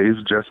always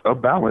just a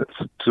balance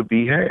to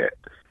be had.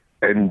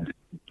 And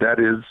that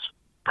is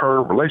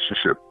per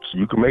relationship. So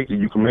you can make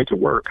it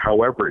work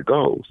however it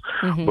goes.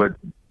 Mm-hmm. But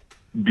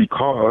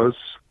because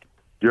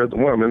you're the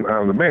woman,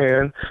 I'm the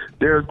man,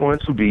 there's going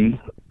to be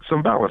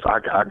some balance.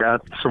 I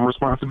got some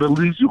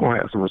responsibilities. You're going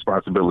to have some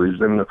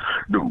responsibilities. And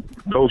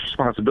those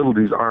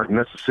responsibilities aren't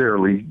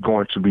necessarily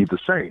going to be the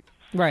same.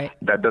 Right.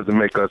 That doesn't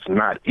make us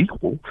not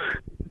equal.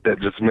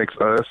 That just makes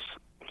us...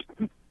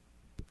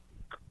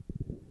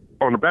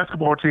 On the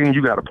basketball team,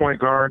 you got a point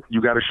guard,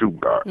 you got a shooting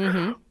guard.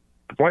 Mm-hmm.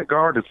 The point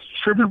guard is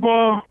distribute the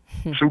ball,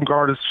 shooting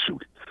guard is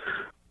shooting.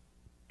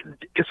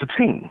 It's a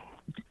team,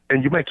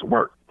 and you make it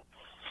work.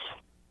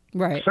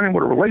 Right. Same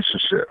with a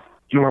relationship.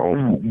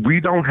 We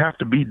don't have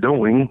to be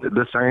doing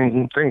the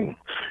same thing.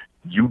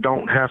 You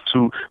don't have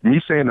to.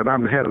 Me saying that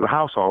I'm the head of the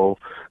household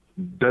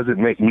doesn't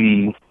make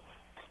me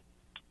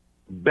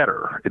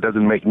better. It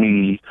doesn't make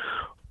me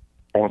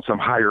on some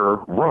higher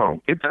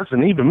rung. It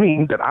doesn't even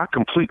mean that I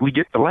completely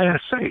get the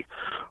last say,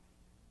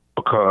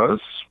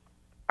 because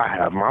I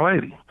have my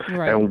lady.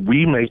 Right. And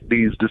we make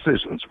these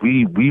decisions.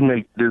 We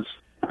make this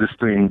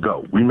thing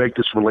go. We make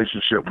this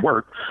relationship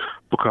work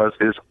because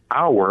it's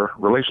our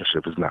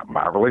relationship. It's not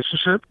my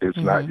relationship. It's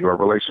not your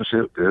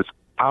relationship. It's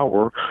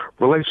our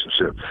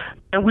relationship.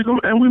 And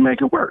we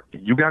make it work.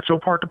 You got your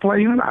part to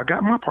play in it. I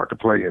got my part to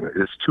play in it.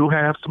 It's two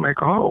halves to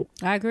make a whole.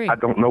 I agree. I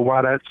don't know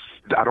why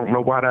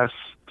that's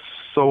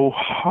so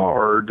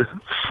hard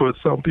for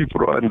some people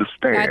to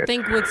understand. I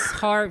think what's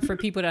hard for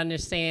people to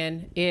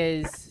understand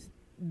is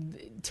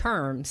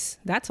terms.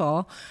 That's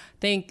all. I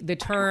think the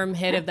term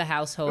head of the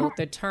household,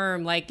 the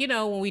term,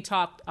 when we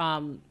talked,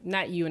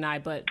 not you and I,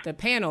 but the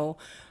panel,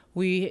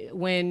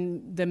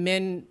 when the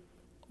men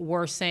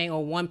were saying,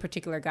 or one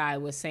particular guy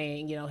was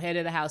saying, head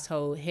of the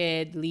household,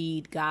 head,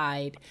 lead,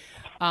 guide,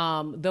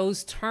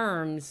 those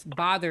terms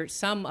bothered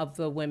some of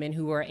the women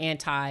who were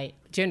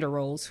anti-gender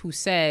roles, who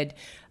said,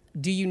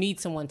 do you need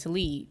someone to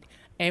lead?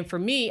 And for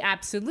me,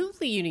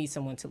 absolutely, you need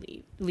someone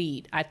to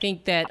lead. I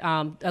think that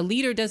a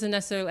leader doesn't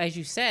necessarily, as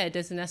you said,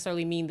 doesn't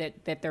necessarily mean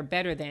that they're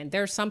better than.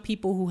 There are some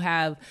people who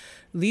have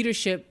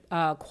leadership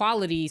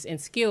qualities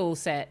and skill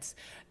sets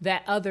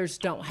that others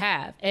don't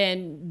have.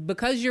 And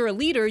because you're a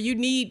leader, you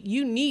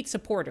need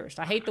supporters.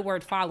 I hate the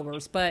word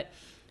followers, but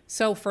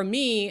so for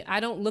me, I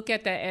don't look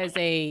at that as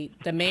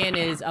the man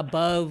is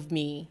above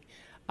me.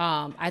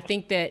 I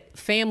think that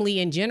family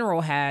in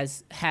general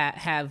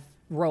have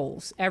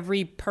roles.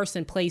 Every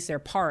person plays their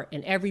part,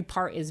 and every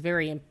part is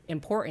very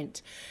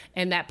important.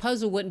 And that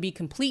puzzle wouldn't be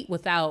complete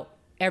without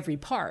every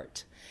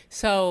part.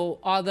 So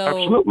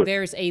although Absolutely.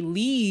 There's a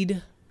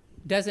lead,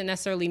 doesn't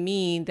necessarily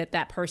mean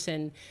that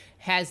person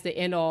has the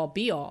end all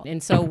be all.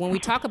 And so when we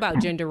talk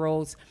about gender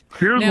roles,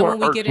 here's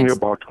what irks me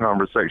about the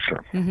conversation.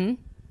 Mm-hmm.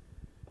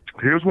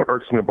 Here's what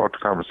irks me about the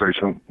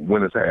conversation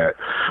when it's had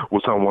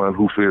with someone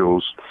who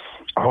feels,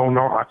 oh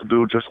no, I can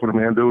do just what a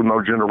man do,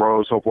 no gender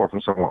roles, so forth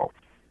and so on.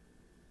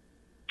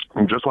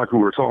 And just like we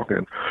were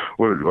talking,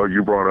 or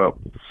you brought up,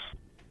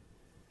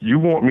 you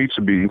want me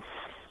to be,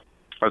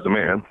 as a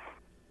man,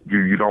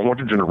 you don't want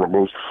the gender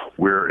roles.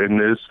 We're in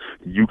this,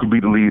 you could be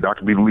the lead, I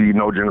could be the lead,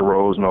 no gender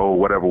roles, no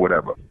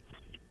whatever.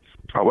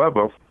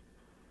 However,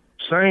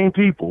 same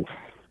people,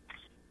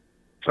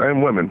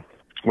 same women,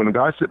 when the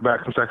guys sit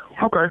back and say,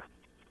 okay,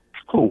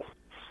 cool,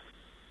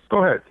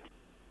 go ahead.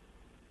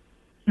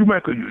 You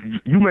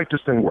make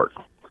this thing work.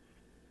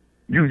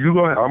 You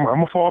go ahead. I'm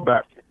gonna fall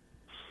back.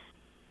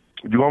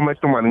 You gonna make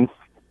the money.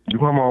 You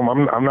come home.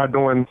 I'm not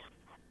doing.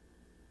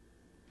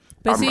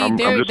 But see,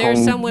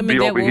 there's some women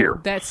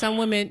that some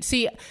women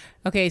see.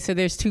 Okay, so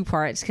there's two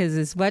parts because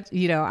it's what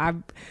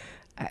I'm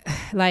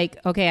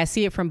like. Okay, I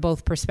see it from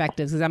both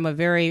perspectives because I'm a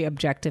very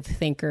objective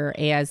thinker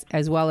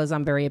as well as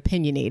I'm very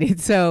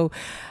opinionated. So,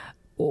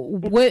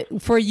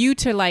 what for you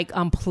to like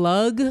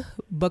unplug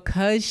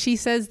because she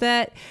says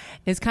that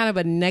is kind of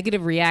a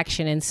negative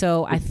reaction, and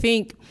so I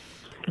think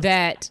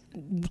that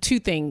two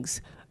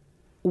things.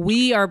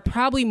 We are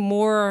probably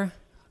more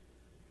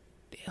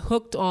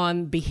hooked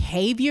on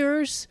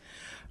behaviors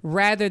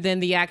rather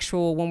than the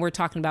actual when we're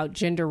talking about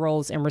gender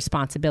roles and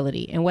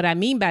responsibility. And what I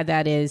mean by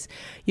that is,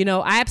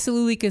 I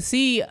absolutely could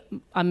see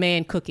a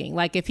man cooking.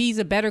 Like if he's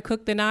a better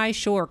cook than I,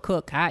 sure,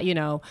 cook.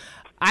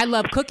 I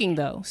love cooking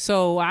though.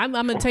 So I'm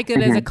going to take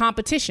it as a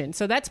competition.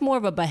 So that's more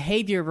of a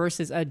behavior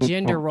versus a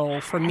gender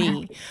role for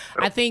me.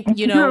 I think,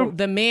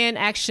 the man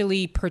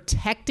actually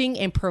protecting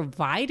and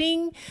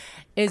providing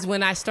is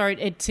when I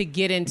started to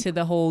get into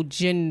the whole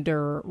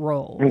gender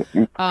role.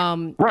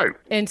 Right.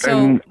 And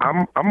so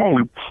I'm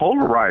only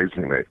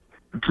polarizing it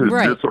to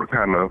just sort of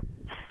kind of,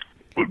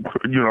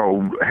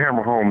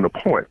 hammer home the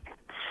point.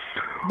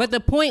 But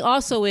the point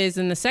also is,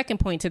 and the second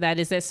point to that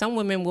is that some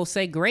women will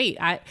say, great,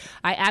 I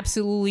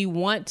absolutely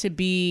want to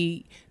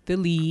be the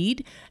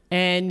lead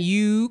and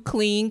you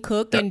clean,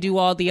 cook, and do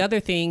all the other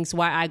things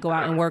while I go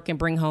out and work and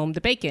bring home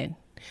the bacon.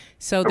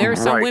 So there are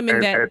some women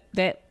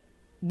that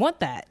want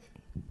that.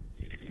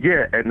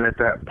 Yeah, and at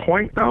that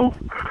point, though,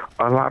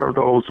 a lot of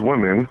those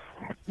women,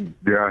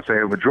 dare I say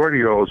a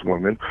majority of those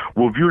women,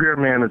 will view their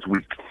man as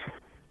weak.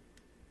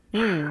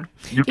 Even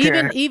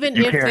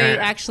if they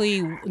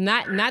actually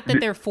not that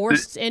they're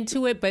forced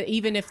into it, but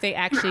even if they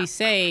actually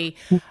say,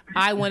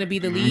 "I want to be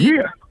the lead."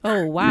 Yeah.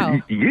 Oh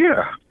wow.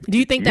 Yeah. Do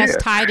you think that's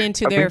tied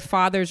into their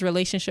father's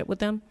relationship with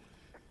them?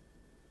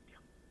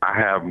 I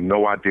have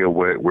no idea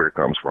where it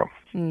comes from.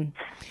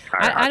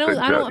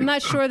 I'm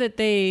not sure that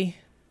they.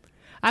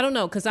 I don't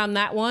know because I'm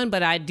not one,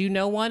 but I do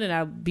know one, and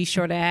I'll be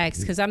sure to ask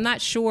because I'm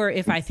not sure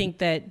if I think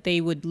that they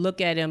would look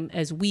at him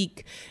as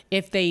weak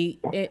if they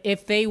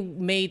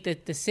made the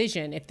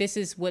decision, if this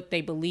is what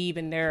they believe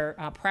in their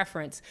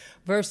preference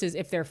versus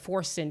if they're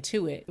forced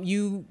into it.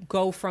 You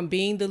go from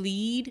being the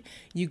lead,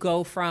 you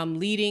go from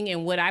leading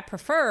and what I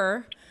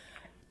prefer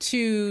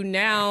to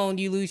now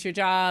you lose your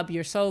job,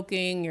 you're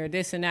sulking, you're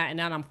this and that, and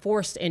now I'm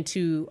forced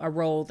into a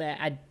role that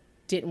I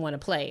didn't want to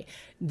play.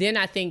 Then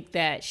I think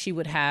that she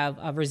would have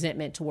a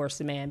resentment towards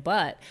the man.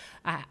 But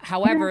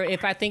however,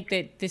 if I think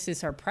that this is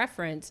her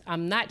preference,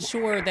 I'm not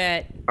sure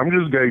that. I'm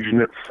just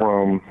gauging it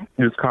from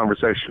this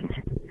conversation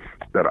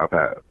that I've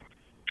had.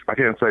 I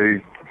can't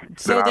say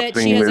so that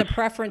she has a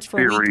preference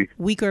for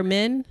weaker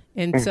men,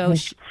 and so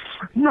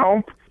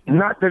no,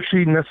 not that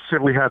she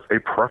necessarily has a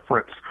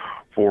preference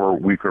for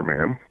weaker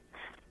men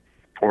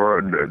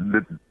or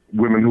the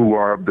women who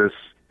are of this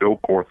ilk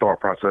or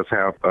thought process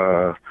have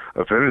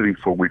affinity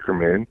for weaker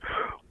men.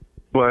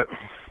 But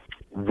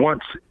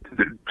once,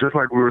 just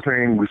like we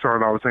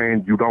started out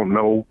saying, you don't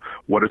know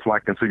what it's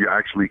like until you're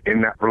actually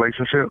in that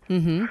relationship.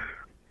 Mm-hmm.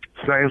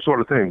 Same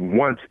sort of thing.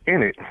 Once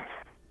in it,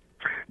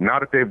 now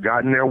that they've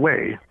gotten their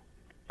way,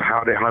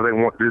 how they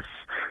want this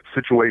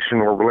situation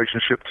or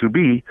relationship to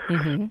be,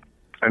 mm-hmm.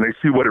 and they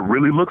see what it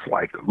really looks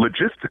like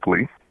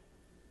logistically,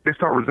 they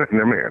start resenting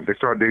their man. They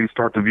start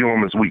to view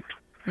him as weak.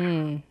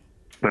 Mm.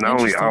 And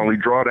I only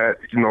draw that,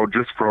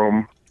 just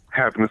from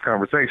having this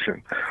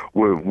conversation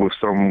with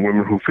some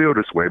women who feel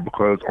this way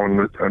because on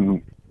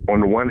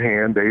the one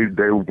hand,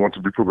 they want to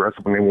be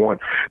progressive and they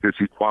want this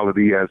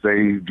equality as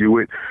they view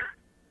it.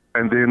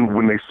 And then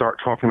when they start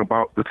talking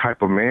about the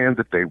type of man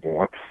that they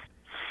want,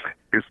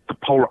 it's the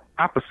polar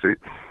opposite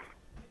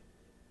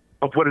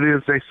of what it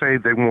is they say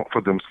they want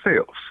for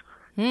themselves.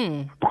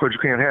 Because you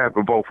can't have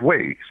it both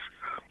ways.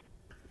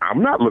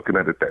 I'm not looking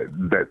at it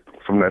that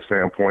from that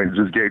standpoint,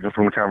 just gauging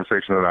from the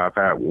conversation that I've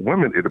had with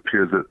women, it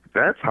appears that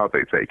that's how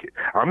they take it.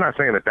 I'm not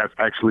saying that that's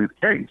actually the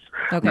case.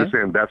 Okay. I'm just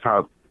saying that's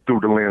how,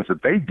 through the lens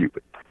that they view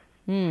it.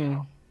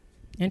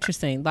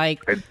 Interesting.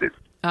 Like, that's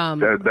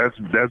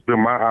been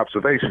my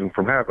observation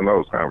from having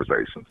those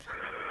conversations.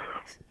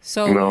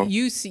 So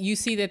you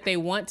see that they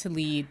want to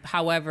lead,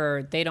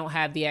 however, they don't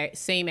have the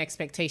same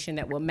expectation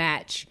that will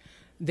match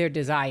their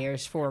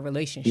desires for a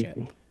relationship.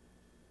 Mm-hmm.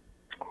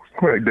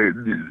 Correct.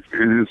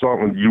 It's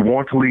all, you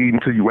want to lead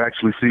until you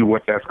actually see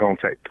what that's going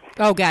to take.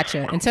 Oh,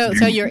 gotcha. And so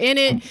you're in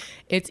it.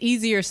 It's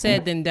easier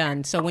said than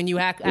done. So when you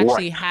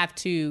actually have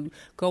to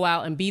go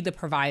out and be the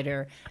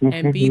provider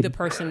and be the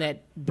person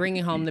that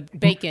bringing home the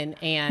bacon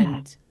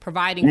and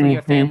providing for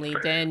your family,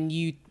 then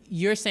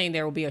you're saying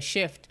there will be a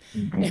shift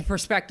in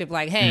perspective.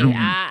 Like, hey,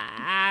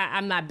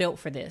 I'm not built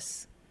for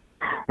this.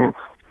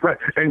 Right,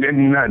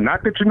 and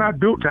not that you're not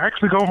built to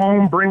actually go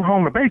home, bring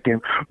home the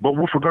bacon, but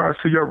with regards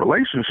to your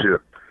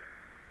relationship,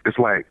 it's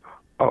like,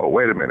 oh,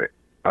 wait a minute.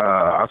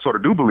 I sort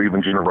of do believe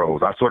in gender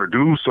roles. I sort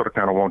of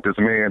kind of want this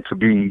man to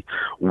be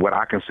what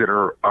I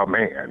consider a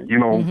man, you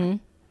know,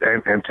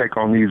 and take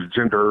on these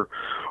gender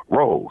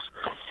roles.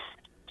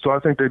 So I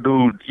think they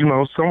do, you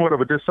know, somewhat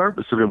of a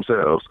disservice to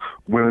themselves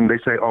when they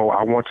say, oh,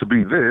 I want to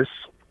be this,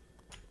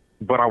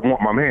 but I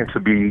want my man to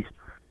be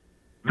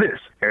this.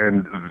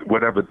 And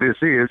whatever this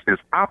is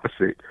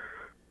opposite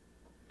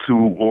to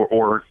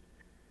or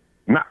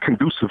not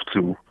conducive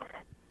to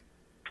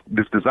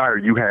this desire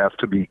you have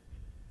to be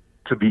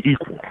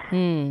equal.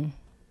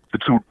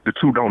 The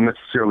two don't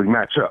necessarily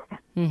match up.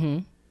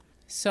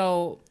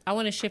 So I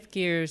want to shift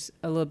gears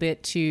a little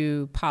bit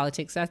to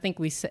politics. I think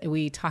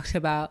we talked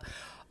about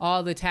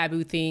all the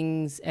taboo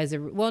things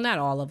well, not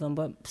all of them,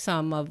 but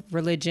some of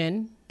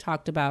religion,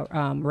 talked about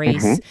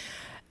race.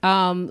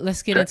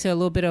 Let's get into a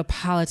little bit of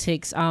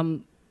politics.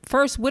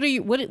 First,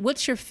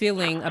 what's your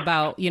feeling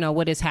about, you know,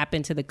 what has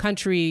happened to the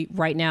country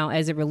right now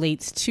as it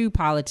relates to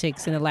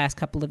politics in the last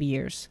couple of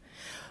years?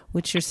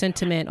 What's your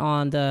sentiment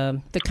on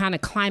the kind of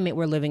climate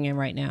we're living in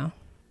right now?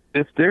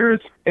 If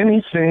there's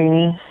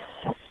anything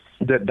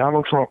that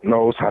Donald Trump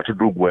knows how to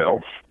do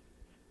well,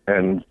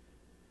 and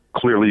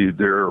clearly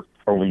there are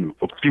only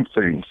a few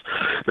things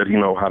that he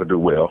knows how to do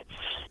well,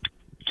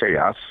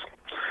 chaos.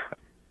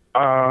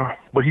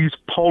 But he's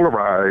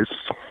polarized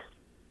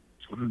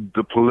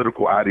the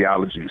political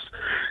ideologies.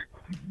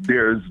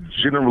 There's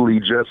generally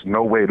just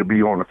no way to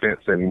be on the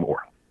fence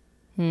anymore.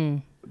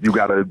 You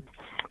gotta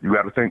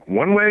think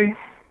one way,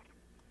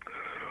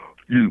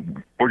 you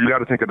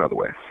gotta think another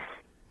way.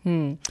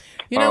 You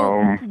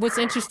know, what's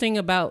interesting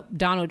about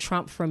Donald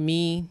Trump for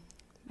me,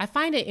 I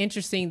find it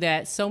interesting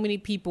that so many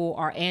people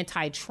are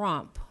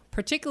anti-Trump,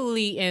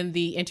 particularly in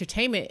the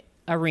entertainment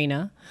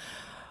arena,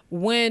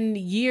 when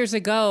years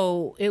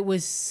ago it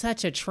was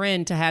such a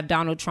trend to have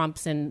Donald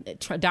Trumps and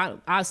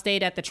I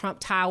stayed at the Trump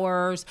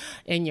Towers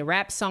in your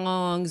rap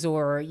songs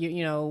or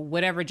you know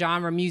whatever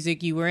genre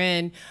music you were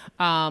in.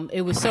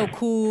 It was so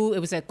cool. It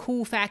was a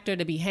cool factor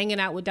to be hanging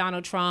out with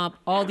Donald Trump.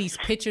 All these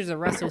pictures of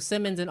Russell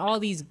Simmons and all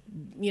these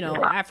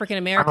African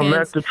Americans.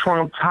 I'm at the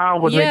Trump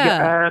Tower. They get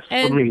asked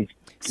for me.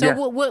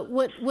 So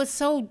what's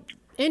so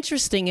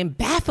interesting and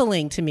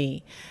baffling to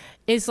me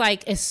is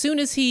like as soon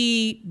as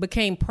he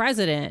became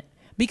president.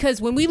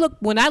 Because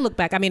when I look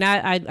back, I mean,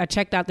 I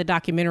checked out the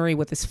documentary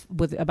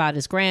about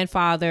his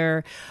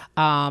grandfather.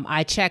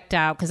 I checked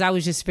out because I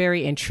was just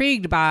very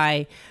intrigued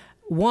by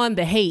one,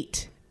 the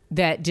hate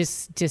that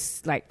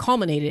just like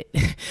culminated,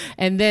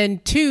 and then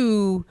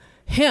two,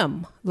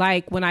 him.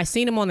 Like when I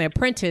seen him on The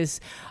Apprentice,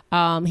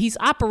 he's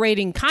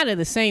operating kind of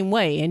the same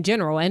way in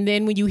general. And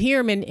then when you hear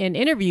him in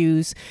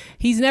interviews,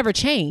 he's never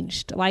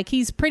changed. Like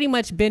he's pretty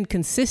much been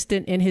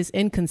consistent in his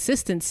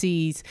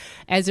inconsistencies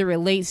as it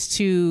relates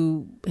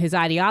to his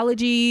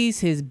ideologies,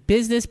 his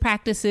business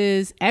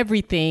practices,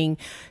 everything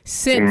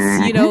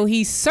since,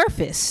 he's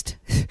surfaced.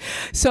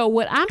 So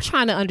what I'm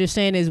trying to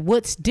understand is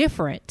what's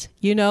different,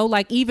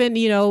 like even,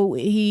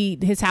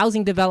 his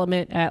housing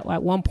development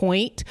at one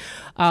point,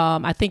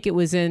 I think it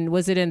was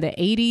it in the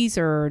 80s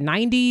or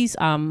 90s?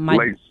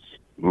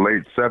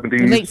 Late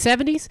 70s. Late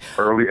 70s?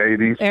 Early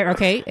 80s.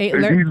 Okay. He's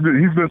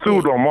been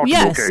sued on multiple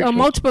occasions. Yes, on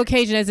multiple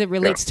occasions as it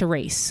relates to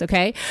race,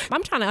 okay?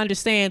 I'm trying to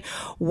understand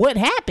what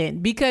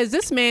happened because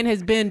this man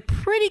has been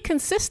pretty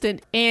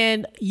consistent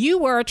and you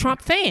were a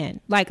Trump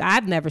fan. Like,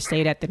 I've never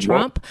stayed at the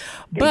Trump,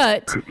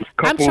 but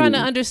I'm trying to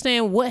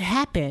understand what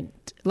happened.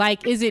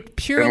 Like, is it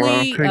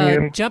purely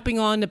jumping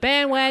on the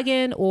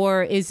bandwagon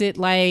or is it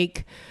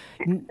like...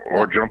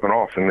 Or jumping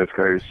off in this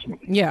case.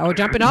 Yeah, or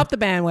jumping off the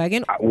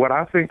bandwagon. What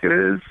I think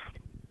it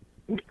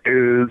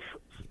is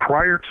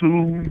prior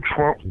to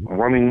Trump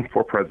running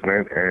for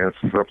president and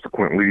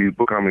subsequently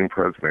becoming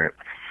president,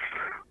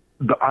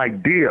 the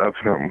idea of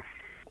him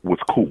was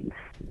cool.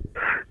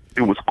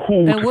 It was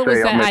cool to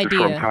say, I'm at the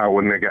Trump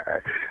Tower,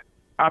 nigga.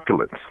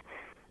 Opulence.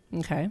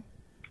 Okay.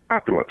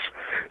 Opulence.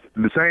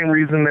 The same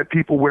reason that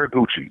people wear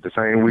Gucci, the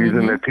same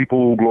reason that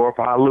people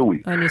glorify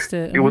Louis.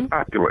 Understood. It was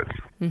opulence.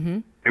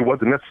 It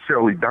wasn't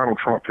necessarily Donald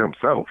Trump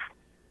himself.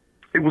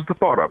 It was the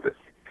thought of it.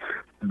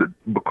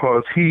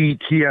 Because he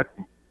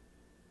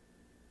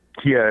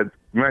had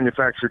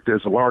manufactured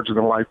this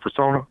larger-than-life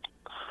persona.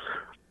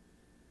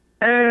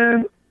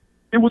 And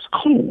it was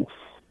cool.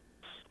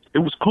 It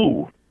was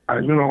cool.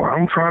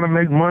 I'm trying to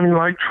make money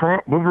like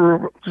Trump.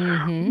 The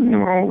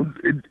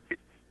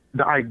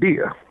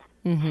idea.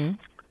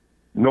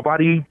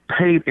 Nobody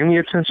paid any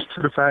attention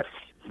to the fact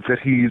that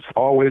he's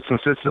always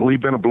consistently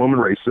been a blooming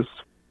racist.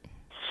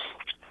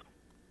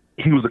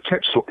 He was a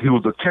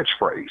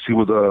catchphrase. He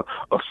was a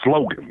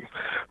slogan,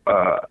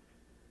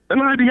 an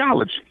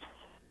ideology.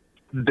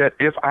 That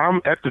if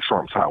I'm at the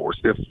Trump Towers,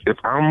 if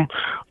I'm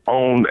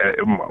on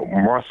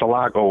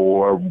Mar-a-Lago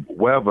or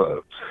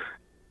wherever,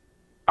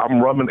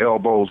 I'm rubbing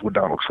elbows with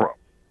Donald Trump.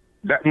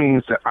 That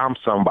means that I'm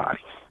somebody.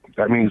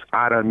 That means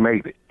I done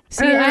made it.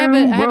 See, I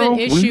have an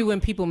issue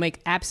when people make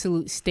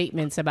absolute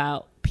statements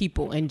about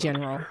people in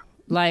general.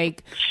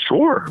 Like,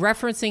 sure,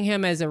 referencing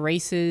him as a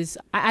racist.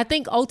 I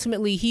think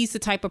ultimately he's the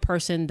type of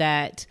person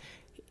that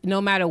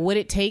no matter what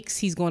it takes,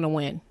 he's going to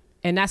win.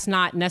 And that's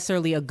not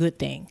necessarily a good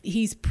thing.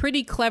 He's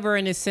pretty clever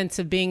in his sense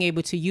of being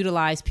able to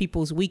utilize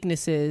people's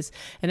weaknesses.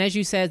 And as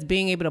you said,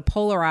 being able to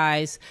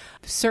polarize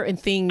certain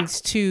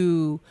things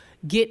to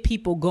get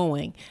people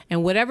going.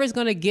 And whatever's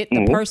going to get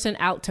the person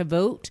out to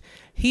vote,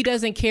 he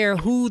doesn't care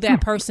who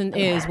that person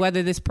is,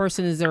 whether this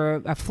person is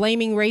a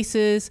flaming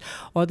racist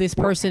or this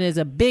person is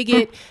a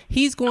bigot.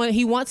 He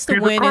wants to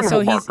win. And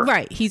so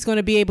he's going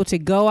to be able to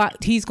go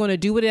out. He's going to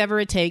do whatever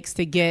it takes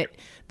to get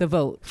the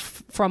vote.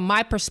 From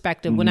my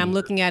perspective, when I'm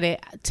looking at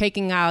it,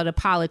 taking out of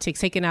politics,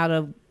 taking out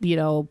of,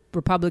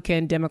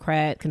 Republican,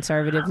 Democrat,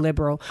 conservative,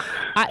 liberal,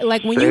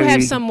 when you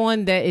have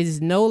someone that is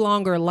no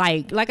longer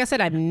like I said,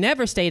 I've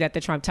never stayed at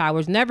the Trump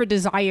Towers, never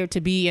desired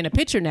to be in a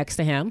picture next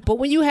to him. But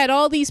when you had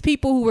all these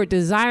people who were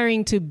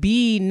desiring to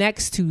be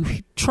next to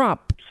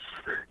Trump.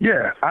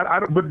 Yeah,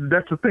 but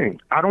that's the thing.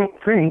 I don't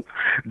think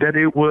that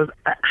it was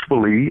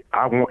actually,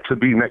 I want to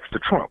be next to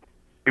Trump.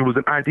 It was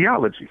an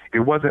ideology. It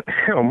wasn't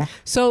him in and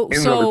of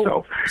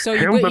itself.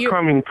 Him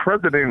becoming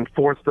president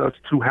forced us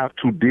to have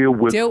to deal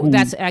with who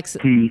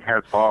he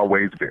has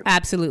always been.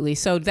 Absolutely.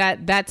 So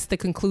that's the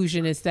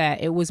conclusion, is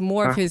that it was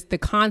more of the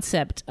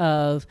concept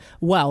of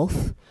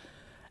wealth.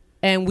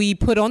 And we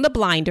put on the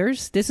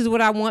blinders. This is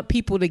what I want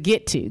people to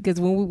get to, because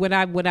when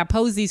I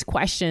pose these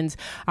questions,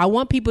 I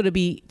want people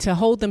to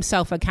hold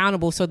themselves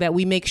accountable so that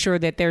we make sure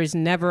that there's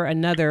never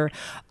another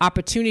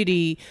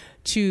opportunity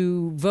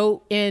to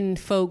vote in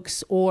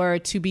folks or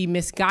to be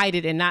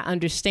misguided and not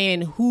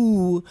understand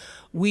who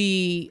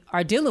we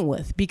are dealing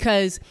with.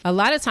 Because a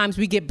lot of times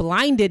we get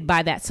blinded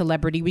by that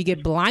celebrity. We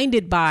get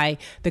blinded by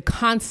the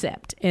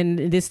concept.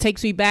 And this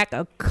takes me back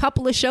a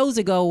couple of shows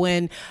ago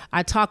when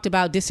I talked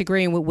about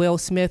disagreeing with Will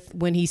Smith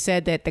when he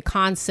said that the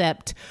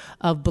concept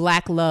of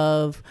Black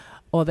love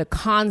or the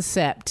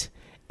concept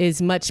is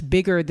much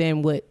bigger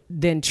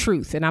than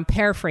truth. And I'm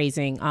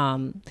paraphrasing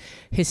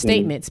his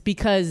statements,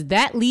 because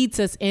that leads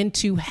us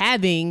into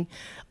having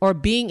or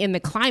being in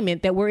the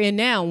climate that we're in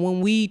now,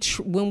 when we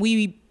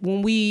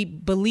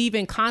believe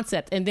in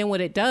concept. And then what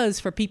it does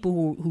for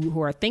people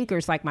who are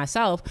thinkers like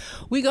myself,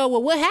 we go,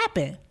 well, what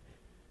happened?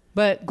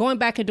 But going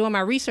back and doing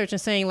my research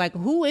and saying,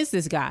 who is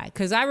this guy?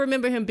 Because I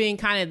remember him being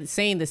kind of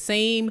saying the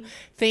same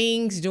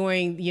things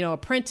during,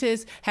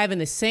 Apprentice, having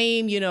the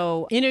same,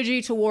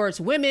 energy towards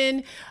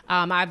women.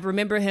 I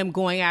remember him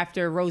going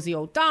after Rosie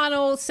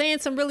O'Donnell, saying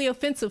some really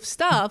offensive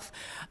stuff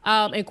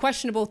and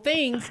questionable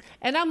things.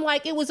 And I'm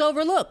like, it was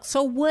overlooked.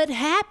 So what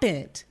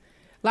happened?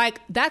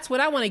 That's what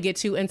I want to get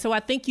to. And so I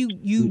think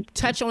you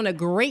touch on a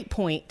great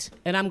point,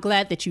 and I'm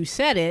glad that you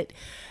said it,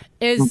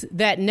 is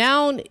that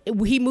now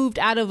he moved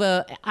out of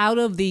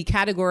the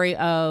category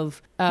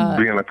of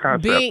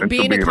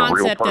being a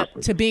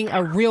concept to being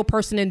a real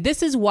person. And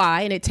this is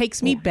why, and it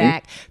takes me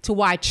back to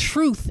why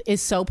truth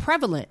is so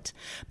prevalent,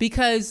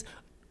 because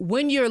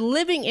when you're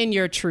living in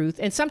your truth,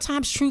 and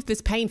sometimes truth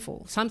is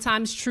painful.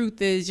 Sometimes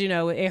truth is,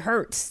 it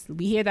hurts.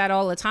 We hear that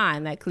all the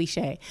time, that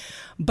cliche,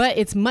 but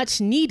it's much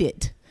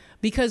needed.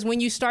 Because when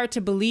you start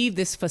to believe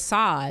this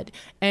facade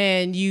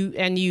and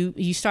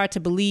you start to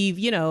believe,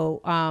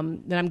 that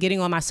I'm getting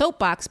on my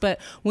soapbox,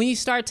 but when you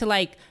start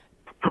to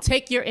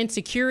take your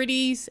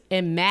insecurities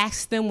and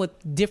mask them with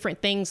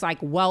different things like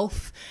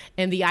wealth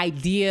and the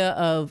idea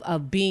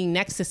of being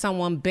next to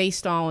someone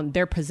based on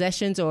their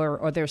possessions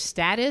or their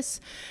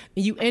status,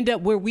 you end up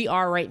where we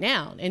are right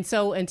now. And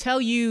so until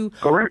you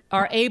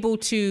are able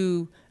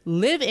to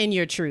live in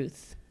your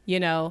truth,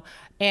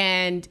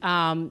 and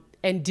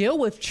deal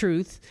with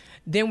truth,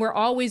 then we're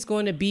always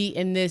going to be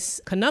in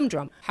this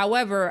conundrum.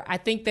 However, I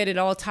think that it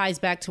all ties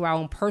back to our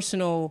own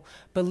personal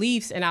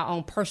beliefs and our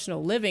own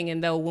personal living.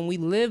 And though when we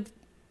live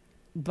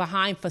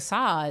behind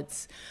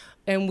facades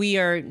and we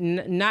are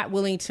not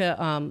willing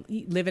to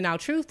live in our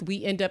truth,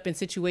 we end up in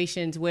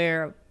situations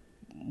where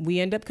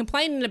we end up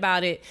complaining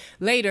about it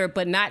later,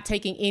 but not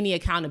taking any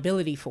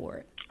accountability for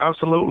it.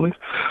 Absolutely.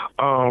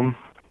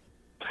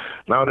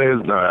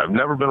 Nowadays, I've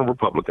never been a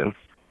Republican.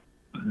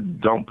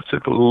 Don't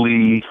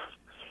particularly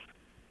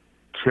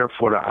care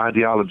for the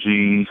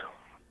ideology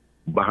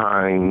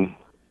behind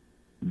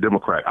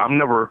Democrat.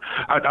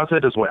 I'll say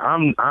it this way,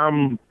 I'm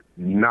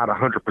not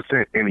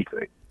 100%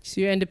 anything. So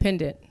you're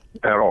independent?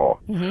 At all.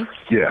 Mm-hmm.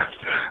 Yeah.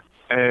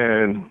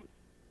 And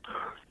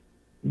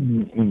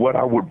what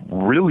I would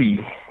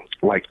really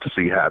like to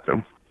see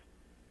happen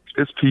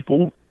is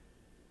people,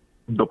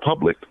 the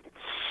public,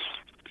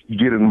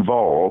 get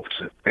involved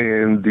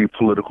in the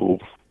political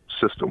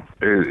system.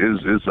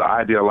 It's an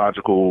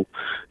ideological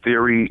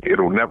theory.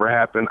 It'll never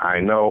happen. I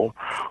know.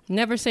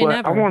 Never say but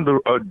never. I want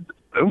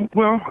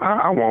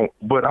I won't.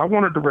 But I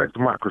want a direct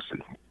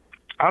democracy.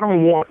 I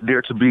don't want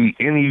there to be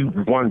any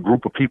one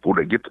group of people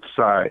that get to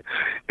decide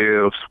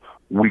if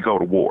we go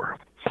to war.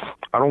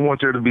 I don't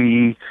want there to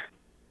be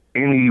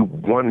any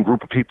one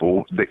group of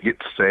people that get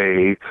to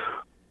say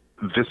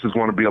this is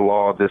going to be a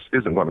law, this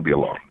isn't going to be a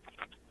law,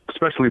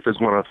 especially if it's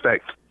going to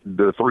affect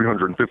the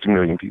 350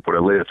 million people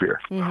that live here.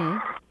 Mm-hmm.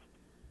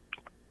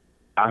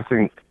 I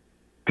think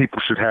people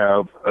should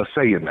have a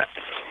say in that.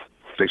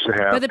 they should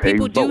have But the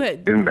people a do vote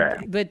it. in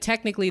that. But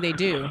technically, they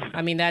do.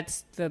 I mean,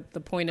 that's the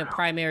point of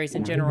primaries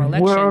and general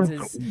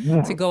elections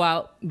is to go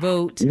out,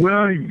 vote,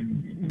 Well,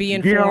 be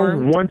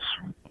informed.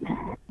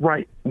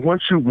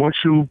 Once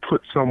you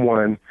put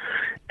someone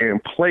in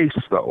place,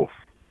 though.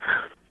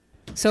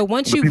 So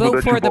once the you people vote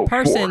that for you the vote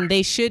person, for.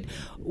 they should,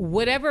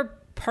 whatever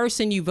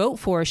person you vote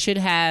for should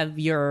have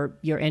your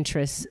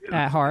interests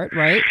at heart,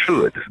 right?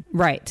 Should.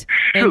 Right.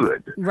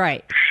 Should.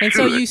 Right. And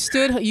so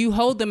Should. you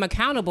hold them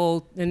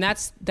accountable, and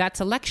that's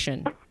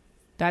election.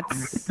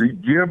 That's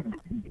Yeah,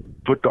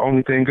 but the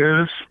only thing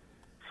is,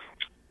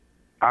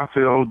 I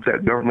feel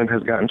that government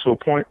has gotten to a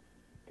point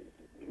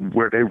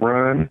where they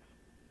run.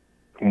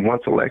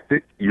 Once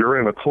elected, you're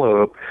in a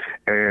club,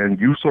 and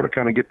you sort of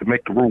kind of get to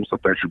make the rules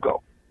up as you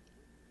go.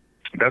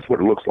 That's what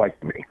it looks like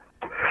to me.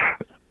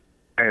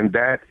 And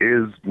that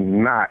is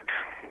not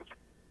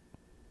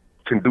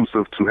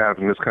conducive to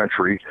having this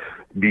country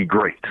be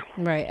great.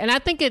 right. And I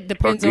think it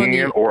depends on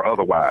Again or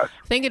otherwise.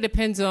 I think it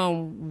depends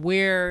on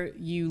where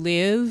you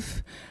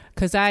live,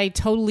 because I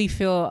totally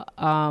feel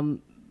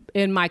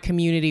in my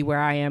community where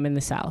I am in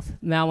the South.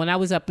 Now, when I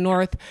was up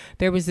north,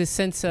 there was this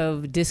sense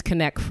of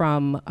disconnect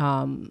from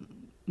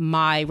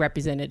my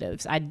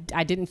representatives. I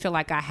didn't feel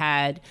like I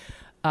had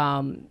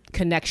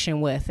connection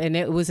with, and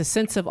it was a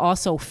sense of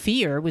also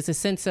fear. It was a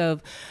sense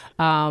of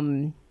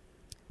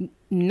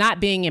not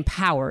being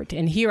empowered.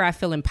 And here I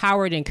feel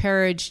empowered,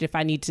 encouraged if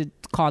I need to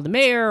call the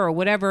mayor or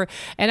whatever.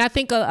 And I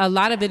think a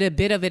lot of it, a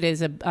bit of it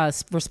is a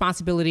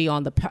responsibility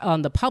on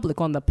the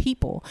public, on the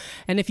people.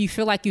 And if you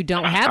feel like you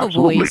don't have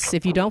Absolutely. a voice,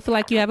 if you don't feel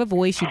like you have a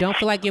voice, you don't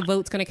feel like your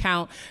vote's going to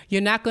count,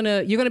 you're going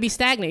to be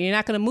stagnant. You're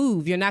not going to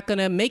move. You're not going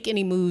to make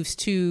any moves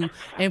to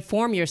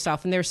inform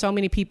yourself. And there are so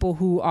many people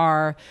who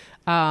are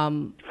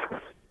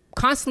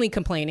constantly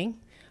complaining,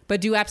 but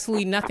do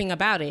absolutely nothing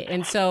about it.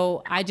 And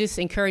so I just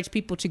encourage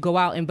people to go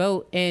out and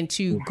vote, and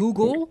to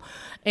Google,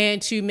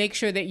 and to make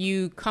sure that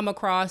you come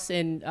across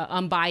an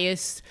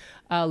unbiased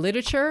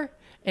literature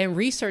and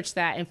research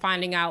that, and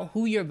finding out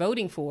who you're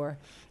voting for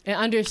and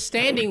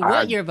understanding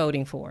what you're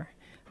voting for.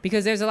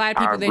 Because there's a lot of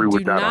people I agree that with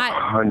do that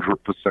not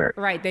 100%.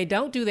 Right. They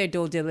don't do their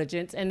due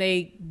diligence, and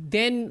they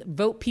then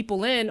vote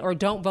people in or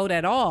don't vote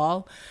at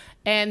all.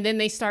 And then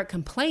they start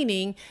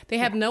complaining. They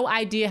have no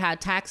idea how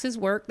taxes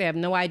work. They have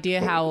no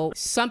idea how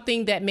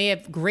something that may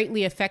have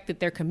greatly affected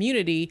their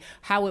community,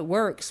 how it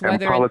works. And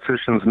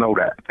politicians know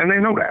that, and they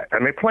know that,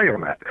 and they play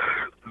on that.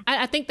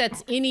 I think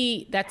that's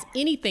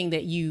anything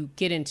that you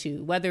get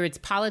into, whether it's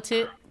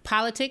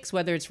politics,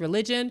 whether it's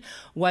religion,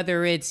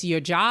 whether it's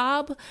your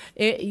job.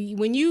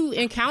 When you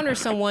encounter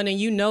someone and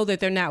you know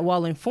that they're not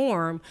well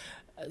informed,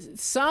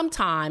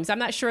 sometimes, I'm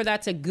not sure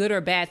that's a good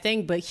or bad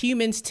thing, but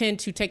humans tend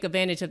to take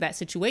advantage of that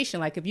situation.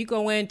 Like if you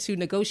go in to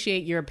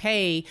negotiate your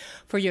pay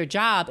for your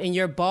job, and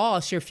your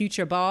boss, your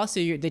future boss,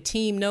 or the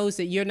team knows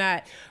that you're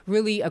not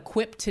really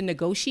equipped to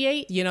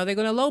negotiate, they're going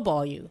to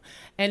lowball you.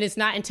 And it's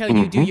not until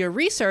you do your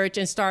research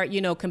and start,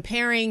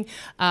 comparing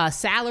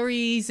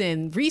salaries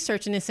and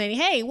researching and saying,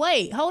 hey,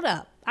 wait, hold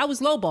up, I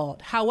was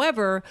lowballed.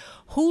 However,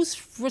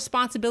 whose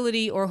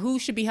responsibility or who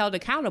should be held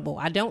accountable?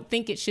 I don't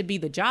think it should be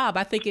the job.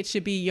 I think it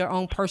should be your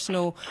own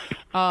personal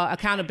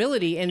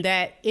accountability, and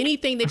that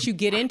anything that you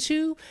get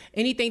into,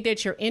 anything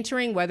that you're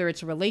entering, whether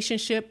it's a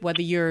relationship,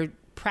 whether you're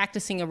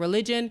practicing a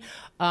religion,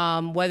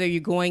 whether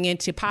you're going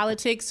into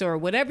politics or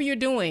whatever you're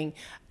doing,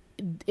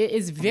 it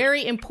is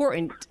very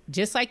important.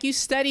 Just like you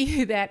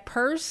study that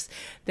purse,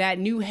 that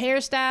new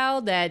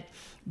hairstyle, that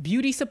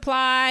beauty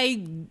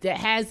supply that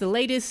has the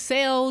latest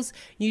sales,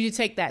 you need to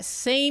take that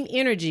same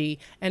energy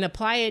and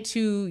apply it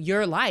to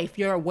your life,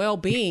 your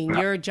well-being,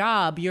 your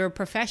job, your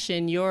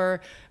profession, your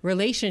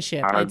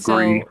relationship. I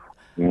agree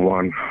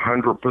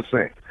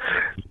 100%.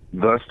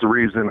 That's the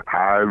reason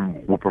I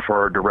would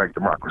prefer direct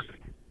democracy,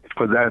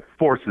 because that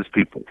forces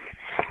people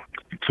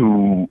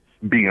to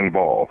be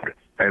involved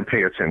and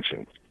pay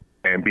attention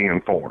and be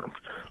informed.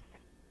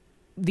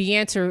 The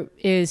answer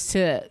is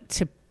to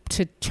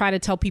try to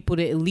tell people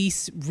to at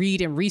least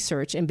read and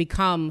research and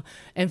become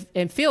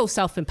and feel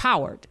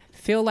self-empowered.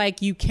 Feel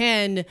like you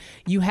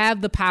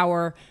have the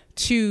power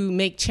to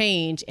make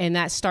change. And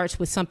that starts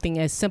with something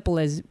as simple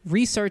as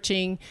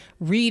researching,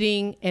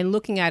 reading, and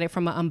looking at it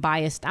from an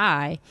unbiased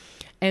eye.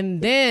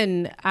 And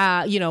then,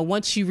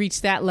 once you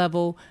reach that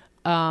level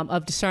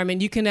of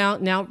discernment, you can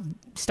now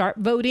start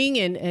voting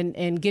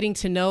and getting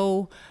to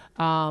know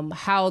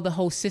how the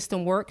whole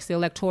system works, the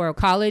Electoral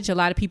College. A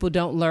lot of people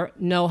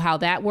don't know how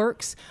that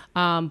works,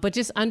 but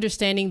just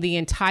understanding the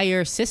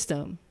entire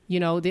system,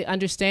 the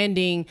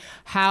understanding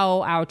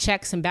how our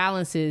checks and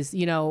balances,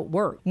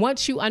 work.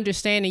 Once you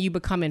understand and you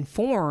become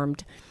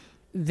informed,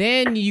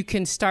 then you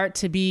can start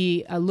to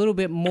be a little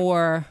bit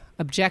more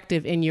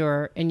objective in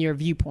your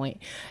viewpoint.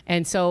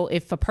 And so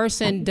if a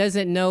person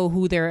doesn't know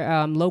who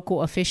their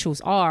local officials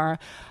are,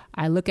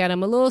 I look at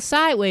them a little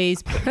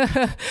sideways,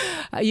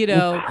 how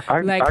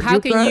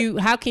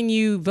can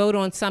you vote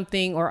on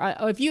something, or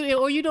if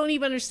you don't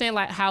even understand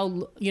like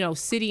how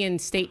city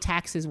and state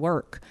taxes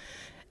work,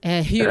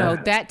 and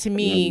that to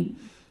me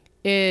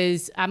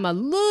is I'm a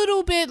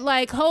little bit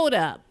like, hold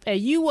up. And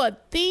you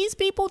want these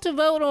people to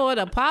vote on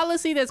a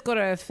policy that's going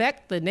to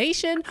affect the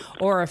nation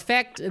or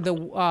affect the,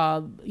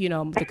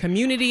 the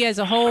community as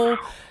a whole?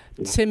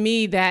 To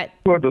me, that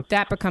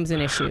becomes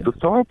an issue. The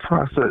thought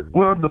process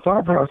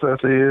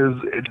is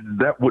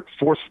that would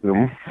force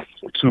them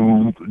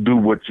to do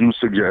what you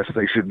suggest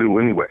they should do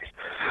anyway.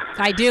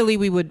 Ideally,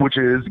 we would, which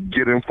is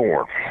get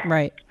informed,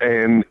 right?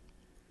 And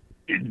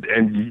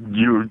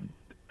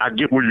I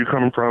get where you're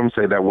coming from.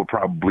 Say that will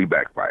probably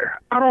backfire.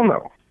 I don't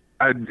know.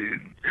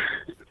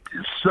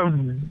 So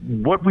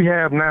what we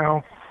have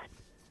now,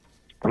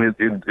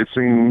 it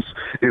seems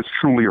it's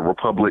truly a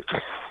republic.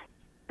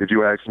 If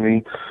you ask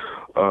me,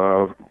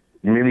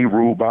 many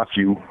ruled by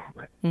few.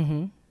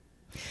 Mm-hmm.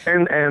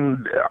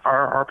 And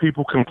are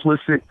people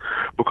complicit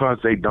because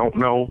they don't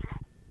know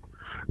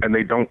and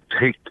they don't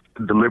take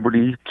the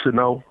liberty to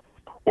know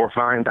or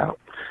find out?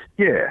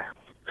 Yeah.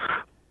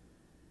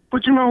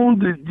 But you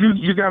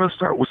got to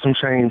start with some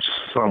change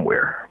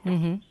somewhere.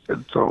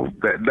 Mm-hmm. So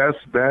that's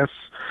the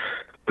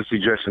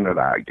suggestion that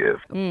I give.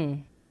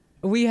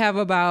 We have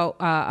about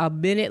a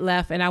minute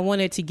left, and I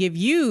wanted to give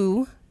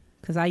you,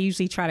 because I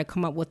usually try to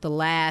come up with the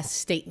last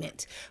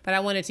statement, but I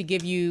wanted to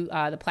give you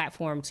the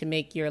platform to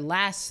make your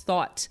last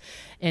thought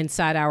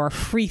inside our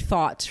free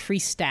thought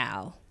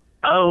freestyle.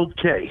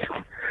 Okay.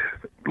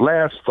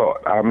 Last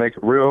thought. I'll make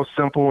it real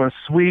simple and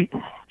sweet.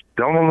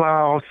 Don't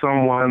allow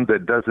someone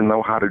that doesn't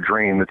know how to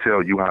dream to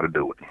tell you how to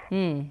do it.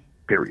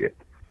 Period.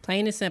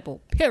 Plain and simple.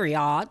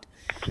 Period.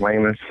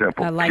 Plain and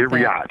simple. I like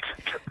period. That.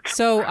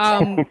 So,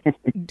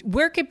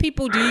 where can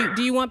people do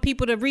you want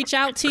people to reach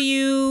out to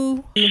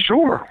you?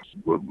 Sure.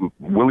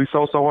 Willie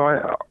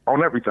Soso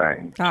on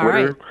everything. All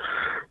Twitter,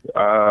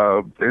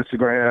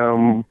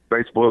 Instagram,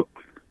 Facebook.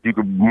 You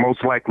could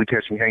most likely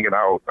catch me hanging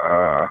out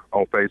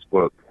on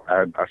Facebook.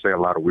 I say a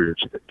lot of weird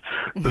shit.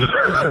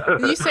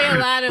 You say a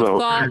lot of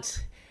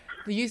thought.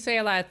 You say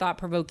a lot of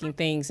thought-provoking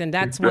things, and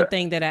that's one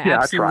thing that I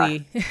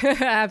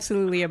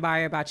absolutely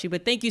admire about you.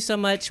 But thank you so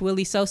much,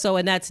 Willie Soso,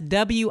 and that's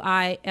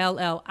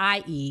WILLIESOSO.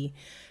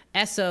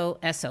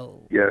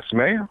 Yes,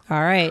 ma'am.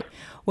 All right.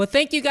 Well,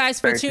 thank you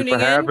guys for tuning in.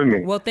 Having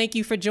me. Well, thank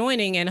you for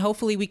joining, and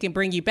hopefully we can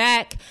bring you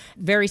back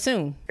very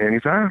soon.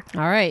 Anytime.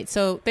 All right.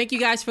 So thank you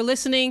guys for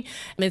listening.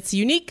 It's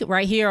Unique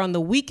right here on the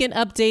Weekend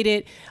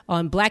Updated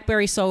on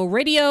Blackberry Soul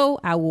Radio.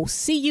 I will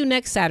see you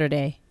next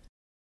Saturday.